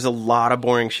 Yeah. there's a lot of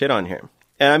boring shit on here.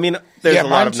 And I mean, there's Yeah, a lot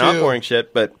mine of not too. boring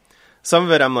shit, but some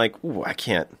of it I'm like, ooh, I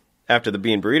can't. After the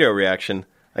bean burrito reaction,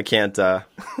 I can't.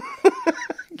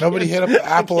 Nobody hit up the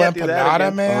apple can't do that empanada,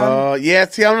 again. man. Yeah,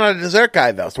 see, I'm not a dessert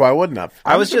guy, though, so I wouldn't have.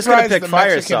 I was just going to surprised pick the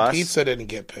fire Mexican sauce. pizza didn't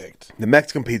get picked. The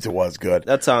Mexican pizza was good.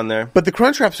 That's on there. But the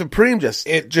Crunchwrap Supreme just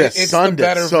It's sunned the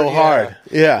better it so ver- hard.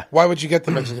 Yeah. Why would you get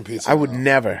the Mexican pizza? I would though?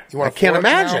 never. You want I a can't fork now?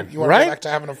 imagine, You want right? to go back to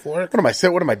having a fork? What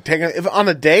am I taking? If on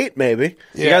a date, maybe.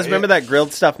 You guys remember that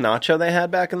grilled stuffed nacho they had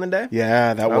back in the day?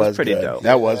 Yeah, that was was pretty good. dope.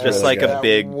 That was Just really like good. a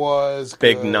big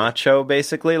big nacho,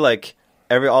 basically. Like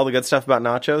all the good stuff about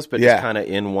nachos, but Yeah. just kind of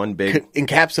in one big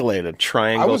encapsulated. I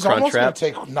triangle was crunch almost going wrap. to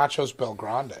take nachos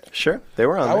Belgrande. Sure, they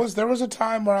were on there. There was a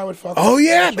time where I would fuck. Oh with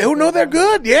yeah, nachos they're Belgrande.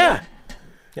 good. Yeah.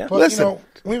 Yeah. But Listen.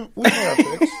 we made our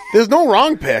picks. There's no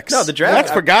wrong picks. No, the draft-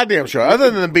 That's for goddamn sure.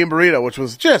 Other than the bean burrito, which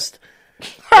was just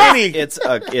It's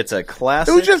a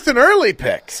classic. It was just an early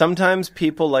pick. Sometimes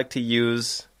people like to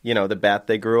use, the bat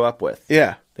they grew up with.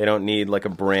 Yeah. They don't need like a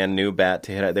brand new bat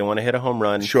to hit it. They want to hit a home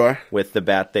run Sure. with the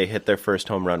bat they hit their first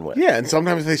home run with. Yeah, and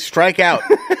sometimes they strike out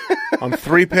on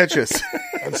 3 pitches.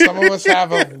 And some of us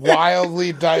have a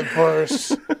wildly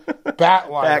diverse bat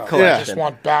lineup. Bat I collection. just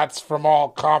want bats from all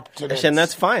continents. And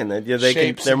that's fine.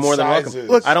 Shapes They're more and than sizes.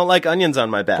 welcome. Look, I don't like onions on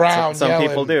my bat. brown, Some yellow,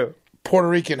 people do. Puerto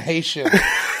Rican, Haitian.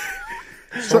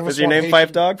 Was your name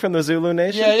Fife Dog from the Zulu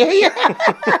Nation? Yeah.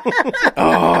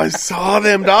 Oh, I saw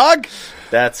them, dog.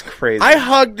 That's crazy. I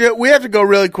hugged it. We have to go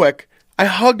really quick. I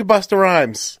hugged Busta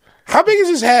Rhymes. How big is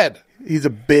his head? He's a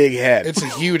big head. It's a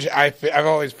huge. I've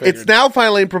always figured. It's now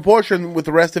finally in proportion with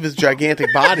the rest of his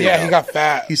gigantic body. Yeah, though. he got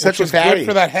fat. He's such which a is fatty. good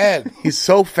for that head. He's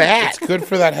so fat. It's good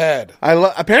for that head.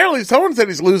 Apparently, someone said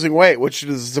he's losing weight, which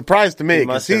is a surprise to me. He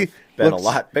must have been a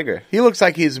lot bigger. He looks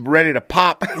like he's ready to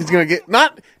pop. He's going to get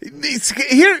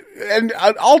here. And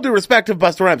all due respect to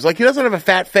Busta Rhymes, like he doesn't have a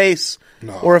fat face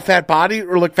or a fat body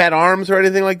or like fat arms or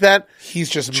anything like that. He's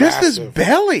just his massive.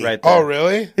 belly. Right there. Oh,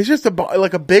 really? It's just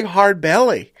like a big hard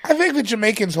belly. I think the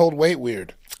Jamaicans hold weight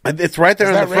weird. It's right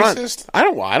there Is in the that front. racist? I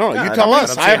don't know. No, You I tell don't- I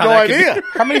us. don't I see have how no that could be. idea.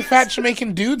 How many fat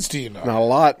Jamaican dudes do you know? Not a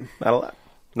lot. Not a lot.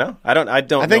 No, I don't. I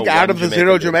think know out one of the Jamaican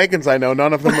zero dude. Jamaicans I know,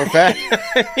 none of them are fat.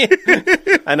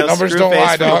 I know Numbers Screwface don't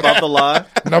lie, from dog. Above the Law.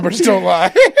 Numbers don't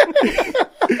lie.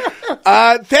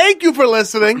 Thank you for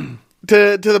listening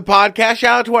to the podcast.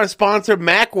 Shout out to our sponsor,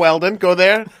 Mac Weldon. Go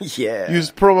there. Yeah.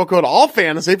 Use promo code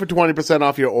ALLFANTASY for 20%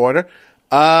 off your order.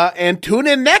 And tune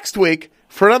in next week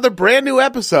for another brand new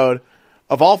episode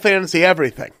of All Fantasy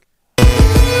Everything.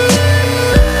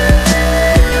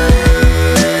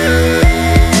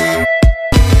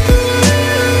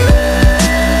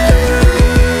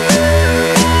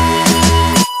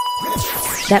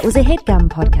 That was a HeadGum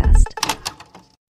podcast.